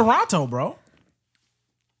did now. in Toronto, bro.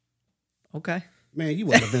 Okay, Man, you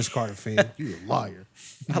wasn't a Vince Carter fan. You a liar.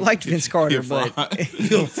 I liked Vince Carter, but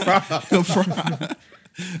You a fraud.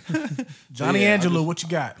 Johnny Yeah, Angelo, what you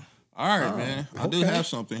got? All right, man. I do have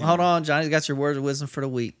something. here. hold on, Johnny's got your words of wisdom for the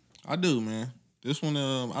week. I do, man. This one,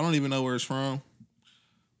 I don't even know where it's from.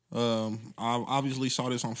 I obviously saw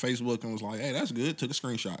this on Facebook and was like, "Hey, that's good." Took a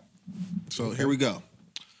screenshot. So here we go.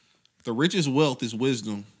 The richest wealth is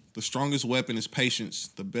wisdom. The strongest weapon is patience.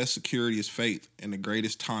 The best security is faith, and the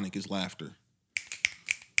greatest tonic is laughter.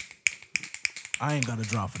 I ain't gonna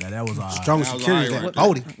drop for that. That was all right. Strong That was security. all right Like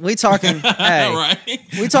right Odie. We talking, hey, right?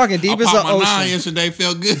 we talking deep I as the popped my 9 ocean. yesterday.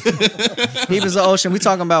 Felt good. Deep as the ocean. We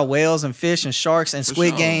talking about whales and fish and sharks and Squid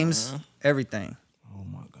sure, Games, man. everything. Oh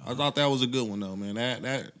my god. I thought that was a good one though, man.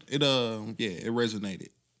 It resonated.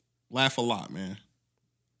 Laugh a lot, man.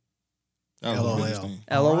 That was the biggest LOL. thing.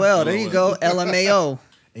 LOL. There you go. LMAO.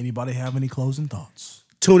 Anybody have any closing thoughts?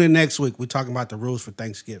 Tune in next week. We're talking about the rules for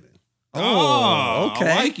Thanksgiving. Oh,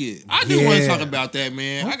 okay. I like it. I do want to Yeah. talk about that,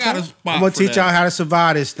 man. I got a spot. I'm gonna for teach that. y'all how to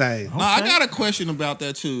survive this thing. No, I got a question about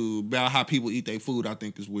that too. About how people eat their food. I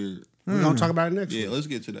think is weird. We're gonna talk about it next Yeah, week. let's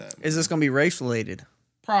get to that. Is this gonna be race related?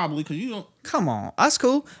 Probably because you don't. Come on, that's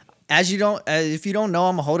cool. If you don't know,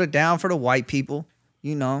 I'm gonna hold it down for the white people.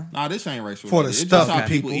 You know, Nah, this ain't racial. For the It's stuff just how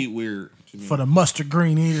people. people eat weird. To me. For the mustard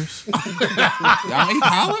green eaters. Y'all eat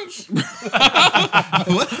collards?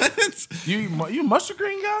 What? you a mustard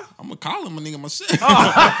green guy? I'm gonna call him a nigga myself.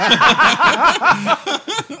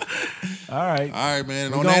 All right. All right, man.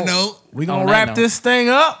 And on that note, we On gonna that wrap note. this thing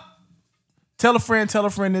up. Tell a friend,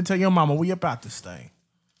 then tell your mama. We about this thing.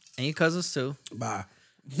 and your cousins too. Bye.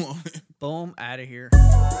 Boom, out of here.